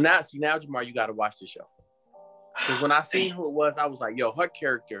so now Jamar, you got to watch the show. Because when I seen who it was, I was like, yo, her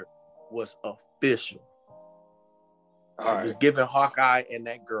character was official. All It was right. giving Hawkeye and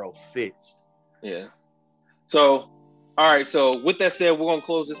that girl fits. Yeah. So, all right. So with that said, we're gonna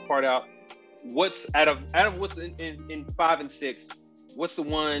close this part out. What's out of what's in 5 and 6? What's the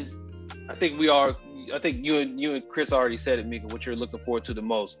one? I think you and Chris already said it, Mika. What you're looking forward to the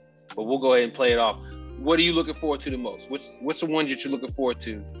most? But we'll go ahead and play it off. What are you looking forward to the most? What's the one that you're looking forward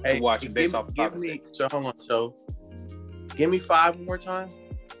to watching based off of 5 and 6? So hold on. So give me 5 more time.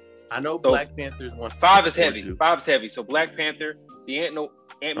 I know Black Panther's one. 5 is heavy. 5 is heavy. So Black Panther, the Ant-Man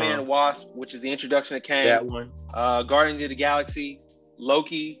and the Wasp, which is the introduction of Kang. That one. Guardians of the Galaxy,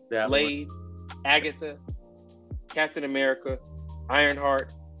 Loki, That Blade, Agatha, Captain America,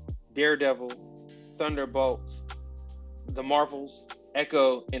 Ironheart, Daredevil, Thunderbolts, The Marvels,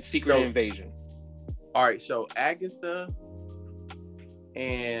 Echo, and Secret Invasion. All right, so Agatha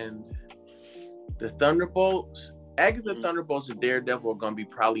and the Thunderbolts. Agatha, Thunderbolts, and Daredevil are gonna be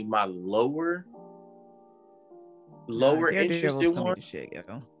probably my lower interested one.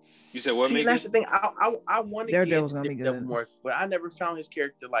 You said what? See, that's the thing. I want to Daredevil's gonna be good more, but I never found his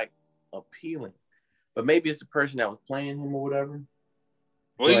character like appealing. But maybe it's the person that was playing him or whatever.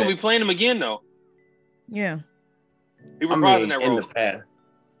 Well, he's gonna be playing him again though. Yeah. He reprising that role in the past.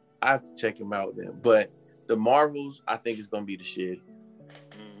 I have to check him out then. But the Marvels, I think is gonna be the shit.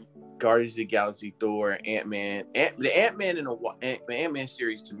 Guardians of the Galaxy, Thor, Ant-Man. The Ant-Man and the Ant-Man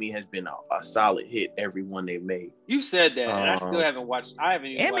series to me has been a solid hit every one they've made. You said that, and I still haven't watched. I haven't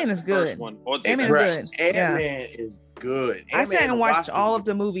even Ant-Man watched is the good. first one. Ant-Man is good. Ant-Man is good. I sat and watched all of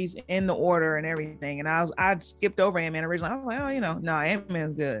the movies in the order and everything, and I'd skipped over Ant-Man originally. I was like, no, Ant-Man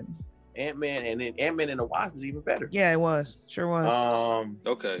is good. Ant-Man, and then Ant-Man and the Wasp is even better. Yeah, it was. Sure was.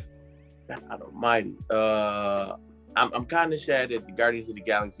 Okay. God almighty. I'm kind of sad that the Guardians of the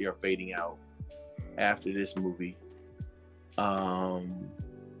Galaxy are fading out after this movie. I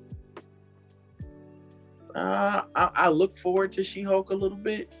look forward to She-Hulk a little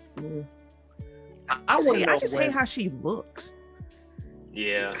bit. I just hate how she looks.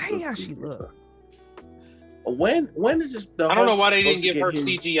 Yeah. I hate how she looks. When is this? I don't know why they didn't give her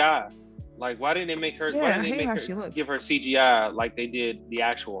CGI. Like, why didn't they make her? Yeah, why didn't they make her give her CGI like they did the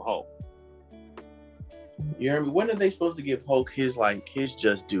actual Hulk? You hear me? When are they supposed to give Hulk his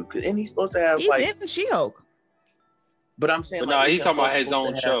just due? And he's supposed to have he's in She-Hulk. But I'm saying, but no, he's talking about his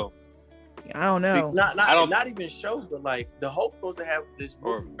own show. I don't know. Not even shows, but like the Hulk's supposed to have this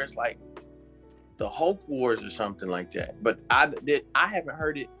movie where it's like the Hulk Wars or something like that. But I haven't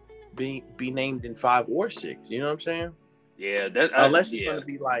heard it be named in 5 or 6. You know what I'm saying? Yeah, unless it's going to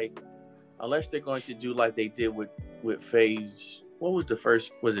be like, unless they're going to do like they did with Phase. What was the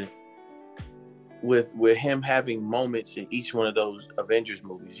first? Was it with him having moments in each one of those Avengers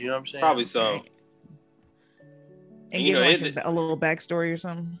movies? You know what I'm saying? Probably so. And give like a little backstory or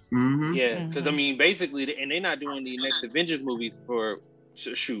something. Mm-hmm. Yeah, because I mean, basically, and they're not doing the next Avengers movies for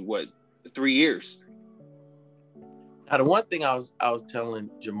 3 years. Now, the one thing I was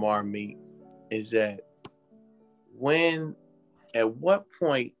telling Jamar me is that at what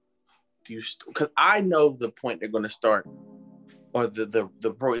point do you? Because I know the point they're going to start, or the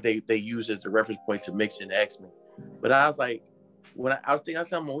pro they use as the reference point to mix in the X-Men. But I was like, when I was thinking,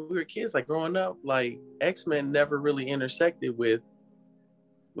 when we were kids, like growing up, like X-Men never really intersected with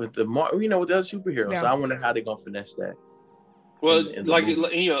with the other superheroes. Yeah. So I wonder how they're gonna finesse that. Well, and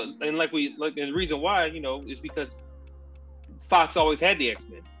the reason why, is because Fox always had the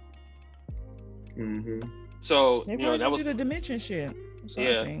X-Men. Mm-hmm. So that was the dimension shit.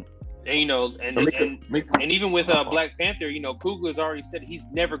 Yeah. And even with Black Panther, Coogler's already said he's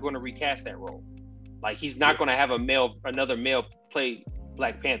never going to recast that role. Like, he's not going to have another male play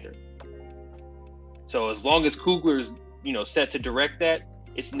Black Panther. So as long as Coogler's set to direct that,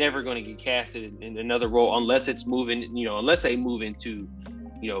 it's never going to get casted in another role unless it's moving, unless they move into,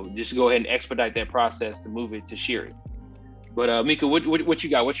 just go ahead and expedite that process to move it to Shuri. But Mika, what you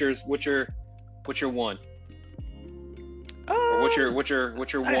got? What's your one? What's your ones?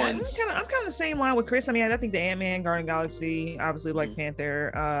 I'm kind of the same line with Chris. I mean, I think the Ant-Man, Guardian Galaxy, obviously Black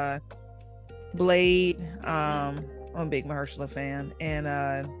Panther, Blade. I'm a big Mahershala fan,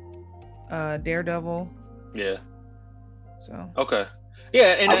 and Daredevil. Yeah. So. Okay.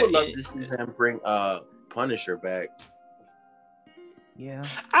 Yeah, and I would love to see them bring Punisher back. Yeah.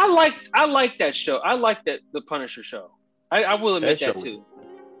 I like that show. I like the Punisher show. I will admit that too.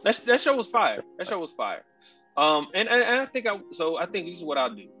 That show was fire. And I think this is what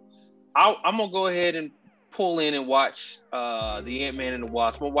I'll do. I'm gonna go ahead and pull in and watch the Ant-Man and the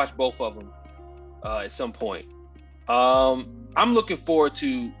Wasp. I'm gonna watch both of them at some point. I'm looking forward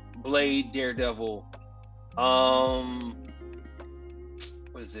to Blade, Daredevil.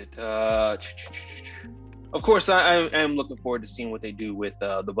 What is it? of course, I am looking forward to seeing what they do with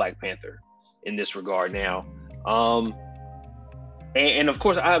the Black Panther in this regard now. And of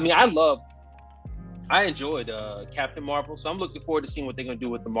course, I mean, I enjoyed Captain Marvel, so I'm looking forward to seeing what they're gonna do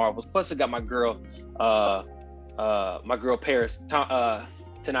with the Marvels. Plus, I got my girl Paris,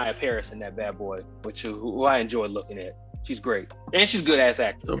 Tanaya Paris in that bad boy, who I enjoy looking at. She's great, and she's good ass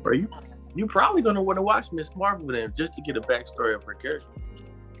actor. So, bro, you probably gonna want to watch Miss Marvel then, just to get a backstory of her character.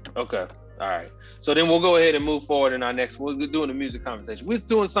 Okay, all right. So then we'll go ahead and move forward in our next. We're doing the music conversation. We're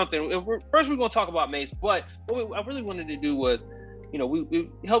doing something. First, we're gonna talk about Mace, but what I really wanted to do was, we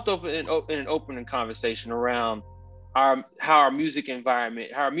helped open an opening conversation around how our music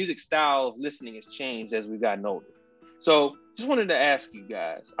environment, how our music style of listening has changed as we've gotten older. So just wanted to ask you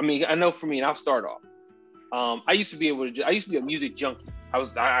guys. I mean, I know for me, and I'll start off. I used to be a music junkie.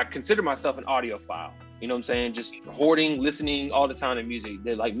 I consider myself an audiophile. You know what I'm saying? Just hoarding, listening all the time to music.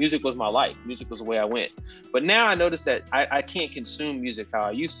 Like, music was my life. Music was the way I went. But now I notice that I can't consume music how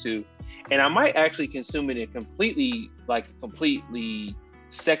I used to. And I might actually consume it in completely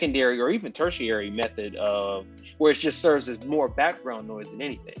secondary or even tertiary method of where it just serves as more background noise than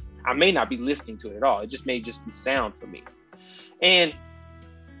anything. I may not be listening to it at all. It just may just be sound for me. And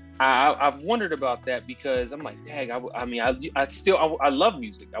I've wondered about that because I'm like, dang, I love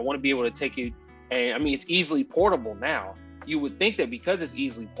music. I want to be able to take it. And I mean, it's easily portable now. You would think that because it's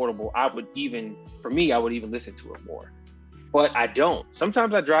easily portable, I would even listen to it more. But I don't.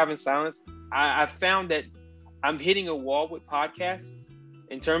 Sometimes I drive in silence. I found that I'm hitting a wall with podcasts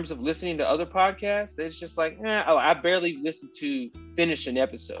in terms of listening to other podcasts. It's just like, I barely listen to finish an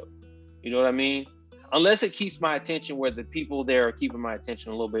episode. You know what I mean? Unless it keeps my attention where the people there are keeping my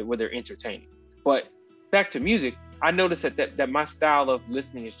attention a little bit, where they're entertaining. But back to music, I noticed that my style of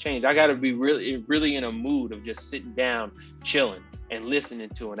listening has changed. I got to be really in a mood of just sitting down, chilling, and listening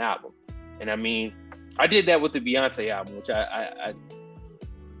to an album. And I mean, I did that with the Beyonce album, which I'm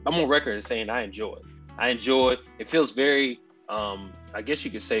on record as saying I enjoy. It feels very, I guess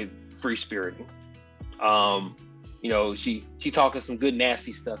you could say, free-spiriting. She talking some good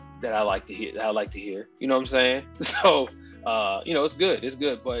nasty stuff that I like to hear. You know what I'm saying? So, it's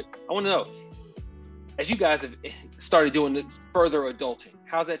good. But I want to know, as you guys have started doing the further adulting,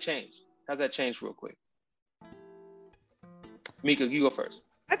 how's that changed? Real quick? Mika, you go first.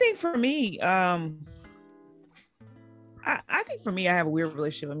 I think for me, I have a weird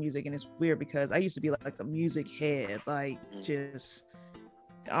relationship with music, and it's weird because I used to be like a music head, just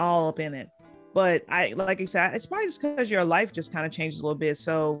all up in it. But like you said, it's probably just because your life just kind of changes a little bit.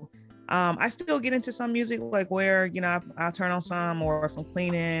 So I still get into some music, like where, I'll turn on some, or if I'm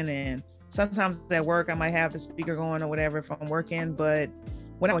cleaning, and sometimes at work I might have the speaker going or whatever if I'm working. But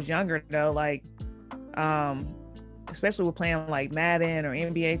when I was younger though, like, especially with playing like Madden or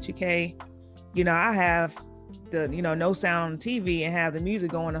NBA 2K, I have the, no sound on TV and have the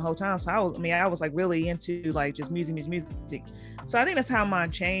music going the whole time. So I was like really into like just music. So I think that's how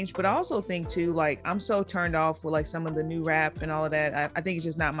mine changed. But I also think too, like, I'm so turned off with like some of the new rap and all of that. I think it's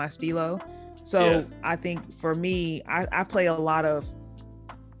just not my stilo. So yeah. I think for me, I play a lot of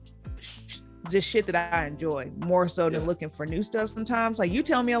just shit that I enjoy more so than looking for new stuff sometimes. Like, you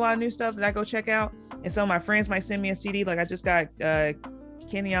tell me a lot of new stuff that I go check out, and some of my friends might send me a CD. Like, I just got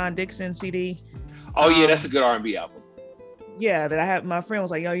Kenyon Dixon CD. Oh yeah, that's a good R&B album. Yeah, that I have. My friend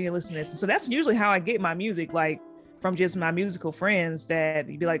was like, "Yo, you need to listen to this." So that's usually how I get my music, like from just my musical friends that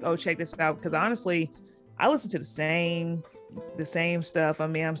you'd be like, "Oh, check this out." Because honestly, I listen to the same stuff. I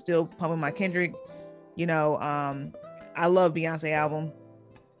mean, I'm still pumping my Kendrick. I love Beyonce album.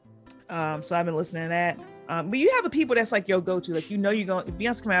 So I've been listening to that. But you have the people that's like your go-to, like, you're going, if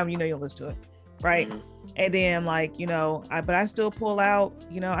Beyonce come out, you'll listen to it, right? Mm-hmm. And then like, but I still pull out,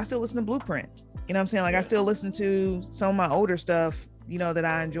 I still listen to Blueprint. You know what I'm saying? Like, I still listen to some of my older stuff, that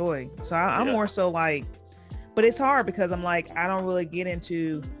I enjoy. So I'm more so like, but it's hard because I'm like, I don't really get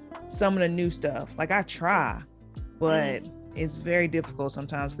into some of the new stuff. Like, I try, but it's very difficult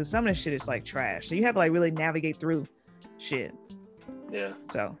sometimes because some of the shit is like trash. So you have to like really navigate through shit. Yeah.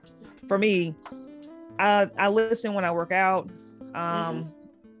 So for me, I listen when I work out. I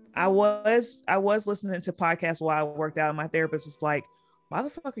was listening to podcasts while I worked out, and my therapist was like, "Why the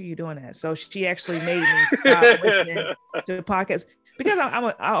fuck are you doing that?" So she actually made me stop listening to podcasts because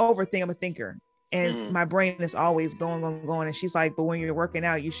I overthink. I'm a thinker, and my brain is always going. And she's like, "But when you're working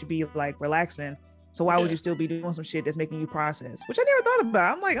out, you should be like relaxing. So why would you still be doing some shit that's making you process?" Which I never thought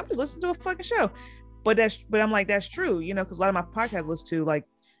about. I'm like, I'm just listening to a fucking show. But I'm like, that's true, because a lot of my podcasts listen to, like,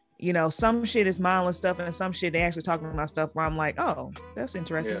 some shit is mindless stuff, and some shit they actually talking about stuff where I'm like, oh, that's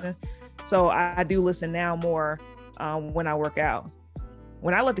interesting. Yeah. So I do listen now more when I work out.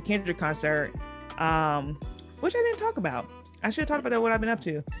 When I left the Kendrick concert, which I didn't talk about. I should have talked about what I've been up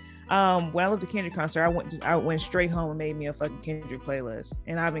to. When I left the Kendrick concert, I went straight home and made me a fucking Kendrick playlist,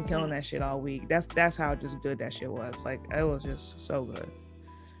 and I've been killing that shit all week. That's how just good that shit was. Like, it was just so good.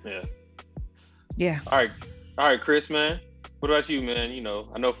 Yeah. All right, Chris, man. What about you, man? You know,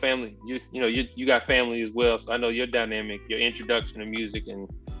 I know family. You got family as well, so I know your dynamic, your introduction to music, and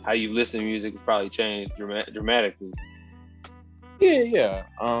how you listen to music has probably changed dramatically. Yeah.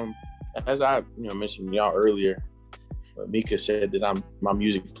 As I mentioned y'all earlier, Mika said that my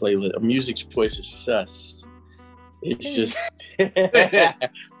music choice is sus. It's just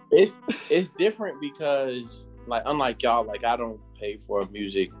it's different because, like, unlike y'all, like, I don't pay for a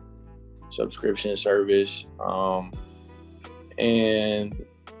music subscription service. And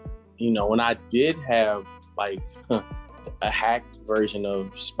when I did have like a hacked version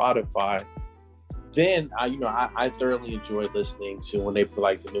of Spotify, then I thoroughly enjoyed listening to when they put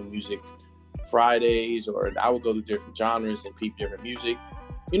like the new music Fridays, or I would go to different genres and peep different music,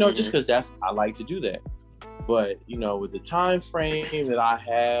 just because I like to do that. But with the time frame that I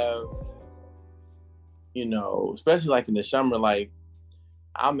have, especially like in the summer, like,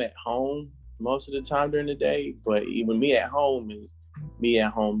 I'm at home most of the time during the day, but even me at home is me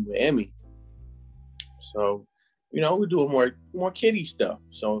at home with Emmy. So, we're doing more kiddie stuff.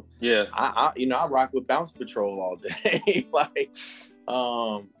 So yeah, I rock with Bounce Patrol all day. Like,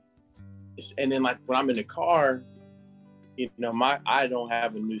 and then like when I'm in the car, I don't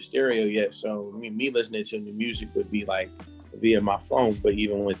have a new stereo yet. So me listening to the music would be like via my phone. But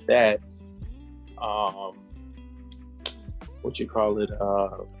even with that,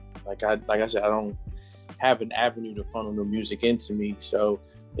 like I said, I don't have an avenue to funnel new music into me, so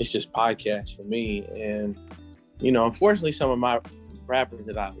it's just podcasts for me. And unfortunately, some of my rappers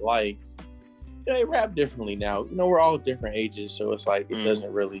that I like, they rap differently now. We're all different ages, so it's like it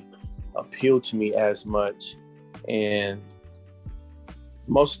doesn't really appeal to me as much. And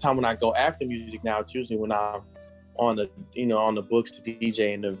most of the time when I go after music now, it's usually when I'm on the books to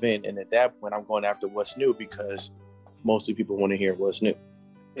DJ an event, and at that point I'm going after what's new, because mostly people want to hear what's new.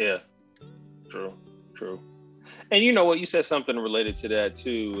 Yeah, true. And you know what, you said something related to that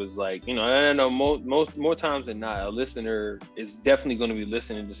too, is like, I know more times than not, a listener is definitely going to be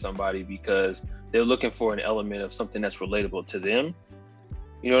listening to somebody because they're looking for an element of something that's relatable to them.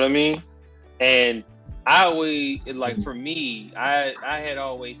 You know what I mean? And I always, like, for me, I had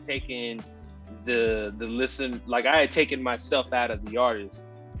always taken the listen, like, I had taken myself out of the artist,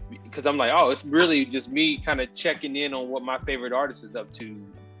 because I'm like, oh, it's really just me kind of checking in on what my favorite artist is up to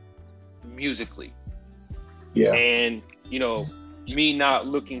musically. Yeah. And, me not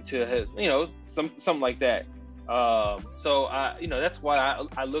looking to have, something like that. So that's what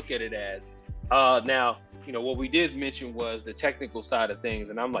I look at it as. Now, what we did mention was the technical side of things.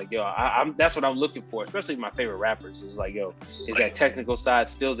 And I'm like, I'm that's what I'm looking for, especially my favorite rappers, is like, is that technical side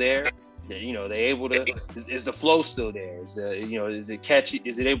still there? They able to, is the flow still there? Is is it catchy?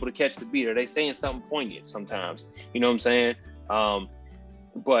 Is it able to catch the beat? Are they saying something poignant sometimes? You know what I'm saying?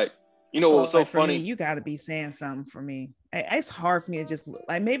 But what was so like, funny? Me, you got to be saying something for me. It's hard for me to just,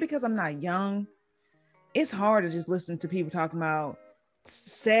 like, maybe because I'm not young, it's hard to just listen to people talking about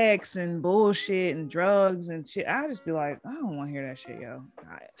sex and bullshit and drugs and shit. I just be like, I don't want to hear that shit, yo.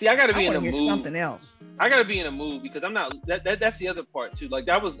 See, I gotta be in a mood. Something else. I gotta be in a mood, because I'm not. That's the other part too. Like,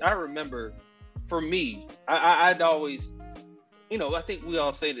 I remember, for me, I'd always, I think we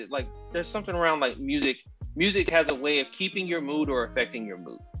all say that, like, there's something around, like, music. Music has a way of keeping your mood or affecting your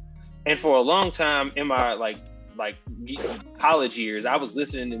mood. And for a long time in my like college years, I was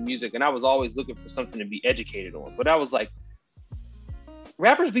listening to music and I was always looking for something to be educated on. But I was like,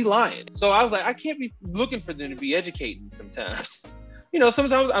 rappers be lying. So I was like, I can't be looking for them to be educating sometimes.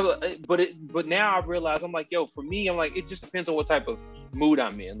 Sometimes but now I realize, I'm like, for me, I'm like, it just depends on what type of mood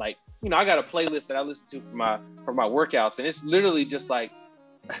I'm in. Like, I got a playlist that I listen to for my workouts, and it's literally just like,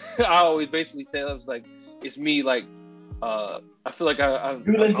 I always basically say, I was like, it's me, like, I feel like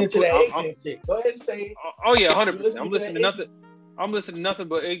you listening to that ignorant shit. Go ahead and say it. Oh yeah, 100%. I'm listening to nothing. I'm listening to nothing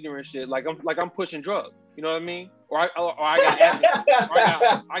but ignorant shit. Like I'm pushing drugs. You know what I mean? Or I got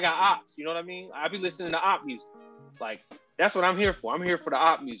athletes. I got ops. You know what I mean? I be listening to op music. Like, that's what I'm here for. I'm here for the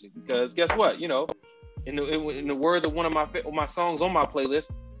op music, because guess what? In the words of one of my songs on my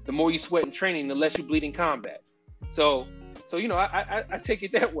playlist, the more you sweat in training, the less you bleed in combat. So I take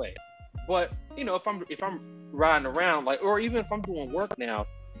it that way. But if I'm riding around, like, or even if I'm doing work now,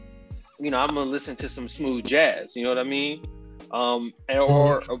 I'm gonna listen to some smooth jazz. You know what I mean? Or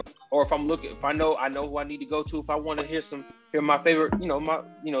if I'm looking, if I know who I need to go to, if I want to hear my favorite, some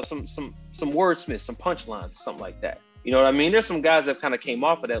wordsmiths, some punchlines, something like that. You know what I mean? There's some guys that kind of came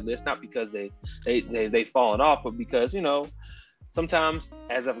off of that list, not because they fallen off, but because, you know, sometimes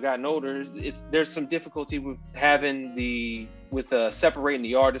as I've gotten older, there's some difficulty with separating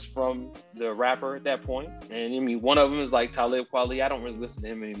the artist from the rapper at that point. And I mean, one of them is like Talib Kweli. I don't really listen to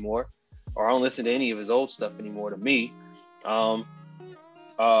him anymore, or I don't listen to any of his old stuff anymore to me.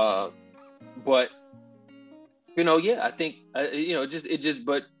 But you know, yeah, I think you know,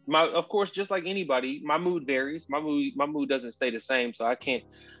 but of course, just like anybody, my mood varies. My mood doesn't stay the same. So I can't.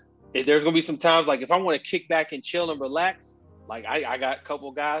 There's gonna be some times like if I want to kick back and chill and relax. Like I got a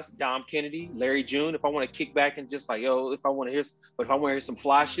couple guys, Dom Kennedy, Larry June. If I want to kick back and just like, if I want to hear some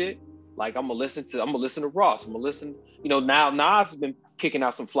fly shit, like I'm gonna listen to Ross. I'm gonna listen, you know, now Nas has been kicking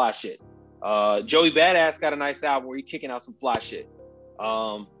out some fly shit. Joey Badass got a nice album where he's kicking out some fly shit.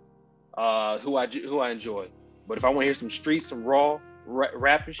 Who I enjoy. But if I want to hear some street, some raw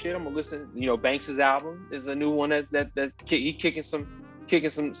rap and shit, I'm gonna listen. You know, Banks' album is a new one that he kicking some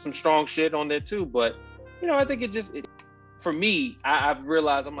strong shit on there too. But you know, I think for me, I've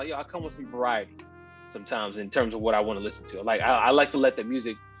realized I'm like, I come with some variety sometimes in terms of what I want to listen to. Like I like to let the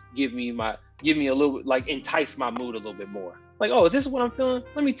music give me a little bit, like entice my mood a little bit more. Like, is this what I'm feeling?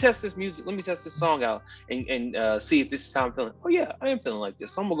 Let me test this music. Let me test this song out and see if this is how I'm feeling. Oh yeah, I am feeling like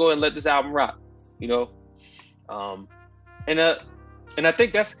this. So I'm gonna go ahead and let this album rock. You know, and I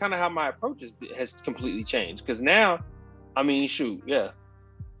think that's kind of how my approach has completely changed. Because now, I mean, shoot, yeah.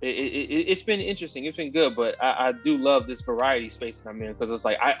 It's been interesting. It's been good, but I do love this variety space that I'm in because it's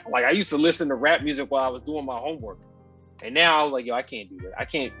like I used to listen to rap music while I was doing my homework, and now I was like, I can't do that. I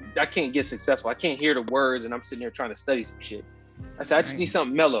can't get successful. I can't hear the words, and I'm sitting here trying to study some shit. I said I just need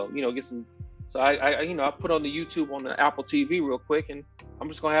something mellow, you know, get some. So I put on the YouTube on the Apple TV real quick, and I'm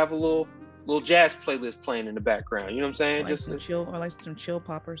just gonna have a little jazz playlist playing in the background. You know what I'm saying? Like some chill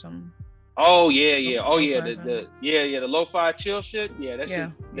pop or something. Oh yeah. The lo-fi chill shit. Yeah, that shit.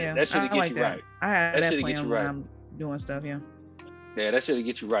 Yeah, that should get you right. I have that playing when I'm doing stuff. Yeah. Yeah, that should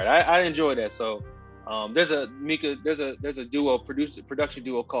get you right. I enjoy that. So, there's a production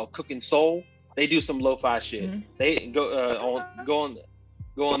duo called Cooking Soul. They do some lo-fi shit. Mm-hmm. They go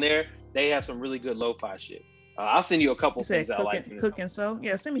on there. They have some really good lo-fi shit. I'll send you a couple things I like. Cooking Soul.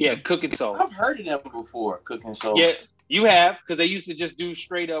 Yeah, send me. Yeah, some. Cooking Soul. I've heard of them before. Cooking Soul. Yeah. You have, because they used to just do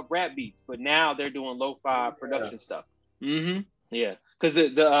straight up rap beats, but now they're doing lo-fi production stuff. Mm-hmm. Yeah, because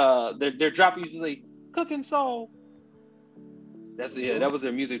their drop usually Cooking Soul. That was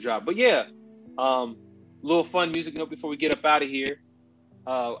their music drop. But yeah, little fun music note before we get up out of here.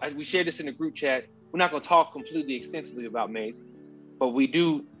 We shared this in the group chat. We're not going to talk completely extensively about Mase, but we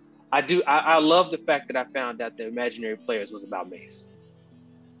do. I love the fact that I found out that Imaginary Players was about Mase.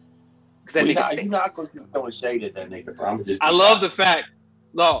 You're not going to throw shade at that nigga, bro. I love the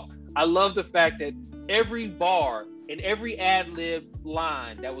fact that every bar and every ad-lib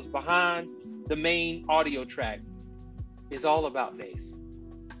line that was behind the main audio track is all about Mase.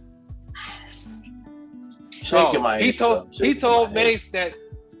 He told Mase that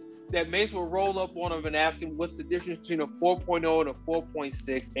Mase will roll up on him and ask him what's the difference between a 4.0 and a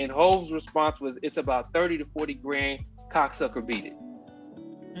 4.6, and Hove's response was, it's about 30 to 40 grand, cocksucker, beat it.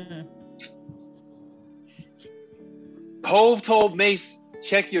 Mm-hmm. Hove told Mase,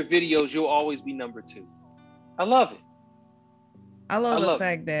 check your videos, you'll always be number 2. I love it. I love the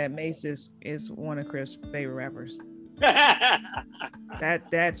fact that Mase is one of Chris' favorite rappers.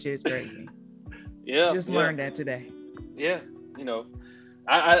 that shit's crazy. Yeah. Just learned that today. Yeah. You know,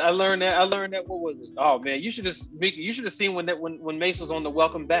 I learned that. What was it? Oh man, you should have seen when Mase was on the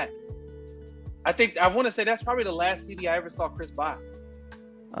Welcome Back. I want to say that's probably the last CD I ever saw Chris buy.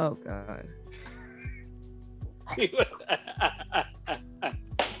 Oh God.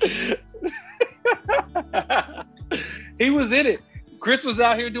 He was in it. Chris was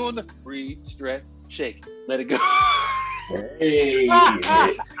out here doing the breathe, stretch, shake, let it go. Hey,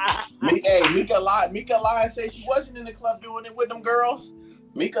 Mika lied said she wasn't in the club doing it with them girls.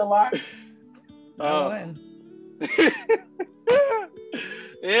 Mika lied.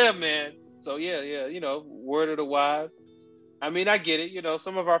 Yeah, man. So yeah. You know, word of the wise. I mean, I get it. You know,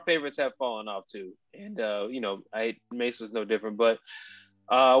 some of our favorites have fallen off too, and you know, Mase was no different. But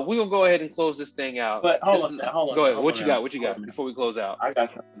we're gonna go ahead and close this thing out. But hold on. Go ahead. What you got before we close out? I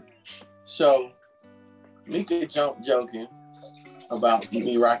got something. So, Mika joking about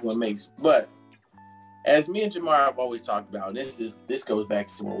me rocking with Mase, but as me and Jamar have always talked about, this goes back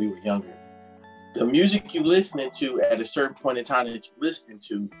to when we were younger. The music you listening to at a certain point in time that you listening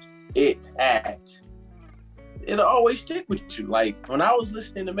to it at, it'll always stick with you. Like when I was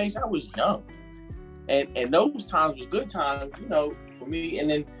listening to Mase, I was young, and those times was good times, you know, for me. And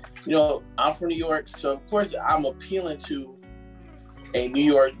then, you know, I'm from New York, so of course I'm appealing to a New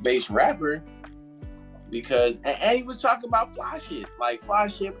York-based rapper because, and he was talking about fly shit,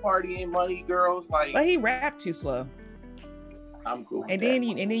 partying, money, girls, like. But he rapped too slow. I'm cool. And then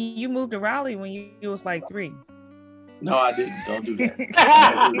you moved to Raleigh when you was like 3. No, I didn't. Don't do that.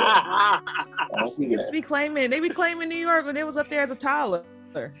 Don't do that. They be claiming New York when they was up there as a toddler.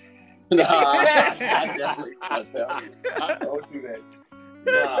 No, I definitely don't do that.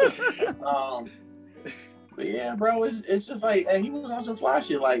 No. But yeah, bro, it's just like, and he was on some fly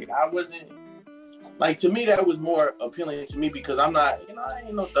shit. Like, I wasn't, like, to me, that was more appealing to me because I'm not, you know, I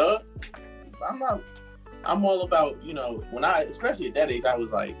ain't no thug. I'm all about, you know, especially at that age, I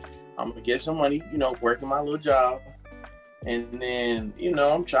was like, I'm gonna get some money, you know, working my little job. And then, you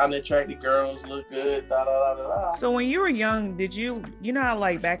know, I'm trying to attract the girls, look good, da da da da. So when you were young, did you know how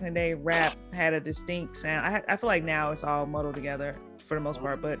like back in the day, rap had a distinct sound? I feel like now it's all muddled together for the most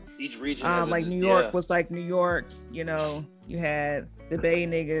part, but each region has like New York was like New York, you know, you had the Bay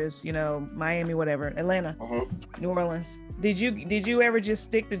niggas, you know, Miami, whatever, Atlanta, New Orleans. Did you ever just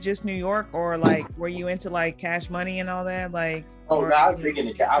stick to just New York, or like were you into like Cash Money and all that? Like, no, I was big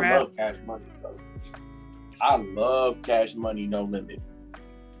into I love Cash Money, bro. I love Cash Money, No Limit.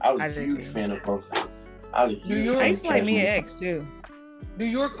 I was a huge fan of both. I was a huge fan. I used to like Mia X too. New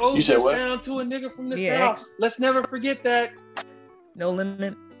York owes the sound to a nigga from the South. X. Let's never forget that. No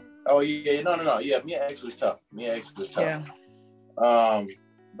Limit. Oh yeah, no. Yeah, Mia X was tough. Yeah. But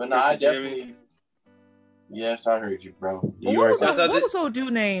no, I definitely. Yes, I heard you, bro. What was old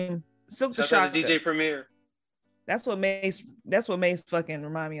dude named Silk the Shocker? DJ Premier. That's what Mace fucking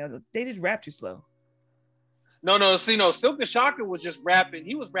remind me of. They just rap too slow. No. Silk the Shocker was just rapping.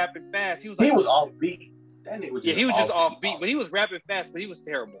 He was rapping fast. He was off beat. That nigga was he was just off beat, but he was rapping fast. But he was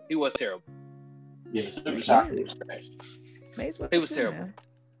terrible. Yeah, Silk the Shocker was trash. He was terrible. Man.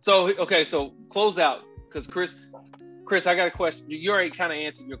 So close out, because Chris, I got a question. You already kind of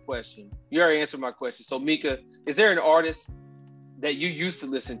answered your question. You already answered my question. So Mika, is there an artist that you used to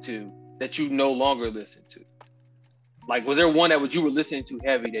listen to that you no longer listen to? Like, was there one that you were listening to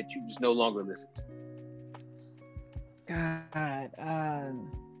heavy that you just no longer listen to? God,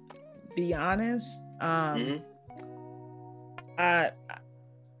 be honest. I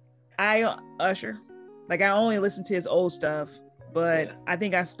Usher. Like, I only listen to his old stuff, but I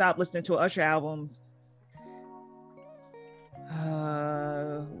think I stopped listening to an Usher album.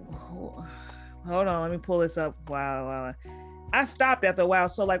 Hold on, let me pull this up. Wow. I stopped after a while.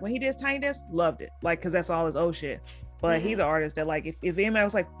 So like when he did Tiny Desk, loved it. Like, because that's all his old shit. But he's an artist that like if anybody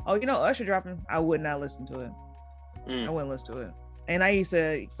was like, oh, you know, Usher dropping, I would not listen to it. I wouldn't listen to it. And I used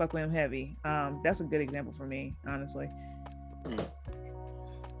to fuck with him heavy. That's a good example for me, honestly.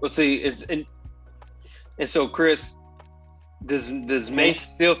 Well, see, it's and so Chris, does Mace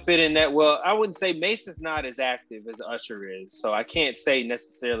still fit in that? Well, I wouldn't say Mace is not as active as Usher is, so I can't say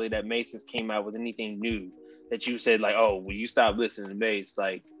necessarily that Mace has came out with anything new that you said like, oh, when you stopped listening to Mace,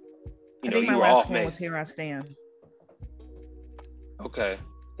 like, you know, you were off Mace. Was Here I Stand. Okay.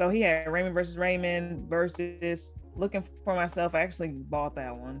 So he had Raymond versus Raymond versus Looking for Myself. I actually bought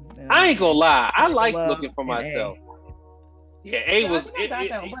that one. I ain't gonna lie, I like Looking for Myself. Yeah, A was.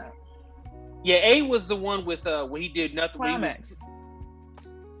 Yeah, A was the one with when he did nothing. Climax.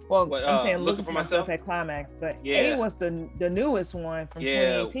 Well, I'm saying Looking for Myself at Climax, but A was the newest one from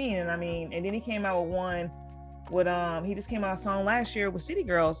 2018, and I mean, and then he came out with one with he just came out a song last year with City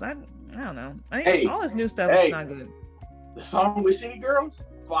Girls. I don't know. I think all his new stuff is not good. The song with City Girls,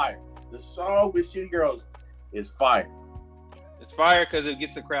 fire. The song with City Girls is fire. It's fire because it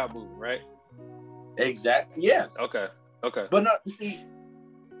gets the crowd moving, right? Exactly. Yes. Okay. But no, see,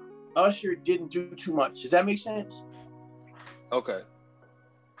 Usher didn't do too much. Does that make sense? Okay.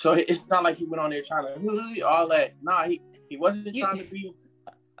 So it's not like he went on there trying to all that. Nah, he wasn't trying to be.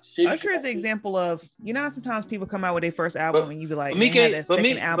 Usher is an example of, you know, sometimes people come out with their first album and you be like, but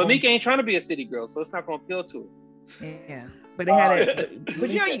Mika ain't trying to be a city girl, so it's not gonna appeal to her. Yeah, but they had it. But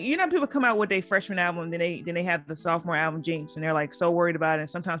you know, people come out with their freshman album, then they have the sophomore album Jinx, and they're like so worried about it. And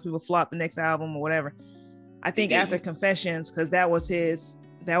sometimes people flop the next album or whatever. I think after Confessions, because that was his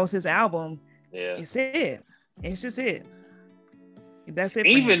album. Yeah, it's just it. That's it.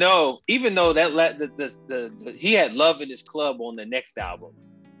 Even though that he had Love in His Club on the next album.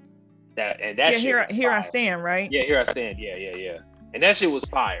 Here I Stand, right? Yeah, Here I Stand. Yeah. And that shit was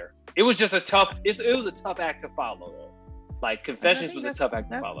fire. It was just a tough. It was a tough act to follow. Though. Like Confessions was a tough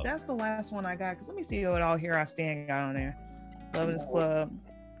act to follow. That's the last one I got. Cause let me see what all Here I Stand got on there. Love in His Club.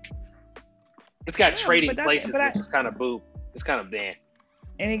 It's got Trading Places, which is kind of boo. It's kind of bad.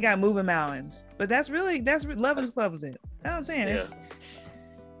 And it got Moving Mountains. But that's Love in His Club was it. know what I'm saying? Yeah.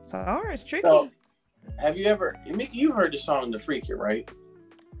 It's hard. It's tricky. So, have you ever, Mickey, you heard the song The Freak It, right?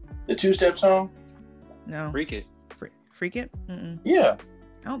 The two-step song? No. Freak It. Freak It? Mm-mm. Yeah.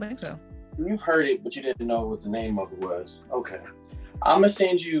 I don't think so. You've heard it, but you didn't know what the name of it was. Okay. I'm gonna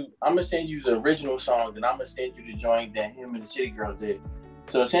send you the original song, and I'm gonna send you the joint that him and the City Girls did.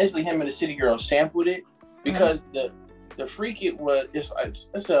 So essentially, him and the City Girls sampled it because the Freak It was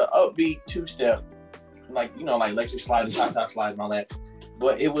it's a upbeat two-step, like like electric slide, top slide, and all that.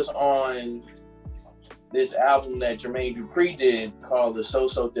 But it was on this album that Jermaine Dupri did called the So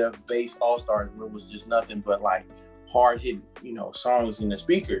Def Bass All Stars, where it was just nothing but like hard hitting, songs in the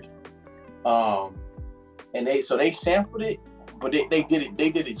speakers. And they sampled it, but they did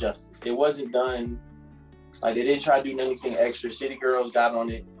it justice. It wasn't done like they didn't try to do anything extra. City Girls got on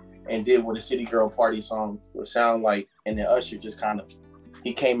it and did what a City Girl party song would sound like, and then Usher just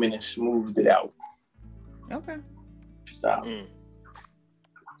he came in and smoothed it out. Okay. Stop.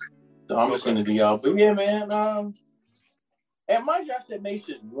 So I'm listening to y'all. But yeah, man, and mind you, I said Mase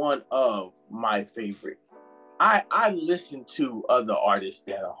is one of my favorite. I listen to other artists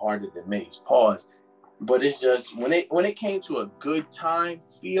that are harder than Mase, pause. But it's just when it came to a good time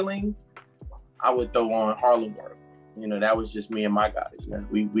feeling, I would throw on Harlem World. That was just me and my guys.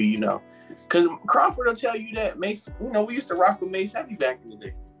 We because Crawford will tell you that Mase, we used to rock with Mase heavy back in the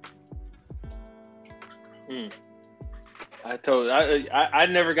day. I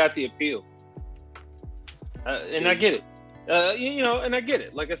never got the appeal, and I get it. And I get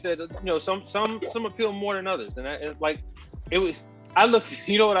it. Like I said, some appeal more than others, and it was. I looked,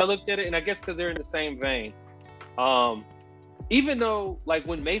 what I looked at it, and I guess because they're in the same vein. Even though, like,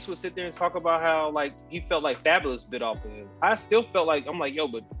 when Mase would sit there and talk about how, like, he felt like Fabulous bit off of him, I still felt like, I'm like, yo,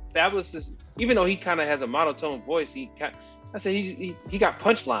 but Fabulous is, even though he kind of has a monotone voice, he got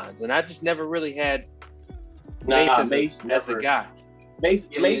punchlines, and I just never really had Mase as the guy. Mase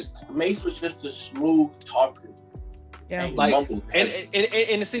was just a smooth talker. Yeah,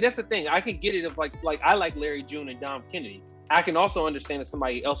 and see, that's the thing. I could get it if like I like Larry June and Dom Kennedy. I can also understand that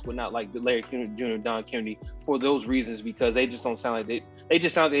somebody else would not like Larry June and Dom Kennedy for those reasons, because they just don't sound like they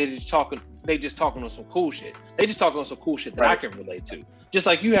just sound like they just talking on some cool shit. They just talking on some cool shit that I can relate to. Just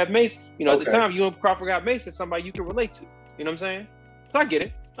like you have Mase, at the time you and Crawford got Mase as somebody you can relate to. You know what I'm saying? So I get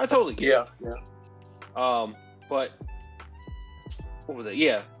it. I totally get it. Yeah. But what was it?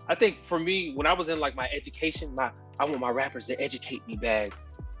 Yeah. I think for me, when I was in like my education, I want my rappers to educate me bag.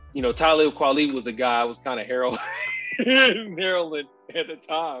 Talib Kweli was a guy I was kind of heralding at the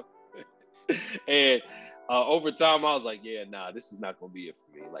time. And over time I was like, yeah, nah, this is not gonna be it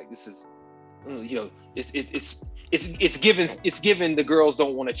for me. Like, this is it's given the girls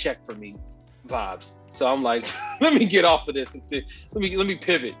don't want to check for me vibes. So I'm like, let me get off of this and see, let me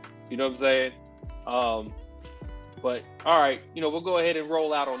pivot. You know what I'm saying? But all right, we'll go ahead and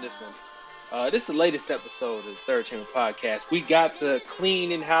roll out on this one. This is the latest episode of the Third Chamber Podcast. We got the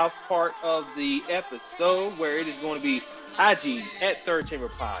clean in-house part of the episode, where it is going to be IG at Third Chamber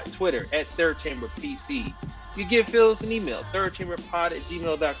Pod, Twitter at Third Chamber PC. You can Phil us an email,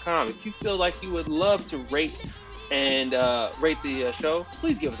 thirdchamberpod@gmail.com. If you feel like you would love to rate the show,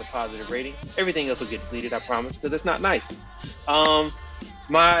 please give us a positive rating. Everything else will get deleted, I promise, because it's not nice.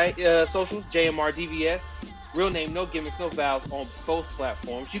 My socials, JMRDVS. Real name, no gimmicks, no vowels on both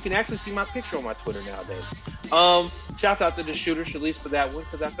platforms. You can actually see my picture on my Twitter nowadays. Shout out to the shooter, Shalise, for that one,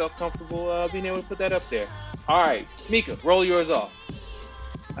 because I felt comfortable being able to put that up there. All right, Mika, roll yours off.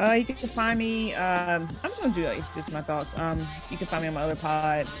 You can find me. I'm just gonna do It's Just My Thoughts. You can find me on my other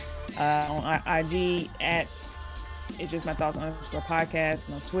pod on IG at It's Just My Thoughts _podcast,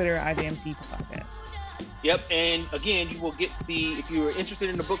 and on Twitter, IJMT Podcast. Yep, and again, you will get if you are interested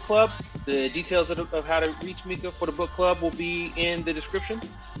in the book club, the details of how to reach Mika for the book club will be in the description.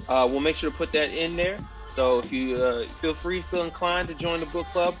 We'll make sure to put that in there. So if you feel inclined to join the book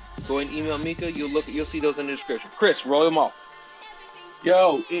club, go ahead and email Mika. You'll see those in the description. Chris, roll them off.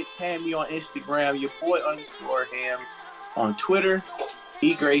 Yo, it's Hammy on Instagram, your boy _Hams on Twitter,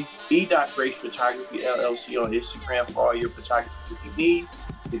 E.Grace Photography LLC on Instagram for all your photography needs.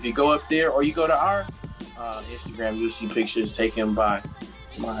 If you go up there or you go to our Instagram, you'll see pictures taken by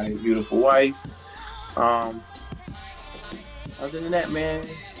my beautiful wife. Other than that, man,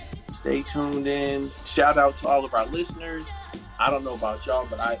 stay tuned in. Shout out to all of our listeners. I don't know about y'all,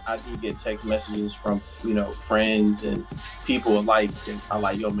 but I do get text messages from, friends and people alike. And I'm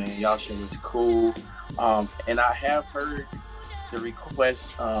like, yo, man, y'all show is cool. And I have heard the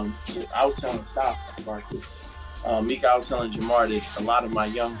request. I was telling Mika, I was telling Jamar that a lot of my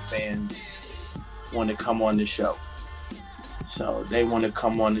young fans want to come on the show. So they want to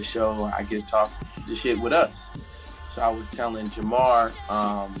come on the show, I guess, talk the shit with us. So I was telling Jamar,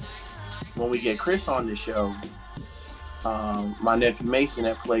 when we get Chris on the show, my nephew Mason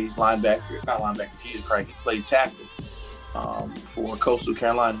that plays linebacker, not linebacker, Jesus Christ, he plays tackle for Coastal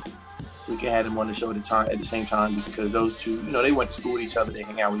Carolina. We can have him on the show at the same time because those two, they went to school with each other, they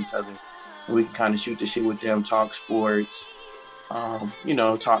hang out with each other, and we can kind of shoot the shit with them, talk sports,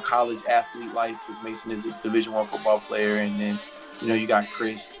 talk college athlete life because Mason is a Division I football player, and then you got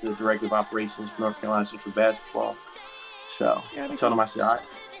Chris, the director of operations for North Carolina Central basketball. So I told him, I said, all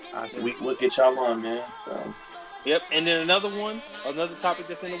right, we'll get y'all on, man. So. Yep, and then another topic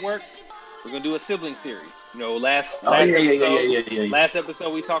that's in the works. We're gonna do a sibling series. Last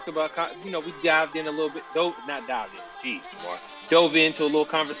episode we talked about. We dived in a little bit. Dove into a little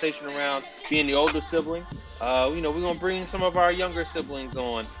conversation around being the older sibling. We're gonna bring some of our younger siblings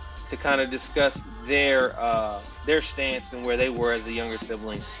on to kind of discuss their stance and where they were as a younger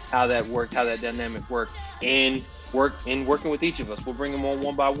sibling, how that worked, how that dynamic worked, and working with each of us. We'll bring them on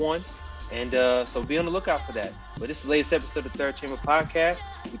one by one. And so be on the lookout for that. But this is the latest episode of Third Chamber Podcast.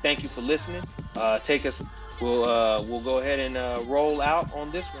 We thank you for listening. We'll go ahead and roll out on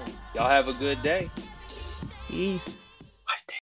this one. Y'all have a good day. Peace.